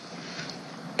গেছি।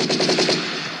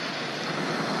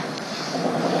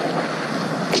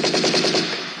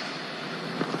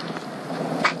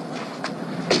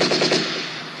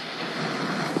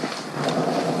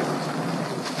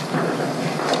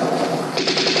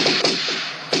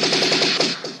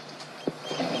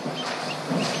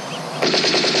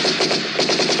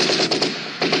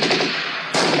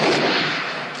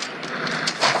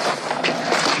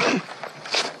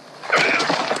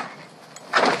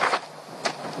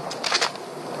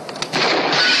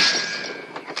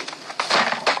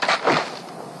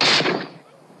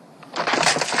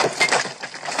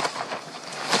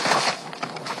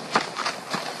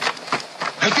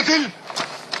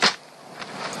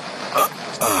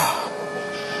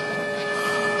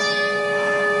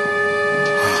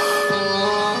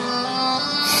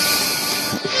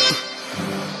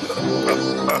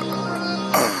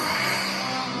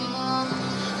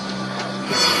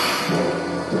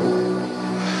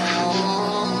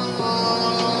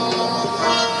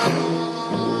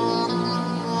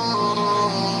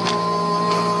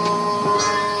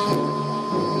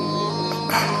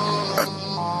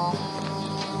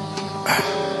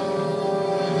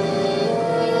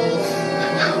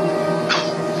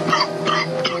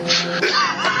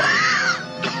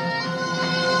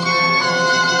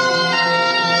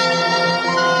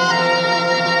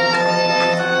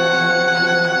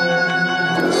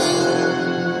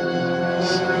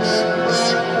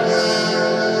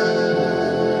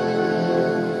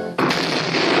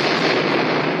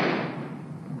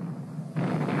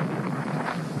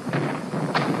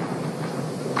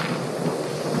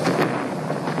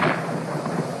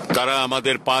 তারা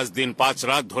আমাদের 5 দিন 5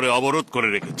 রাত ধরে অবরোধ করে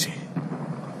রেখেছে।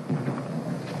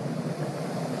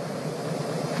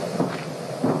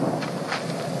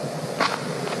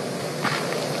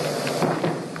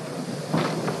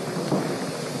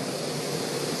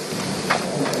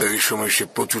 এই সময় সে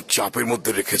প্রচুর চাপের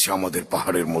মধ্যে রেখেছে আমাদের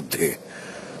পাহাড়ের মধ্যে,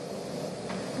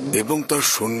 এবং তার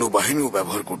সৈন্যবাহিনীও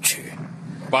ব্যবহার করছে।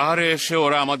 পাহাড়ে এসে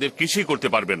ওরা আমাদের কিছুই করতে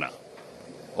পারবে না।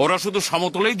 ওরা শুধু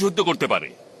সমতলেই যুদ্ধ করতে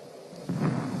পারে।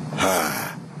 হ্যাঁ,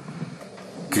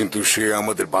 কিন্তু সে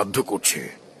আমাদের বাধ্য করছে।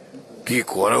 কি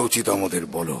করা উচিত আমাদের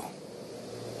বলো?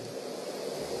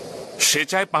 সে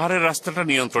চায় পাহাড়ের রাস্তাটা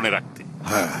নিয়ন্ত্রণে রাখতে।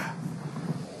 হ্যাঁ,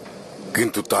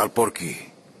 কিন্তু তারপর কি?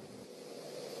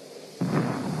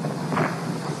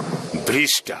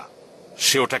 ব্রিজটা,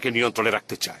 সে ওটাকে নিয়ন্ত্রণে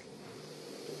রাখতে চায়।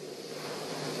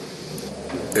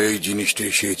 এই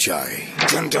জিনিসটাই সে চায়।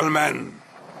 জেন্টলম্যান,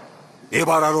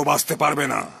 এবার আরো বাঁচতে পারবে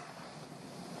না।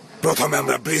 প্রথমে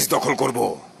আমরা ব্রিজ দখল করব,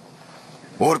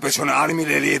 ওর পেছনে আর্মি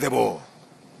লেলিয়ে দেব,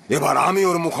 এবার আমি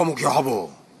ওর মুখোমুখি হব,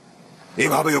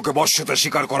 এভাবে ওকে বশ্যতা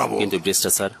স্বীকার করাবো। কিন্তু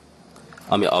ব্রিজটা স্যার,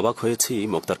 আমি অবাক হয়েছি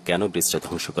মুক্তার কেন ব্রিজটা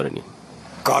ধ্বংস করেনি।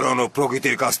 কারণ ও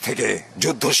প্রকৃতির কাছ থেকে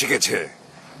যুদ্ধ শিখেছে।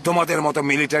 তোমাদের মতো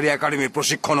মিলিটারি একাডেমি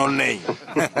প্রশিক্ষণ ওর নেই।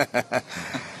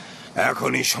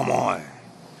 এখনই সময়,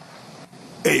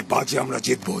 এই বাজে আমরা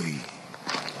জিতবই।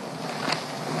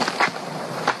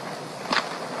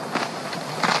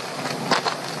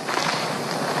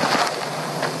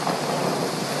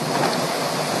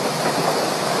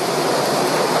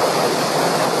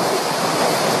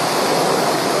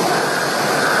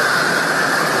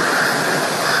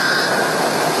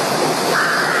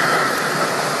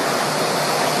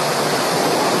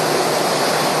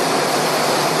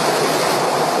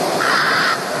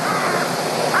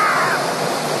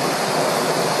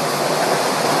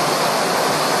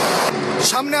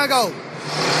 সামনে আগাও।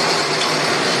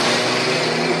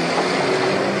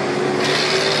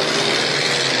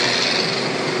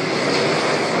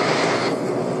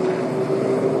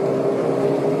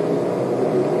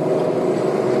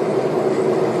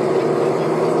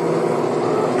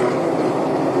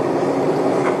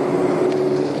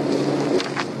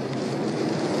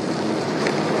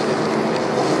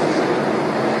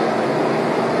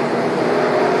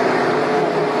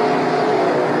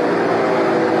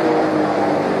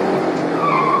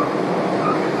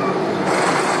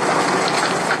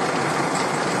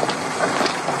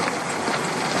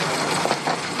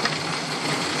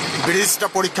 ব্রিজটা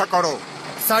পরীক্ষা করো।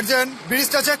 সার্জেন্ট,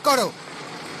 ব্রিজটা চেক করো।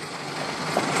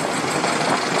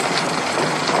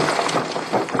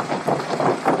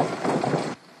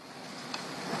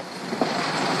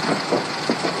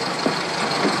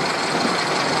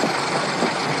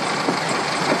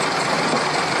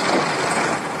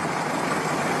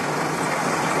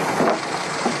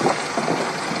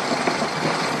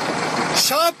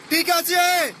 সব ঠিক আছে।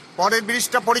 পরের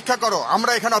ব্রিজটা পরীক্ষা করো,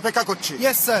 আমরা এখানে অপেক্ষা করছি।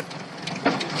 Yes sir.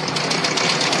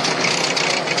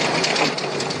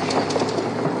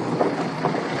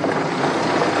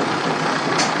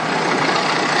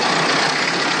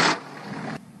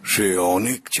 সে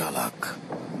অনেক চালাক,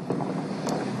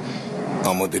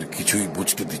 আমাদের কিছুই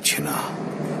বুঝতে দিচ্ছে না।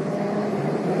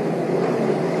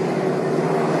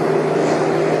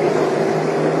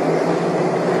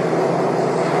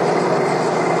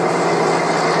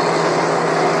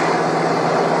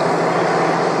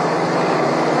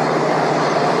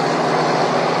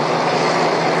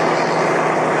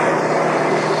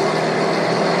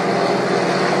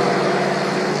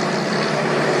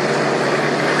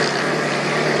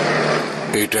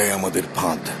 এটাই আমাদের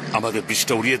ফাঁদ। আমাদের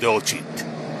ব্রিজটা উড়িয়ে দেওয়া উচিত।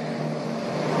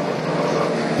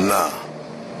 না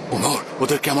ওমর,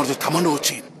 ওদেরকে আমাদের থামানো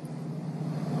উচিত।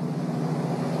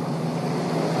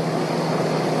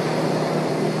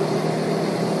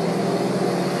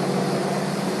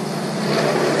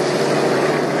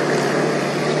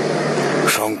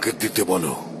 সংকেত দিতে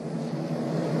বলো।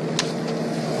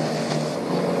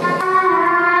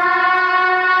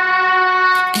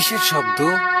 কিসের শব্দ?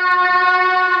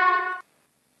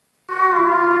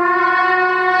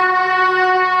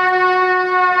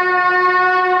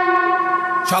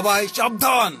 সবাই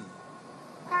সাবধান।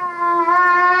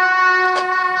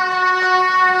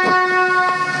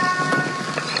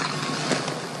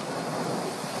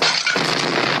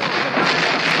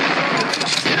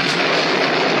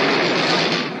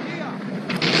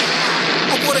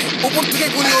 উপর থেকে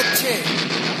গুলি হচ্ছে।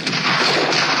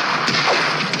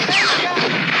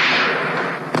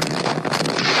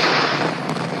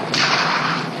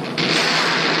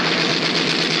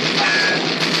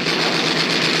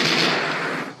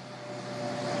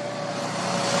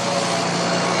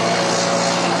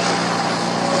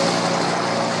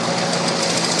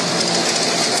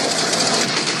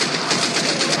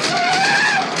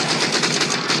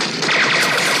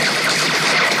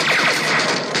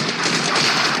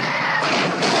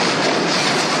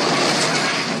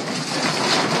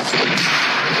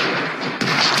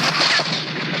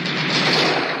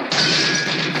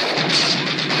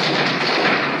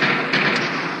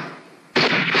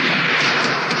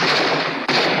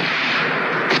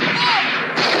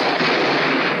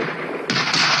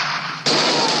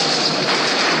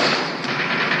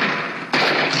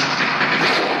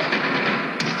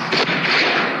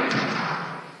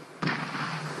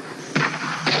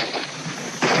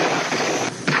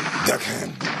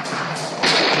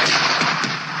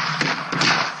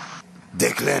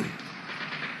 দেখলেন,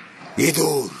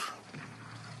 ইঁদুর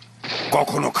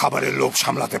কখনো খাবারের লোভ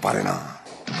সামলাতে পারে না,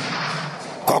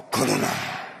 কখনো না।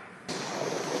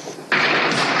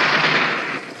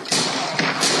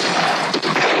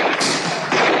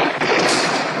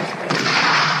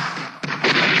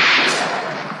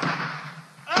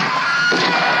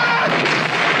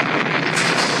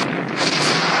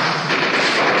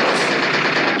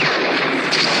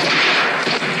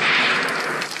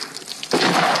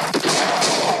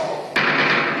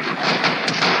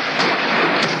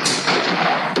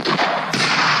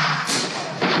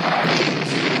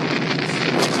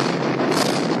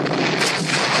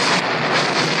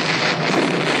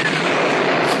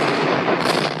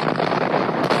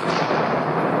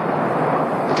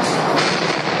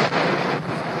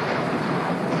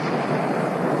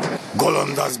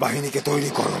 ব্রাদার্স বাহিনীকে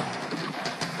তৈরি করো।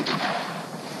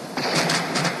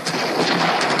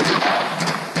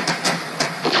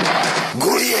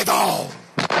 গুড়িয়ে দাও।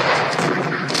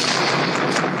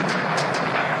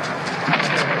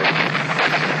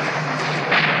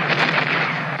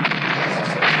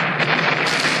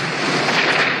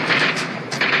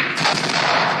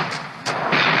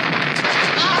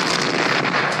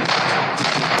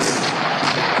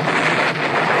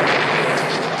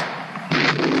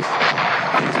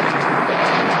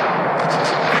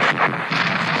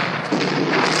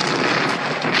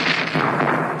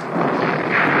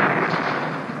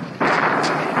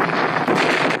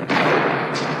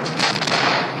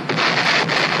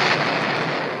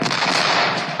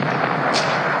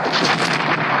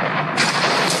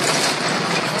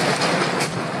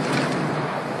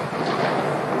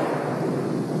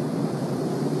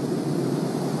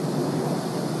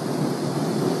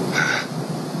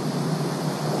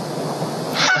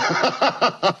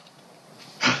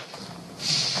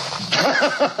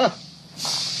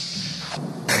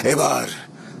 এবার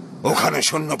ওখানে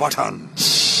সৈন্য পাঠান।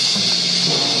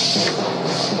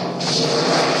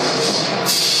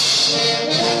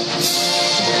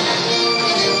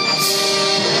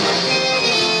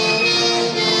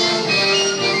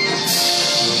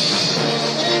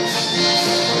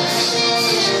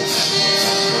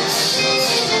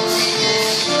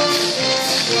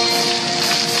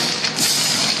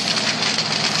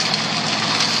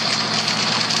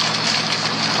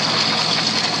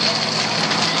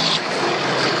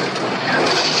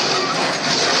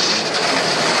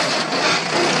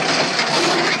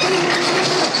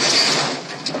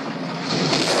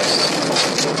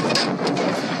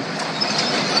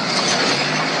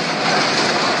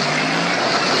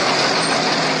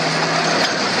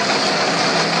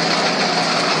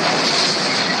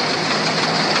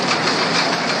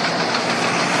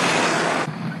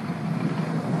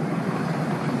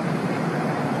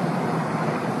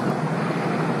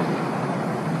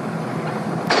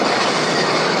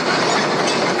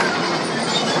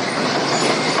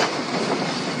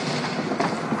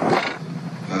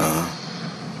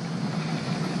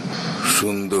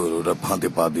 সুন্দর, ওরা ফাঁদে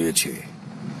পা দিয়েছে।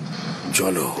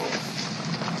 চলো।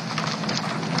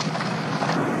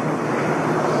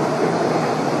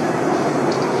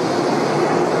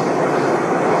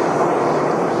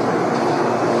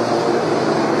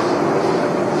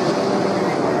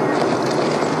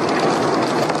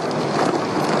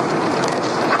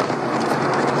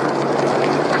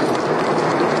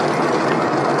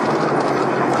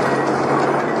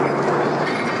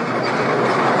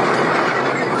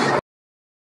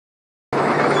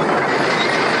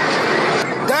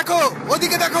 দেখো,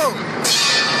 ওদিকে দেখো।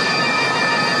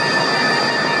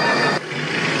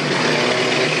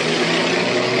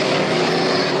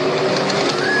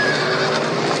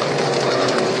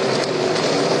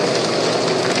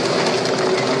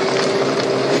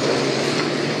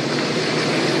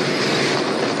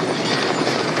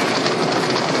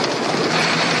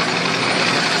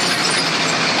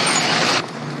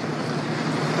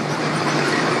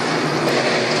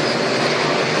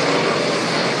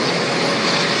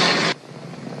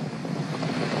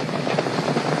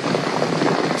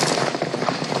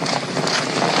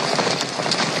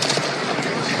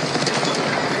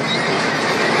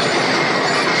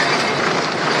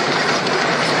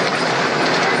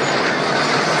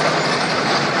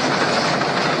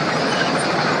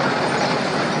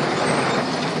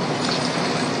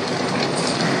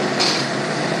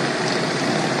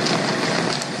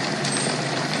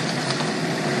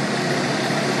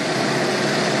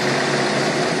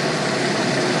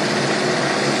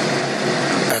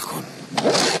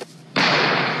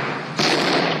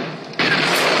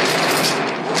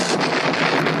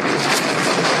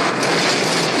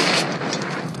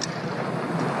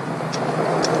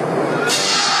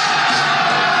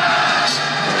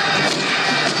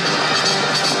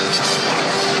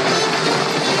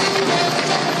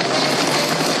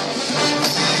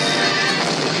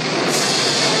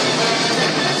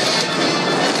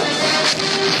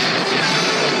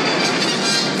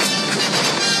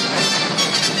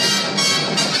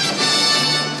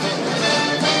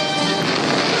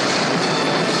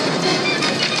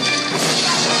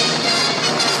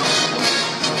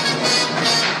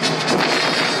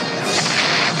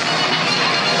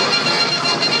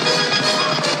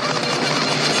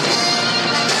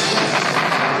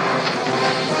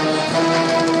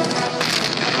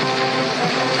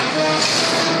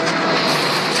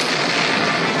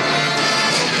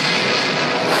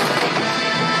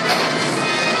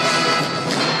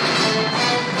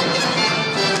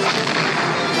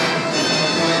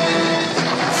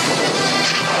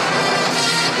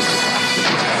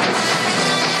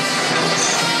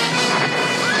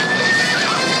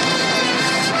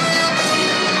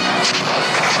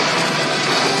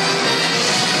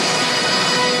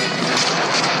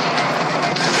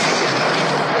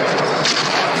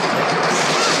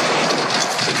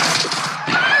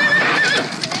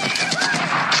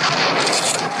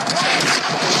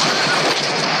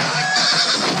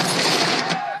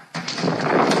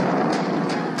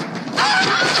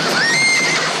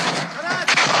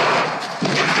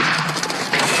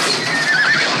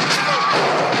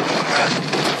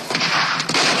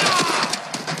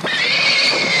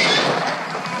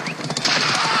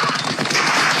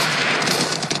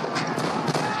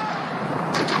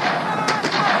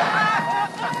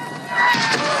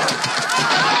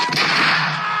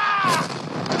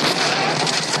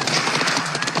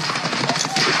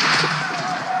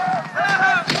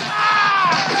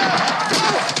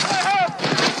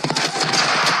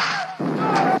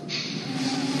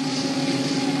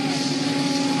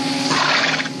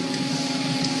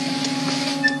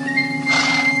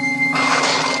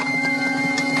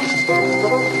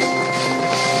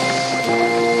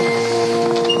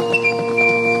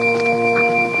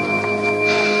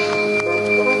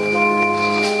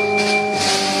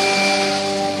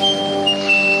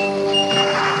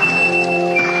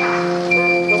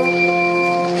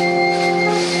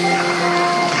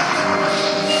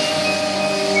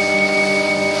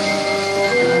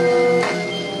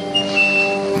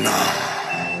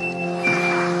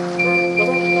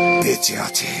 বেঁচে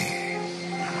আছে,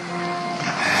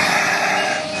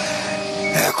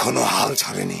 এখনো হাল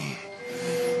ছাড়েনি।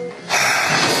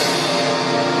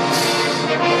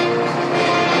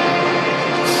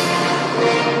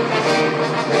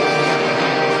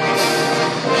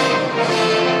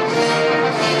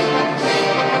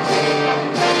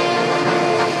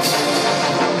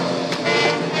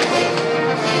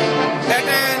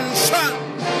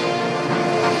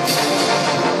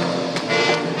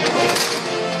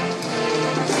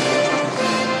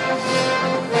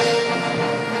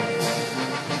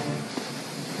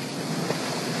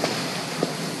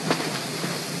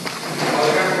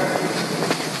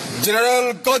 জেনারেল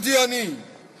কাজিয়ানি,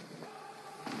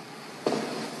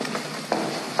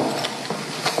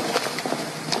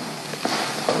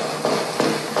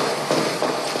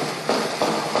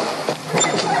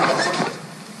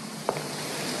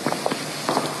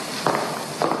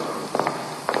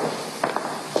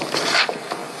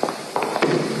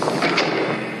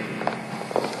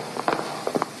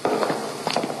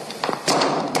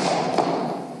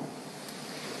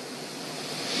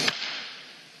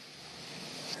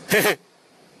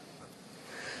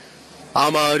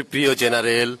 আমার প্রিয়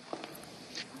জেনারেল,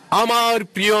 আমার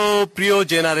প্রিয় প্রিয়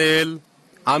জেনারেল,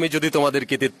 আমি যদি তোমাদের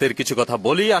কৃতিত্বের কিছু কথা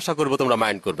বলি, আশা করব তোমরা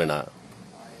মাইন্ড করবে না।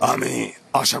 আমি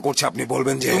আশা করছি আপনি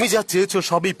বলবেন যে তুমি যা চেয়েছো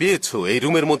সবই পেয়েছো। এই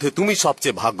রুমের মধ্যে তুমি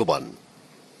সবচেয়ে ভাগ্যবান।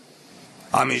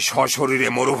 আমি সশরীরে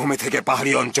মরুভূমি থেকে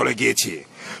পাহাড়ি অঞ্চলে গিয়েছি।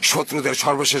 শত্রুদের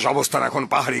সর্বশেষ অবস্থান এখন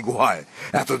পাহাড়ি গুহায়।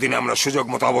 এতদিনে আমরা সুযোগ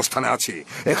মতো অবস্থানে আছি।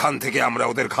 এখান থেকে আমরা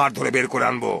ওদের ঘাট ধরে বের করে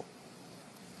আনবো।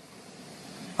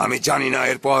 আমি জানি না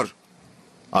এরপর।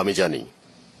 আমি জানি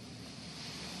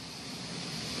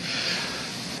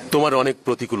তোমার অনেক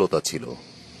প্রতিকূলতা ছিল,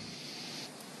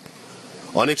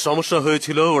 অনেক সমস্যা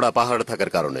হয়েছিল ওরা পাহাড়ে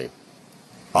থাকার কারণে।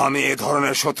 আমি এ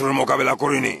ধরনের শত্রুর মোকাবেলা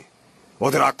করিনি।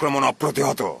 ওদের আক্রমণ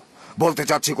অপ্রতিহত। বলতে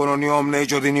চাচ্ছি কোনো নিয়ম নেই।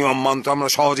 যদি নিয়ম মানত আমরা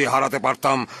সহজেই হারাতে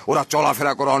পারতাম। ওরা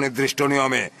চলাফেরা করে অনির্দিষ্ট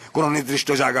নিয়মে, কোনো নির্দিষ্ট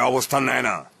জায়গায় অবস্থান নেয়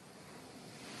না,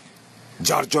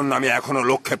 যার জন্য আমি এখনো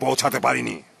লক্ষ্যে পৌঁছাতে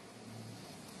পারিনি।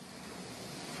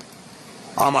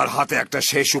 আমার হাতে একটা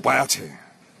শেষ উপায় আছে,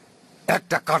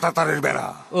 একটা কাঁটাতারের বেড়া।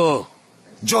 ও,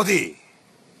 যদি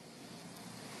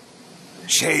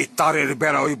সেই তারের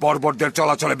বেড়া ওই বর্বরদের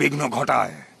চলাচলে বিঘ্ন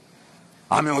ঘটায়,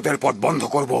 আমি ওদের পথ বন্ধ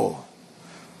করব।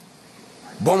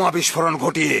 বোমা বিস্ফোরণ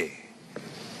ঘটিয়ে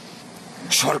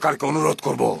সরকারকে অনুরোধ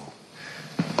করব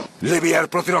লিবিয়ার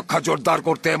প্রতিরক্ষা জোরদার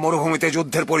করতে মরুভূমিতে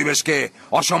যুদ্ধের পরিবেশকে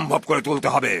অসম্ভব করে তুলতে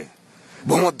হবে।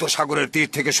 ভূমধ্য সাগরের তীর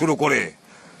থেকে শুরু করে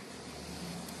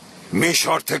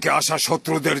মিশর থেকে আসা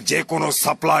শত্রুদের যে কোনো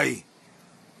সাপ্লাই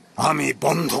আমি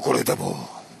বন্ধ করে দেব।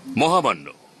 মহামান্য,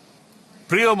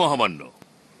 প্রিয় মহামান্য,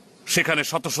 সেখানে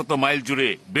শত শত মাইল জুড়ে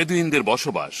বেদুইনদের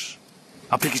বসবাস।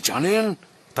 আপনি কি জানেন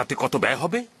তাতে কত ব্যয়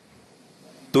হবে?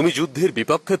 তুমি যুদ্ধের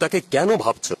বিপক্ষে তাকে কেন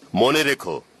ভাবছো? মনে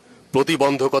রেখো,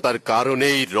 প্রতিবন্ধকতার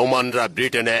কারণেই রোমানরা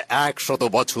ব্রিটেনে 100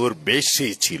 বছর বেশি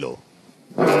ছিল।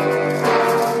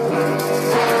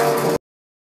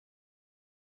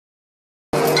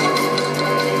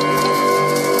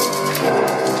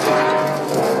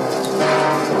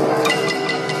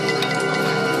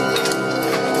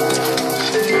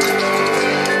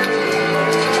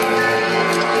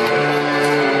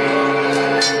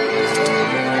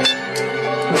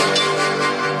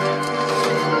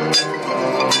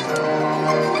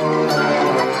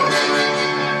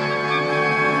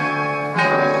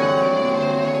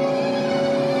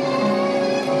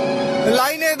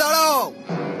 লাইনে দাঁড়াও।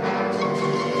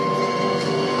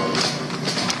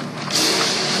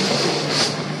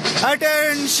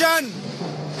 Attention.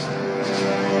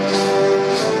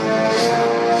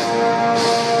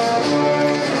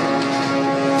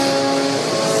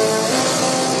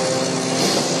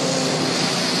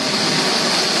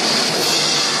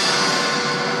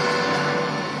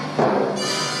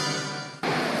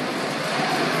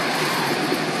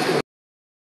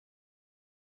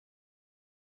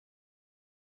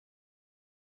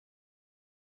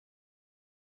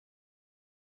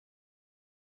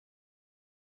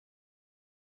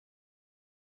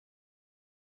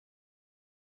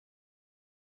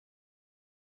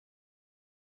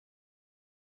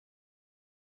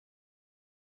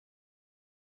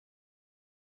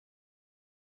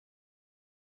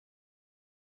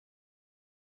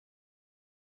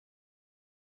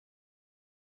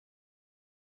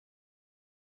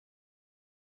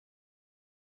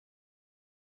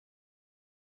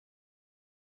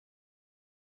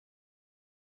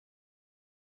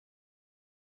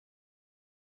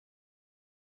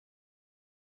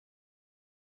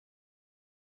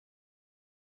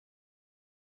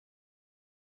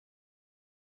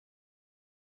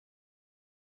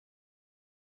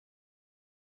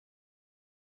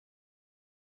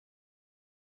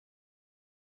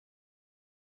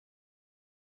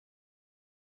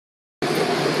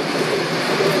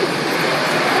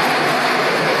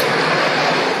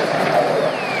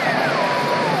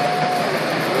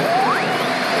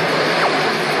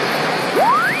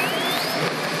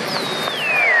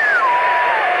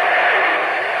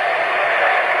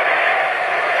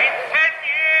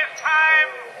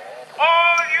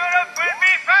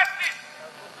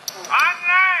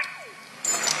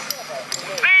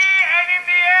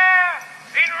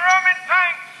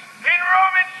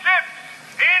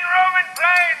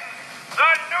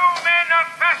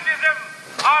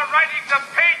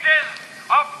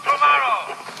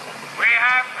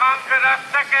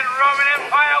 second Roman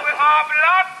Empire with our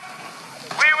blood.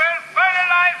 We will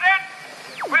fertilize it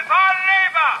with our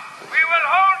labor. We will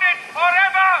hold it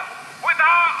forever with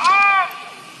our arms,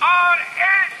 our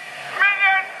 8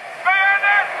 million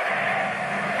bayonets.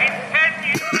 In 10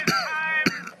 years'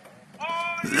 time,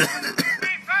 all units will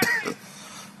be finished.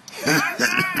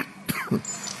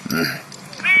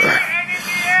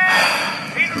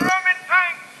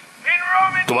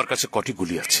 তোমার কাছে কটি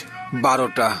গুলি আছে?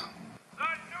 12টা।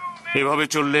 এভাবে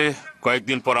চললে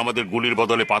কয়েকদিন পর আমাদের গুলির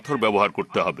বদলে পাথর ব্যবহার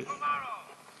করতে হবে।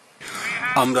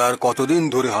 আমরা আর কতদিন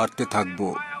ধরে হাঁটতে থাকবো?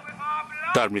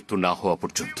 তার মৃত্যু না হওয়া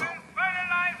পর্যন্ত।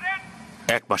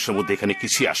 1 মাসের মধ্যে এখানে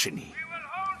কিছুই আসেনি।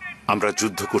 আমরা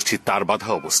যুদ্ধ করছি তার বাধা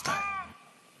অবস্থায়।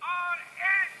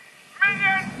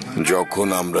 যখন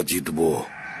আমরা জিতব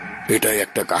এটাই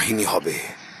একটা কাহিনী হবে,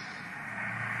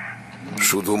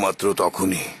 শুধুমাত্র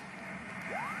তখনই।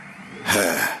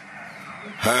 হ্যাঁ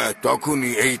হ্যাঁ,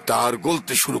 তখনই এই তার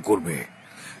গলতে শুরু করবে।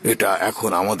 এটা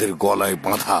এখন আমাদের গলায়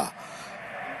বাঁধা,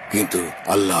 কিন্তু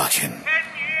আল্লাহ আছেন।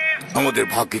 আমাদের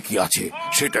ভাগ্যে কি আছে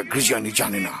সেটা ক্রিশ্চিয়ানি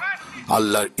জানে না।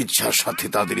 আল্লাহর ইচ্ছার সাথে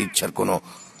তাদের ইচ্ছার কোনো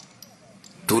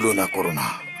তুলনা করো না।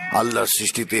 আল্লাহর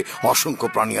সৃষ্টিতে অসংখ্য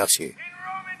প্রাণী আছে,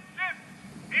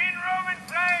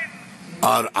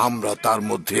 আর আমরা তার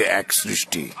মধ্যে এক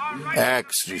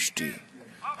সৃষ্টি।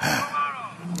 হ্যাঁ,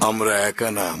 আমরা একা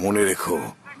না, মনে রেখো।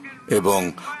 এবং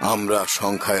আমরা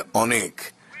সংখ্যায় অনেক,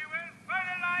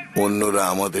 অন্যরা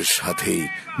আমাদের সাথেই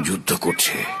যুদ্ধ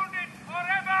করছে।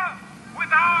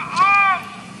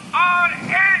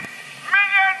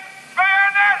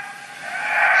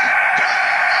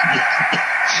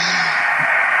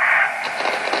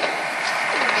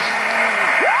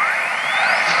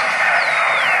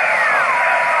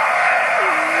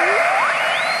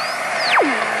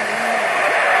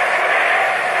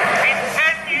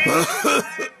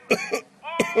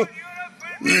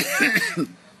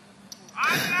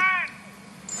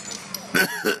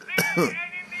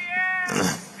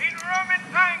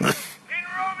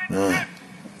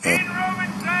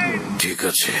 ঠিক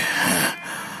আছে,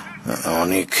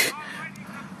 অনেক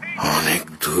অনেক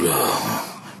ধুলো,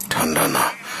 ঠান্ডা না,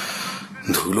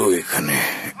 ধুলো এখানে।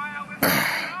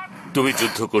 তুমি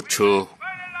যুদ্ধ করছো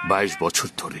 22 বছর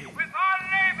ধরে,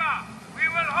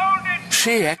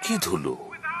 সে একই ধুলো।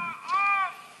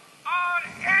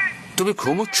 তুমি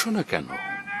ঘুমোচ্ছ না কেন?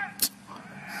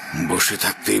 বসে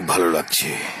থাকতেই ভালো লাগছে।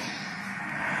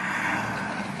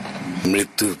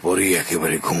 মৃত্যুর পরেই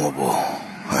একেবারে ঘুমাবো।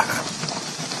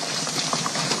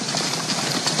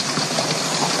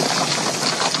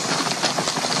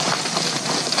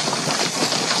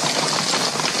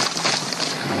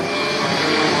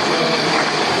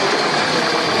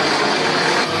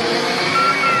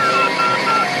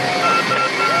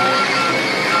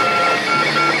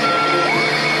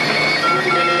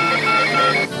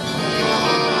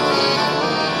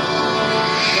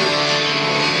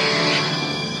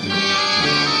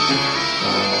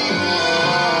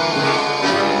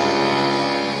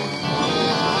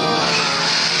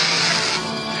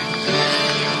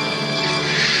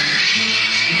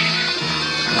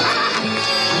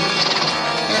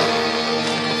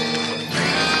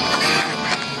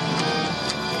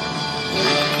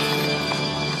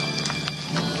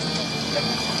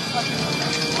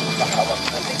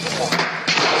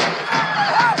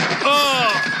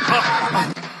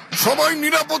 সবাই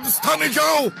নিরাপদ স্থানে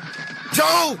যাও,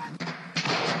 যাও।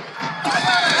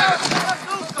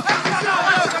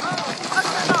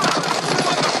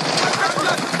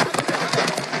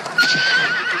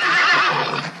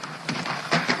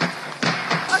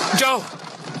 যাও,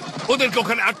 ওদেরকে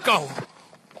ওখানে আটকাও।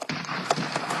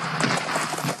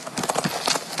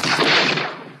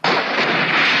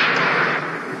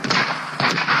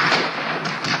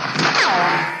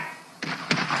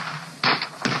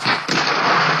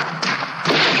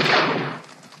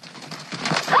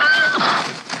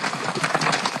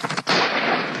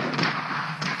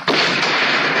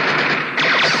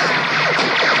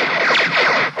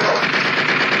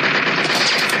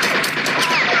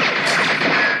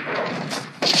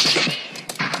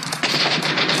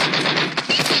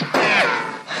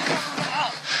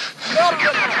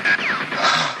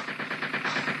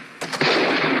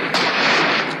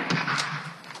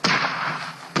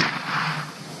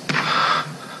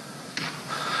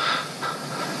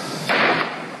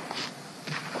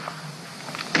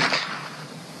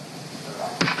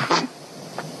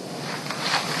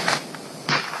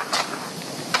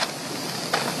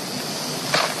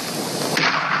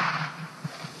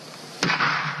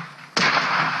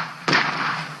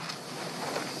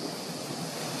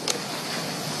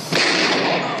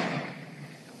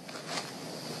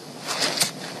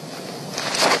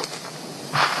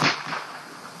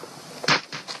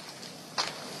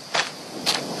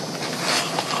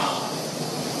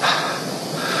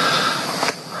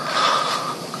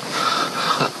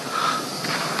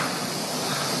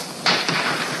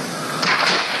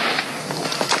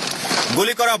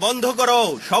 গুলি করা বন্ধ করো,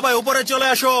 সবাই উপরে চলে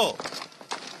আসো।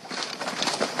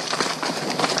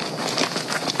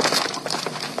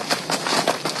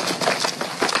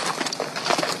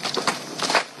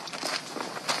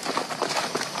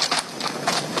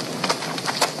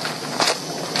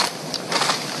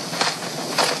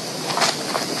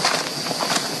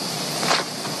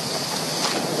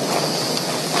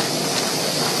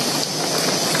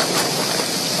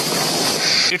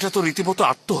 এটা তো রীতিমতো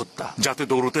আত্মহত্যা। যাতে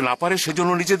দৌড়তে না পারে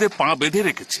সেজন্য নিজেদের পা বেঁধে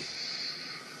রেখেছে।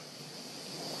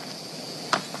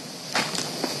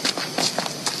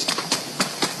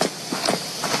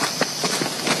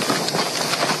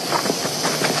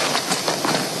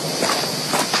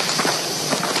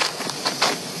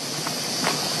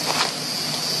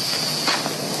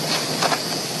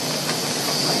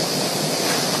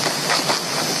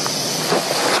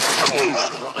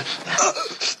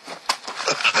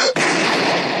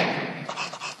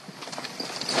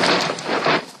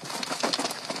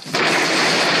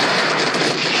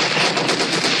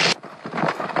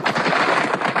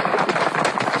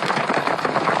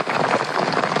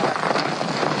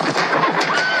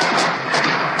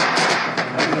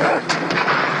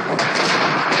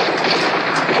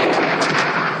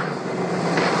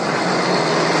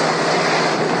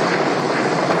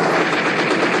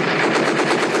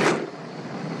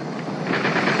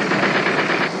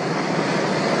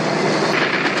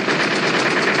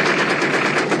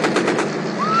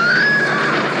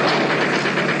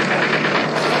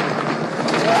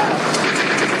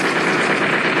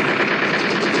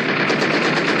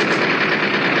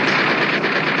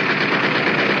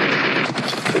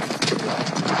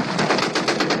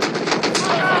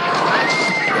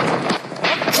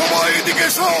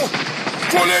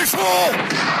 চলে এসো।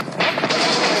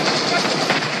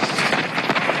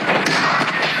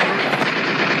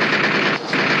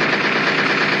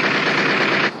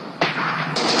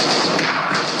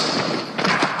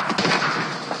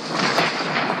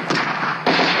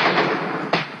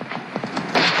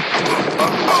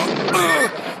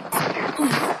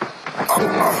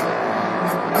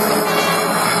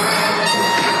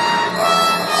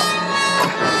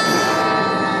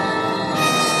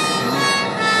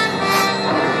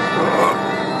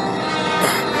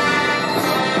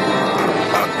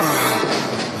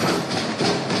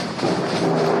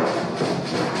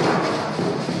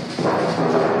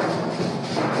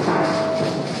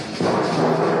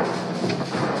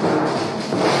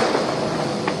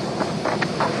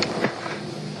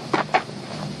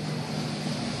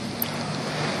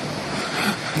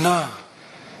 না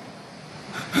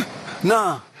না,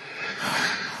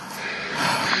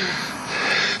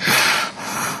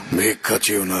 ভিক্ষা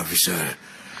চেও না অফিসার,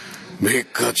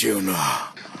 ভিক্ষা চেও না।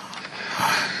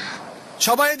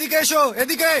 সবাই এদিকে এসো,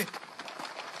 এদিকে।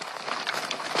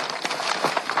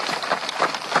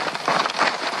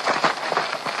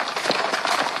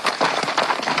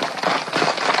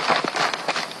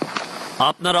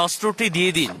 আপনার অস্ত্রটি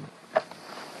দিয়ে দিন।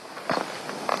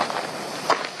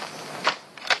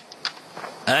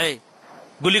 এই,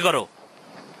 গুলি করো।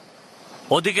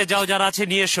 ওদিকে যাও, যারা আছে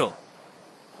নিয়ে এসো।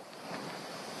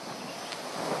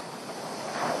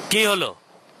 কি হলো,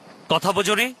 কথা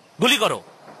বোঝনি? গুলি করো।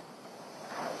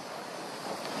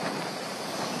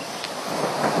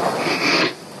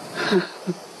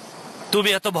 তুমি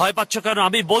এত ভয় পাচ্ছ কেন?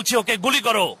 আমি বলছি ওকে গুলি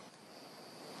করো।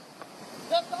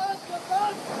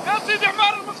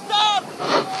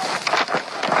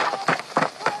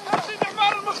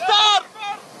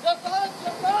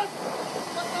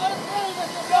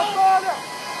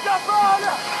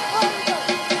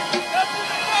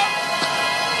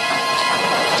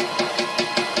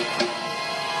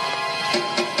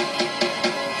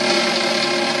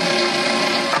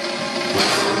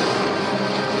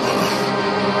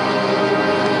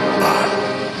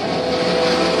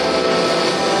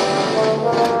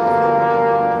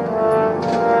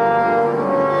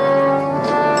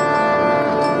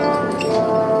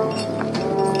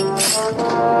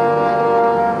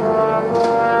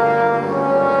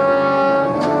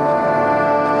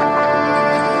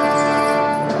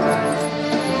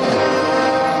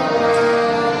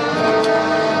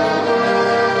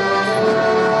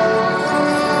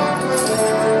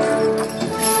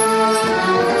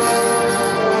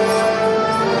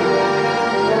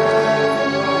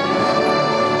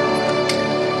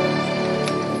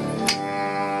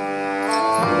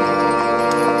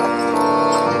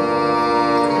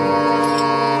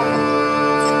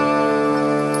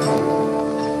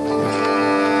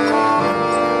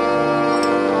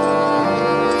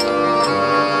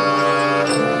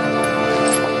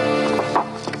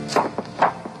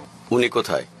 উনি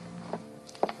কোথায়?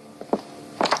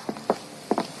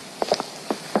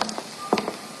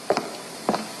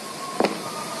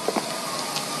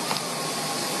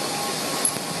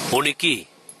 উনি কি?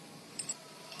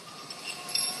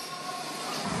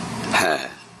 হ্যাঁ,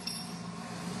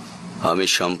 আমি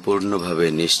সম্পূর্ণভাবে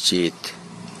নিশ্চিত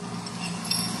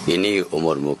ইনি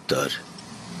ওমর মুক্তার।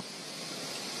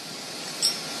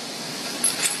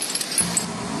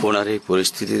 ওনার এই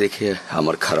পরিস্থিতি দেখে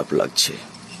আমার খারাপ লাগছে।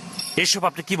 এসব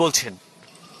আপনি কি বলছেন?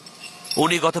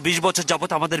 উনি গত 20 বছর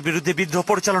যাবত আমাদের বিরুদ্ধে বিদ্রোহ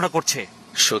পরিচালনা করছে।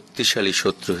 শক্তিশালী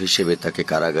শত্রু হিসেবে তাকে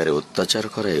কারাগারে অত্যাচার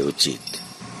করাই উচিত,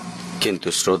 কিন্তু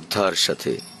শ্রদ্ধার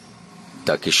সাথে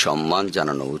তাকে সম্মান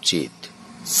জানানো উচিত।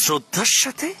 শ্রদ্ধার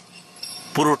সাথে?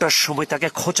 পুরোটার সময় তাকে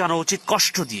খোঁচানো উচিত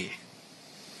কষ্ট দিয়ে।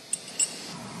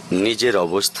 নিজের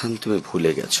অবস্থান তুমি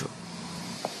ভুলে গেছো।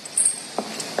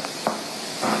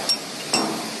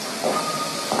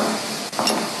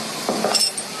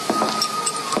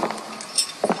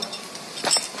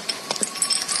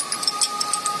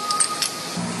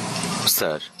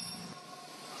 স্যার,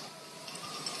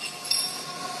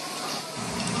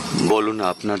 বলুন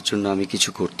আপনার জন্য আমি কিছু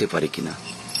করতে পারি কিনা।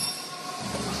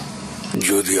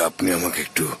 যদি আপনি আমাকে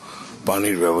একটু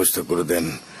পানির ব্যবস্থা করে দেন,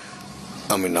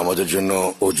 আমি নামাজের জন্য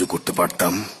অজু করতে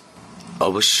পারতাম।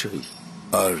 অবশ্যই।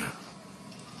 আর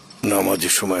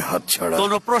নামাজের সময় হাত ছাড়া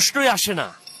কোনো প্রশ্নই আসে না।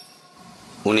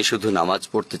 উনি শুধু নামাজ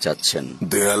পড়তে চাচ্ছেন।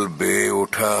 দেয়াল বেয়ে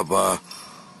ওঠা বা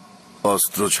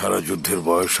অস্ত্র ছাড়া যুদ্ধের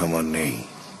বয়স আমার নেই।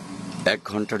 1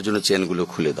 ঘন্টার জন্য চেনগুলো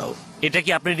খুলে দাও। এটা কি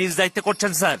আপনি নিজ দায়িত্বে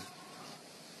করছেন স্যার?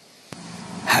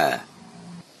 হ্যাঁ।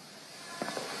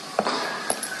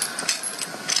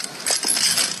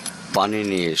 পানি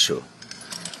নিয়ে এসো।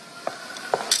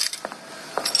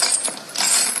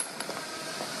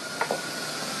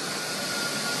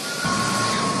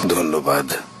 ধন্যবাদ।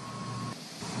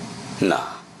 না,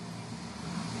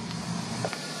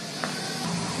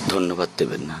 ধন্যবাদ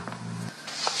দেবেন না।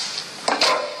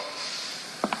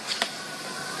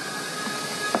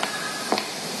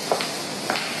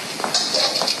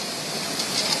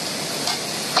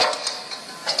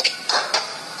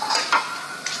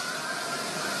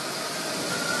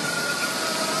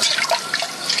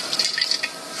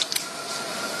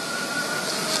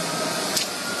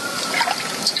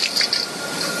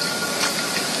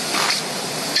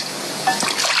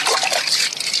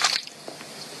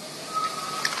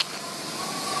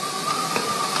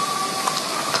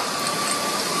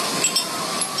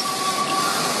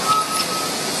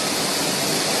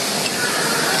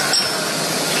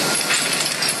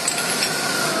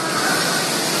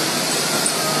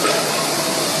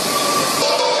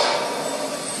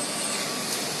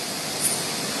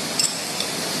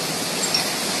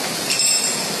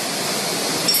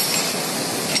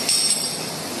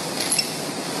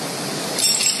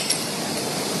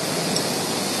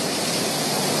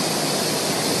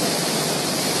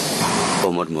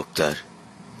 ওমর মুক্তার,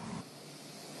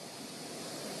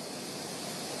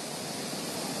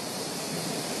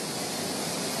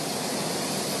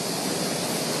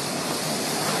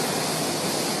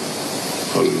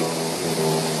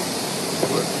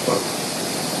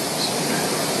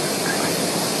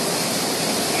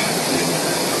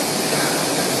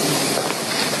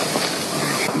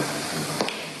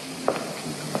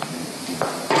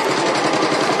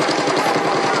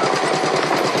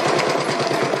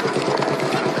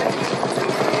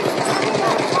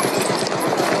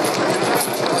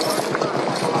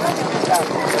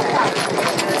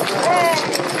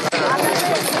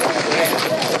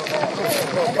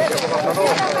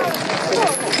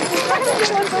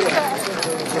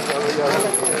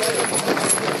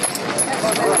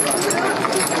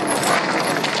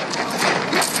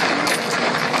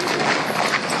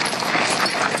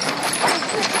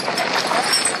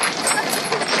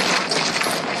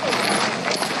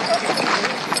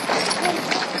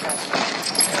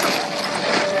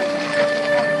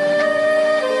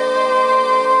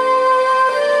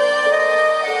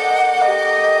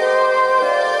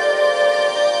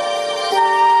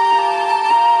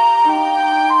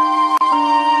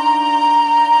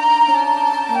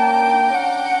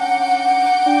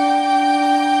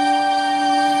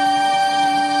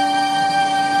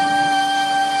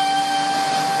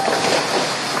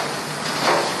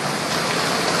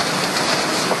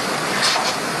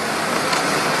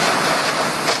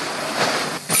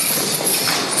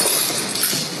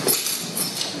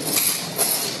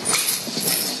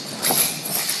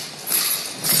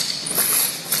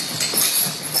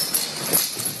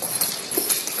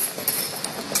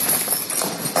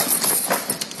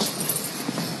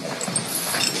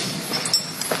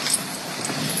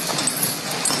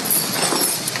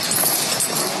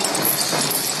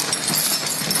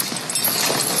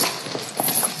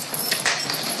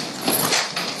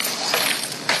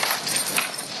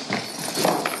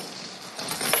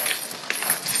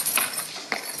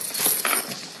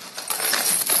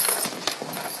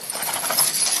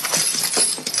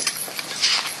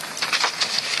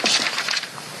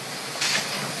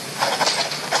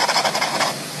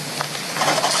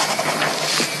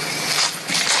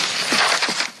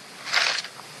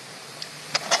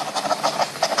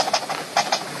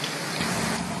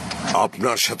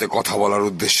 আপনার সাথে কথা বলার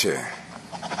উদ্দেশ্যে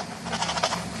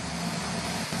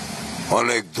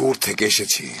অনেক দূর থেকে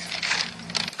এসেছি।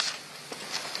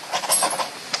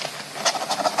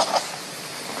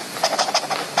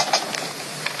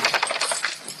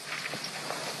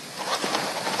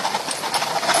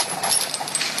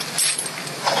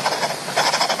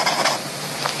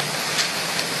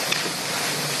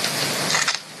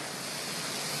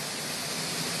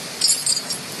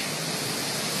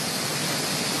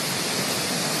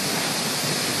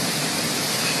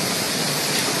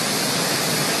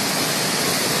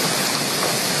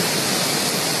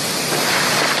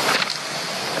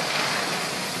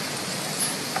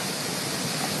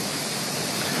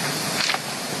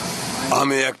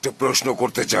 আমি একটা প্রশ্ন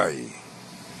করতে চাই।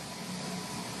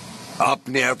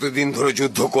 আপনি এতদিন ধরে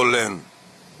যুদ্ধ করলেন,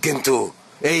 কিন্তু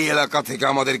এই এলাকা থেকে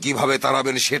আমাদের কিভাবে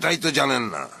তাড়াবেন সেটাই তো জানেন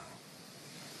না।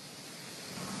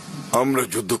 আমরা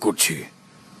যুদ্ধ করছি,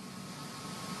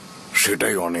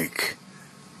 সেটাই অনেক।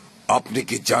 আপনি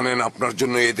কি জানেন আপনার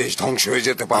জন্য এই দেশ ধ্বংস হয়ে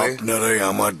যেতে পারে? আপনারাই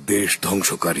আমার দেশ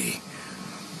ধ্বংসকারী।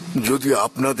 যদি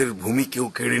আপনাদের ভূমি কেউ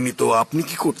কেড়ে নিত, আপনি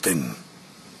কি করতেন?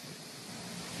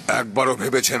 একবারও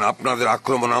ভেবেছেন আপনাদের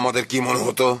আক্রমণ আমাদের কি মনে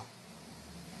হতো?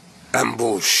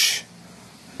 অ্যাম্বুশ,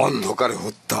 অন্ধকারে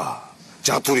হত্যা,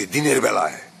 চাতুরি দিনের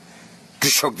বেলায়,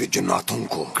 কৃষকদের জন্য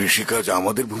আতঙ্ক। কৃষিকাজ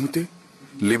আমাদের ভূমিতে?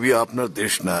 লিবিয়া আপনার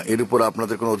দেশ না, এর উপর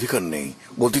আপনাদের কোনো অধিকার নেই।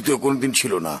 অতীতেও কোনোদিন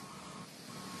ছিল না,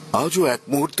 আজও এক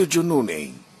মুহূর্তের জন্যও নেই।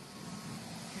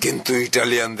 কিন্তু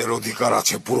ইটালিয়ানদের অধিকার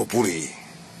আছে পুরোপুরি।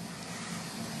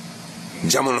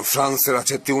 যেমন ফ্রান্সের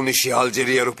আছে তিউনিসিয়া,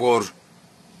 আলজেরিয়ার উপর,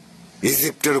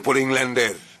 ইজিপ্টের উপর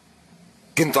ইংল্যান্ডের।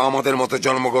 কিন্তু আমাদের মতো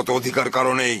জন্মগত অধিকার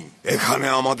কারণেই এখানে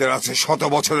আমাদের আছে 100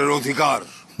 বছরের অধিকার।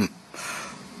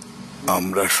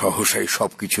 আমরা সহসাই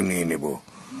সবকিছু নিয়ে নেব।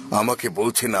 আমাকে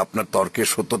বলছেন আপনার তর্কের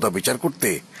সত্যতা বিচার করতে?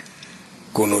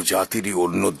 কোন জাতিরই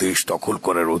অন্য দেশ দখল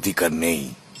করার অধিকার নেই।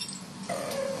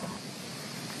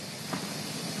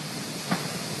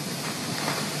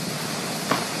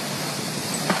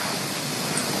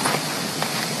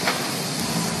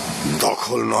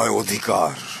 দখল নয়,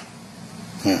 অধিকার।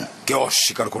 কেউ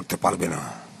অস্বীকার করতে পারবে না।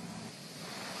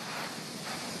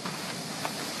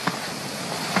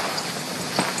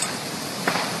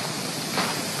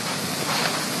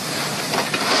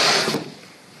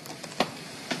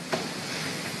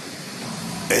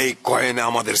 এই কয়েনে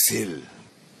আমাদের সিল।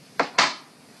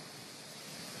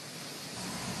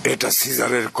 এটা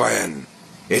সিজারের কয়েন।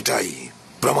 এটাই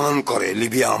প্রমাণ করে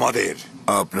লিবিয়া আমাদের।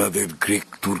 আপনাদের গ্রিক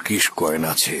তুর্কিশ কয়েন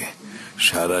আছে,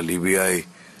 সারা লিবিয়ায়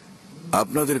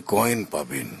আপনাদের কয়েন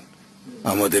পাবেন,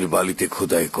 আমাদের বালিতে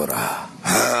খোদাই করা।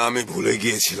 হ্যাঁ, আমি ভুলে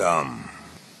গিয়েছিলাম।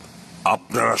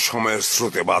 আপনারা সময়ের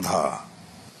স্রোতে বাধা।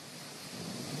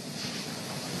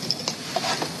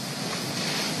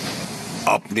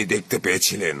 আপনি দেখতে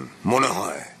পেয়েছিলেন মনে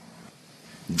হয়।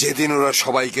 যেদিন ওরা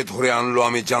সবাইকে ধরে আনলো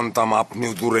আমি জানতাম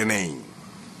আপনিও দূরে নেই।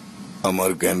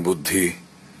 আমার জ্ঞান বুদ্ধি,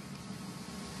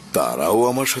 তারাও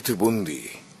আমার সাথে বন্দী।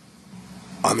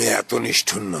 আমি এত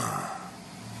নিষ্ঠুর না।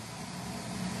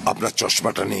 আপনার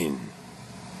চশমাটা নিন,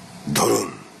 ধরুন।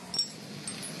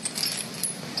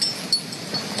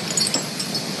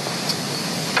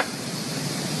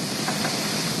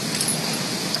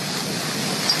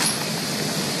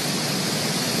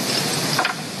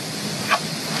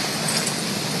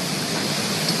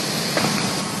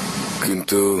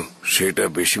 কিন্তু সেটা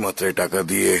বেশি মাত্রায় টাকা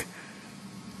দিয়ে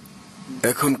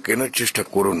এখন কেনার চেষ্টা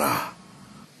করো না।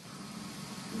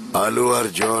 আলো আর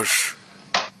যশ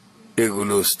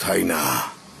এগুলো স্থায়ী না।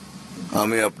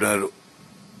 আমি আপনার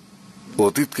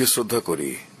অতীতকে শ্রদ্ধা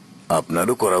করি,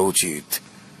 আপনারও করা উচিত।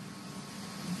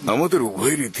 আমাদের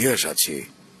উভয়ের ইতিহাস আছে,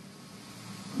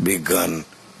 বিজ্ঞান,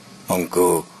 অঙ্ক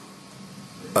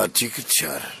আর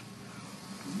চিকিৎসার।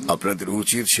 আপনাদের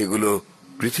উচিত সেগুলো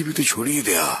পৃথিবীতে ছড়িয়ে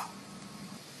দেয়া।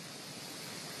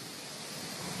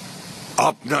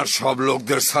 আপনার সব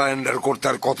লোকদের সারেন্ডার করতে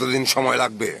আর কতদিন সময়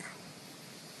লাগবে?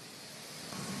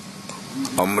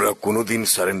 আমরা কোনোদিন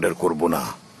সারেন্ডার করব না।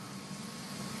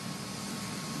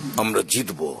 আমরা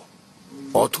জিতব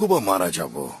অথবা মারা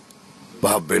যাব।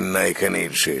 ভাববেন না এখানে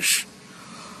এর শেষ।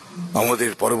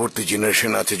 আমাদের পরবর্তী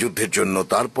জেনারেশন আছে যুদ্ধের জন্য,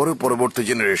 তারপরে পরবর্তী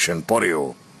জেনারেশন, পরেও।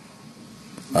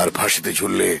 আর ফাঁসিতে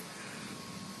ঝুললে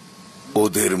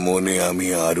ওদের মনে আমি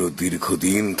আরো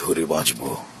দীর্ঘদিন ধরে বাঁচব।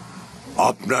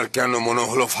 আপনার কেন মনে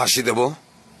হলো ফাঁসি দেব?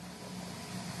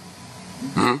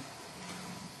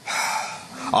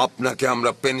 আপনাকে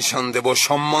আমরা পেনশন দেব,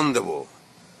 সম্মান দেব,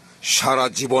 সারা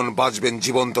জীবন বাঁচবেন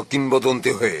জীবন্ত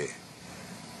কিংবদন্তি হয়ে।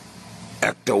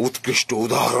 একটা উৎকৃষ্ট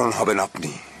উদাহরণ হবেন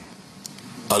আপনি।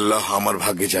 আল্লাহ আমার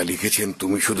ভাগ্যে যা লিখেছেন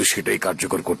তুমি শুধু সেটাই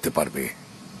কার্যকর করতে পারবে।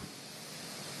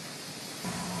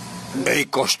 এই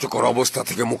কষ্টকর অবস্থা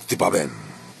থেকে মুক্তি পাবেন।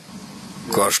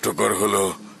 কষ্টকর হলো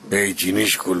এই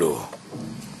জিনিসগুলো।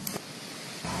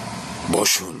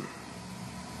 বসুন।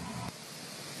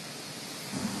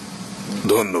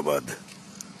 ধন্যবাদ।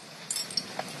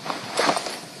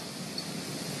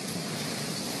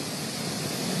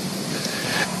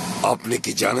 আপনি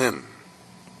কি জানেন,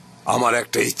 আমার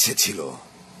একটা ইচ্ছে ছিল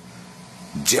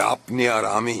যে আপনি আর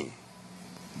আমি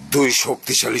দুই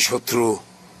শক্তিশালী শত্রু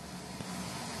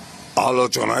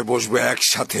আলোচনায় বসবে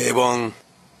একসাথে এবং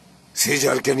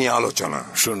সিজারকে নিয়ে আলোচনা।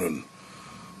 শুনুন,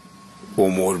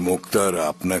 ওমর মুক্তার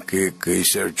আপনাকে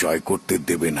কেসার জয় করতে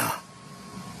দেবে না।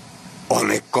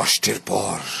 অনেক কষ্টের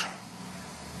পর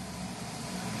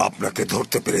আপনাকে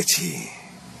ধরতে পেরেছি।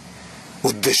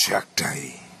 উদ্দেশ্য একটাই,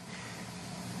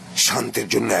 শান্তির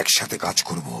জন্য একসাথে কাজ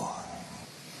করব।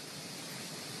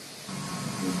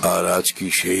 আর আজ কি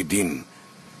সেই দিন?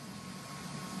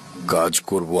 কাজ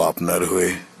করব আপনার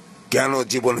হয়ে। কেন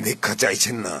জীবন ভিক্ষা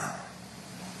চাইছেন না?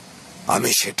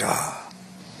 আমি সেটা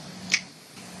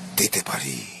দিতে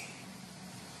পারি।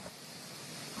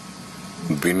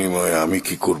 বিনিময়ে আমি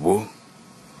কি করব?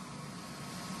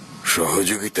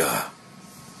 সহযোগিতা?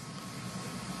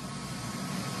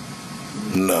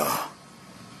 না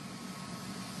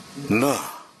না,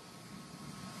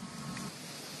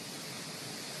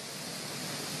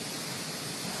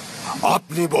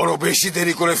 আপনি বড় বেশি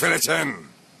দেরি করে ফেলেছেন,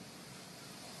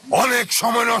 অনেক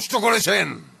সময় নষ্ট করেছেন।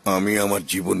 আমি আমার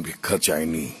জীবন ভিক্ষা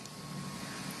চাইনি।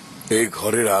 এই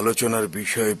ঘরের আলোচনার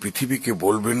বিষয়ে পৃথিবীকে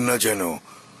বলবেন না যেন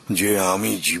যে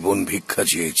আমি জীবন ভিক্ষা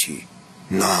চেয়েছি।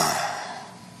 না,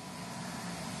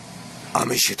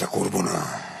 আমি সেটা করব না।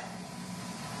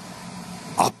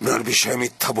 আপনার বিষয়ে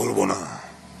মিথ্যা বলবো না।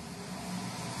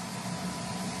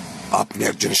 আপনি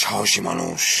একজন সাহসী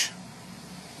মানুষ,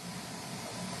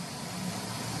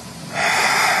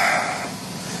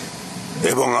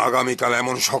 এবং আগামীকাল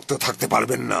এমন শক্ত থাকতে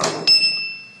পারবেন না।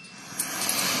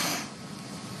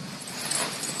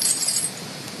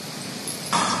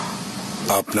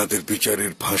 আপনাদের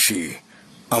বিচারের ফাঁসি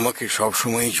আমাকে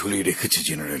সবসময় ঝুলিয়ে রেখেছে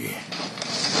জেনারেল।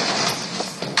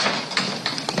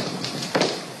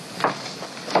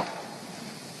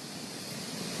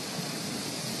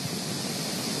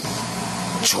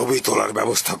 ছবি তোলার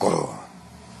ব্যবস্থা করো।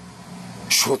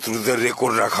 শত্রুদের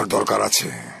রেকর্ড রাখার দরকার আছে।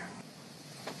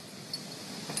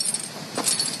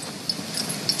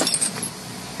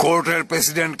 কোর্টের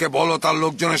প্রেসিডেন্টকে বলো তার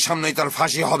লোকজনের সামনেই তার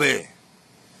ফাঁসি হবে।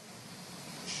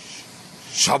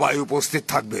 সবাই উপস্থিত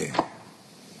থাকবে।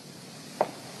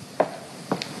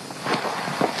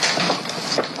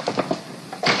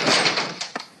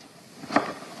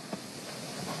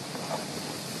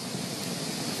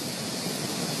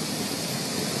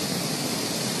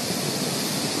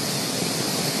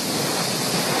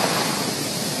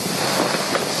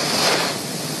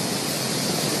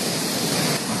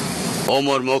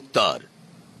 ওমর মুক্তার,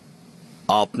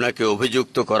 আপনাকে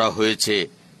অভিযুক্ত করা হয়েছে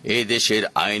এই দেশের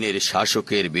আইনের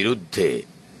শাসকের বিরুদ্ধে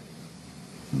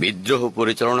বিদ্রোহ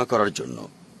পরিচালনা করার জন্য।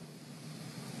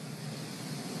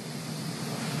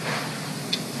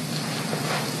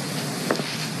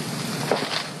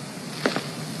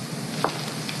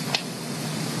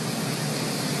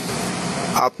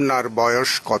 আপনার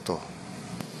বয়স কত?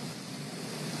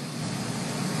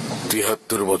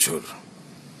 ৭৩ বছর।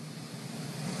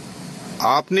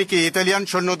 আপনি কি ইতালিয়ান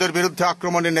সৈন্যদের বিরুদ্ধে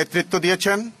আক্রমণের নেতৃত্ব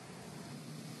দিয়েছেন?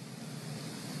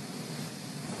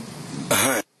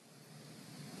 হ্যাঁ।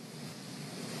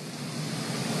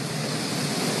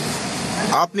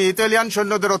 আপনি ইতালিয়ান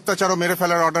সৈন্যদের অত্যাচার ও মেরে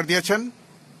ফেলার অর্ডার দিয়েছেন?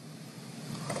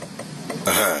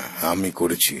 হ্যাঁ, আমি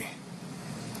করেছি।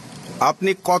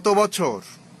 আপনি কত বছর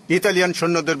ইতালিয়ান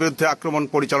সৈন্যদের বিরুদ্ধে আক্রমণ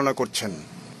পরিচালনা করছেন?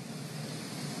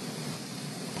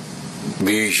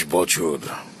 ২০ বছর।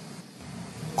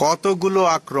 কতগুলো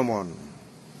আক্রমণ?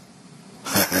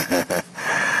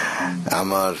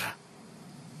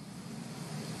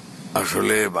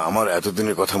 আসলে আমার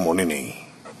এতদিনের কথা মনে নেই।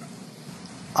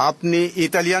 আপনি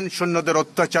ইতালিয়ান সৈন্যদের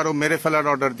অত্যাচার ও মেরে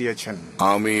ফেলার অর্ডার দিয়েছেন?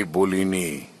 আমি বলিনি,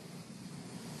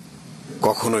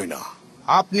 কখনোই না।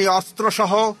 আপনি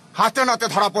অস্ত্রসহ হাতে নাতে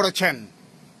ধরা পড়েছেন?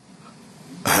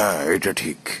 হ্যাঁ, এটা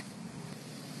ঠিক।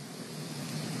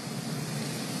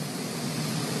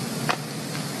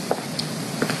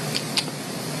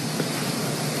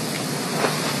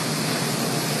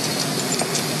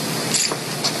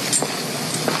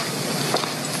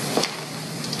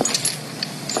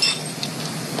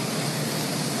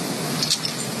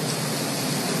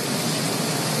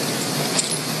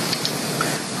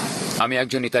 আমি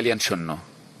একজন ইতালিয়ান সৈন্য।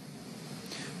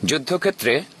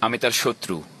 যুদ্ধক্ষেত্রে আমি তার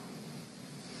শত্রু,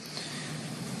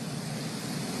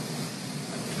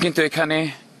 কিন্তু এখানে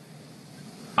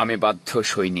আমি বাধ্য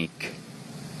সৈনিক।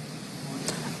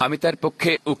 আমি তার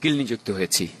পক্ষে উকিল নিযুক্ত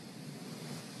হয়েছি।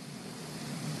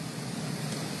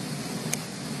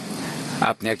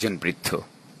 আপনি একজন বৃদ্ধ,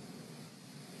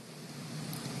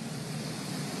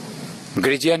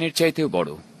 গ্রিজিয়ানির চাইতেও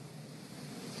বড়।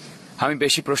 আমি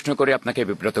বেশি প্রশ্ন করে আপনাকে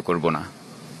বিব্রত করব না।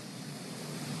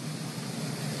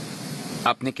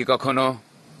 আপনি কি কখনো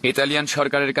ইতালিয়ান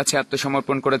সরকারের কাছে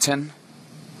আত্মসমর্পণ করেছেন?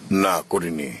 না,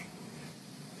 করিনি।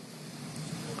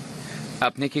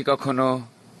 আপনি কি কখনো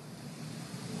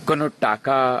কোনো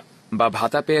টাকা বা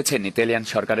ভাতা পেয়েছেন ইতালিয়ান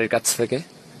সরকারের কাছ থেকে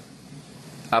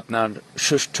আপনার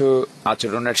সুষ্ঠু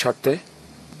আচরণের শর্তে?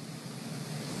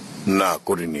 না,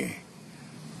 করিনি,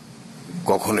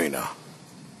 কখনোই না।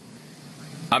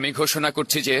 আমি ঘোষণা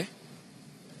করছি যে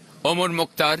ওমর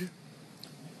মুখতার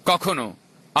কখনো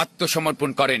আত্মসমর্পণ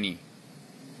করেনি,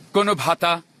 কোনো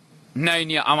ভাতা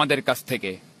নেয়নি আমাদের কাছ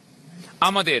থেকে।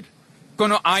 আমাদের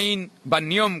কোনো আইন বা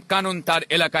নিয়ম কানুন তার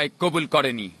এলাকায় কবুল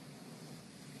করেনি।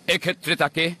 এক্ষেত্রে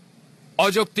তাকে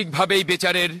অযৌক্তিকভাবেই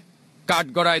বিচারের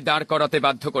কাঠগড়ায় দাঁড় করাতে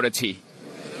বাধ্য করেছি।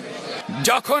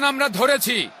 যখন আমরা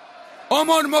ধরেছি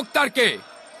ওমর মুখতারকে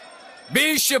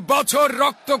 20 বছর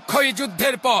রক্তক্ষয়ী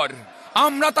যুদ্ধের পর,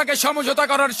 আমরা তাকে সমঝোতা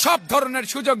করার সব ধরনের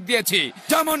সুযোগ দিয়েছি,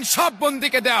 যেমন সব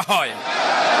বন্দীকে দেয়া হয়।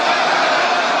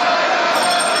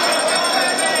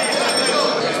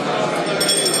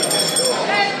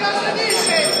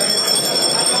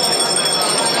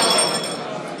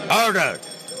 অর্ডার!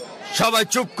 সবাই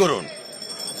চুপ করুন,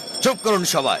 চুপ করুন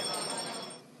সবাই।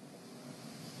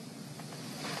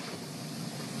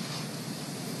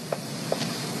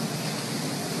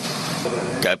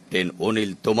 ক্যাপ্টেন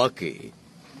অনিল তোমাকে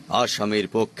আসামির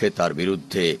পক্ষে তার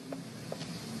বিরুদ্ধে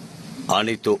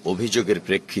আনিত অভিযোগের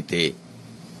প্রেক্ষিতে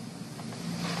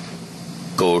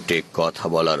কোর্টে কথা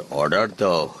বলার অর্ডার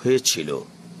দেওয়া হয়েছিল।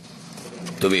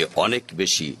 তুমি অনেক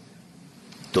বেশি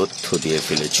তথ্য দিয়ে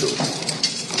ফেলেছ।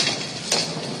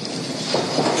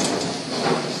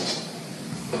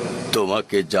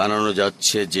 তোমাকে জানানো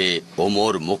যাচ্ছে যে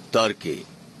ওমর মুখতারকে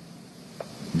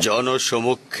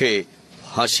জনসমক্ষে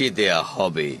ফাঁসি দেয়া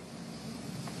হবে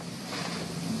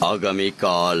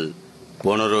আগামীকাল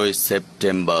 15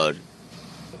 সেপ্টেম্বর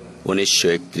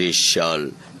 1931 সাল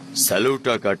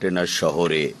স্যালুটা কাটেনা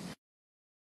শহরে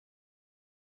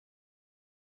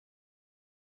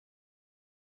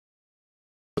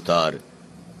তার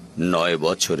 9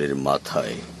 বছরের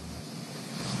মাথায়।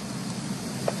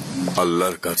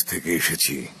 আল্লাহর কাছ থেকে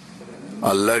এসেছি,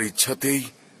 আল্লাহর ইচ্ছাতেই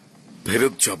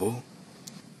ফেরত যাব।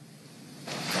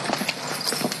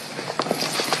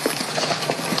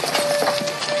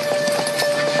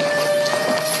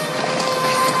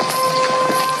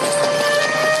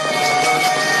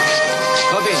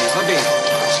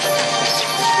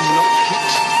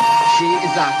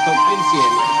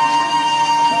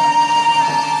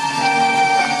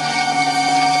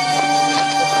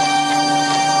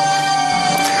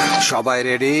 সবাই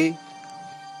রেডি?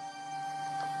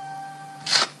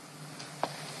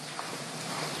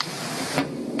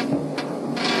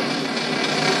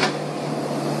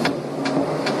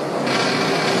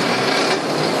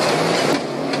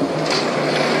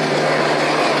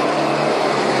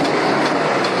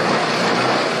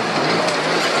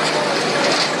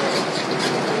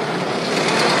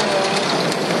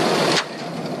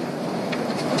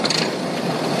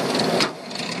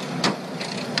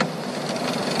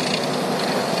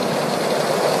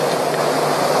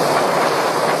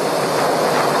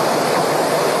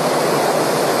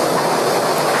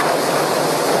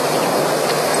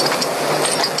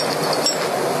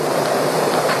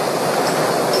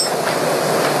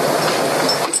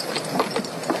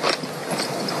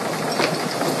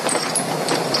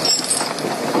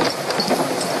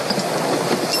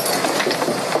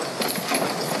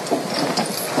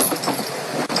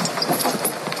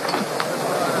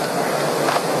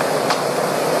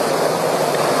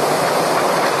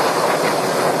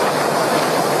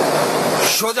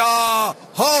 সোজা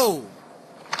হও।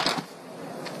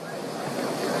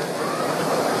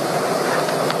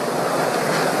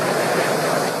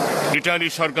 ইটালি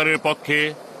সরকারের পক্ষে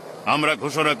আমরা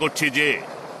ঘোষণা করছি যে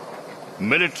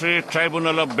মিলিটারি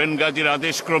ট্রাইব্যুনাল অব বেনগাজির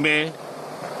আদেশক্রমে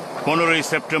 15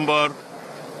 সেপ্টেম্বর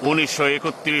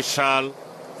 1931 সাল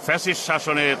ফ্যাসিস্ট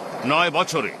শাসনের 9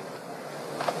 বছরে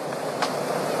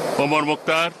ওমর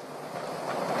মুখতার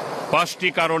 5টি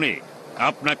কারণে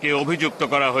আপনাকে অভিযুক্ত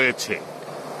করা হয়েছে।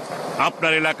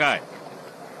 আপনার এলাকায়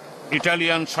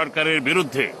ইটালিয়ান সরকারের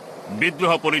বিরুদ্ধে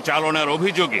বিদ্রোহ পরিচালনার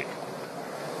অভিযোগে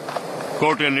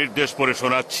কোর্টের নির্দেশ পড়ে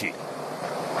শোনাচ্ছি।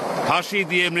 ফাঁসি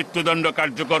দিয়ে মৃত্যুদণ্ড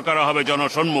কার্যকর করা হবে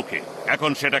জনসম্মুখে।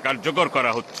 এখন সেটা কার্যকর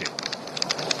করা হচ্ছে।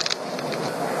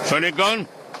 সৈনিকগণ,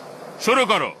 শুরু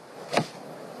করো।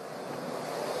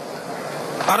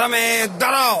 আরামে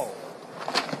দাঁড়াও।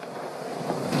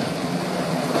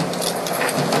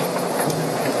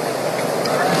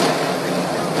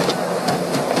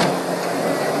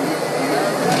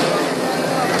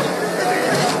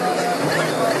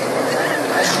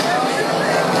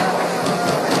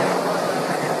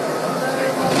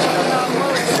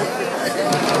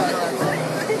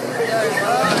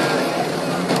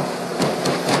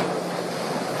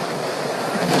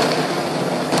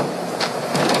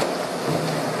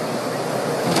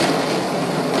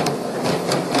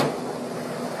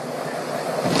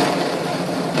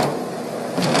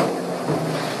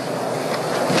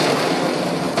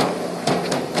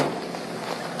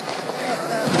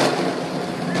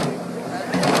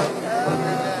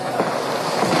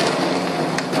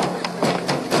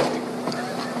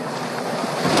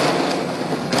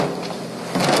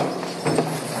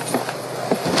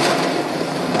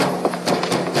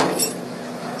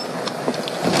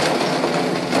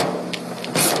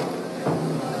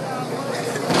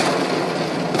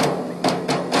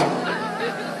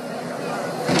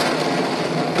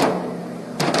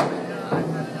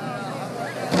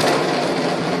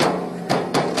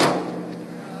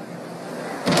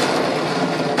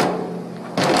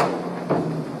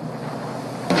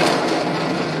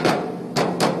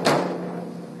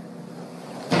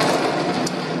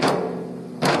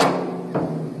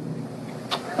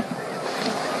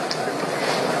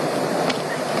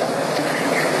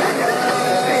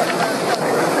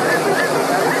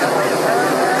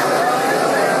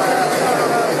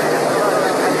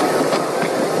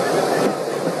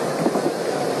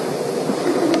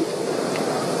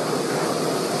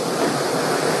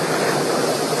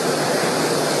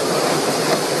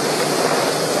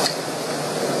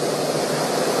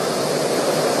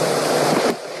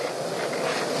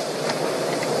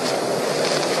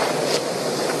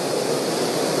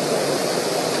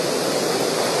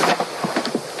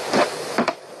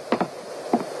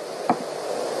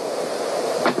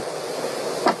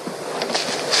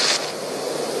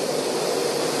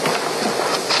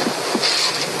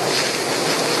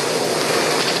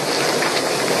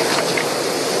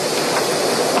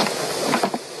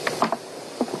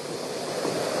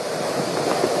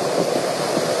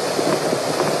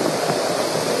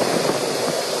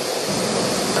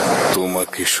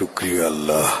 তোমাকে শুকরিয়া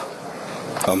আল্লাহ,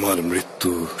 আমার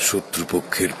মৃত্যু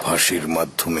শত্রুপক্ষের ফাঁসির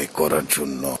মাধ্যমে করার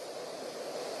জন্য।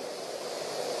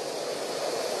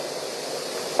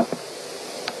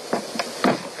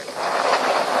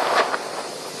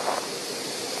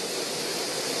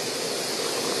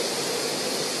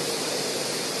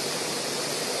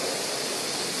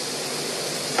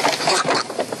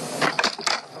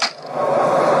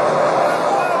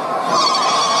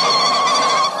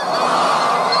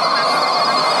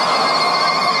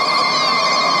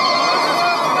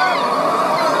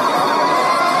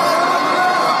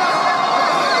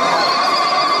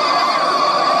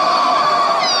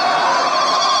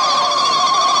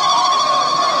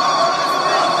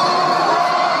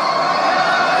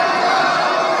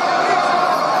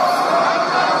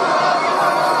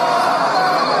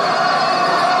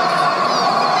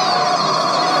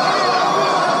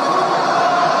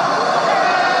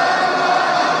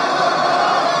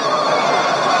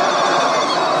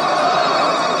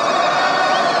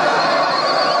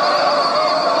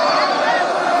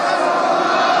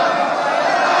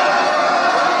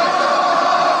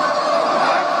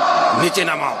 নিচে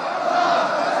নামাও।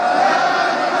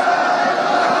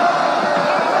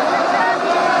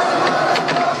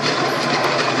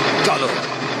 চলো,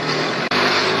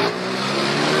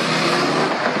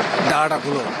 দাঁড়াটা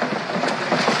খুলো।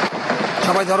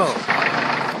 সবাই ধরো।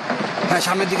 হ্যাঁ,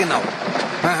 সামনের দিকে নাও।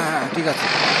 হ্যাঁ হ্যাঁ হ্যাঁ, ঠিক আছে।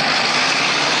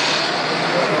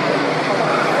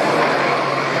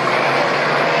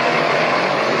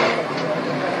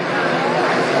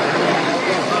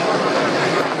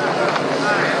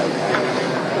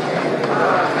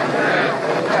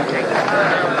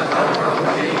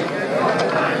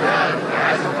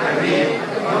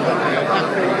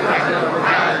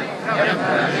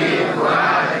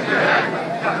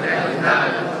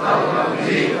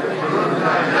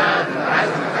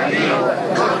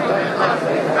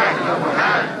 Thank you.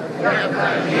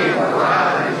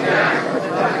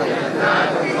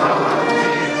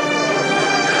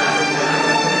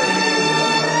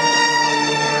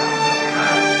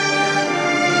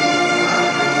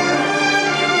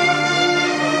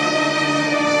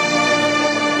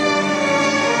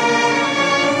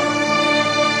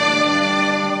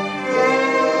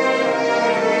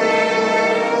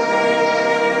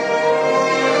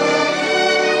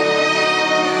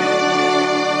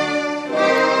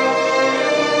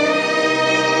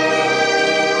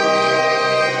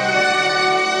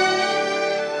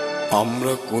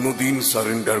 আমরা কোনোদিন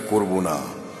সারেন্ডার করব না।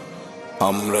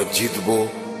 আমরা জিতব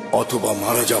অথবা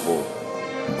মারা যাব।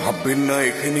 ভাববেন না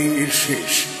এখানেই এর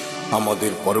শেষ।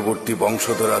 আমাদের পরবর্তী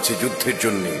বংশধর আছে যুদ্ধের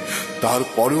জন্য,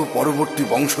 তারপরেও পরবর্তী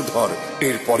বংশধর,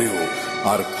 এর পরেও।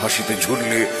 আর ফাঁসিতে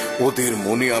ঝুললে ওদের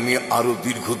মনে আমি আরো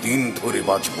দীর্ঘদিন ধরে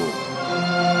বাঁচব।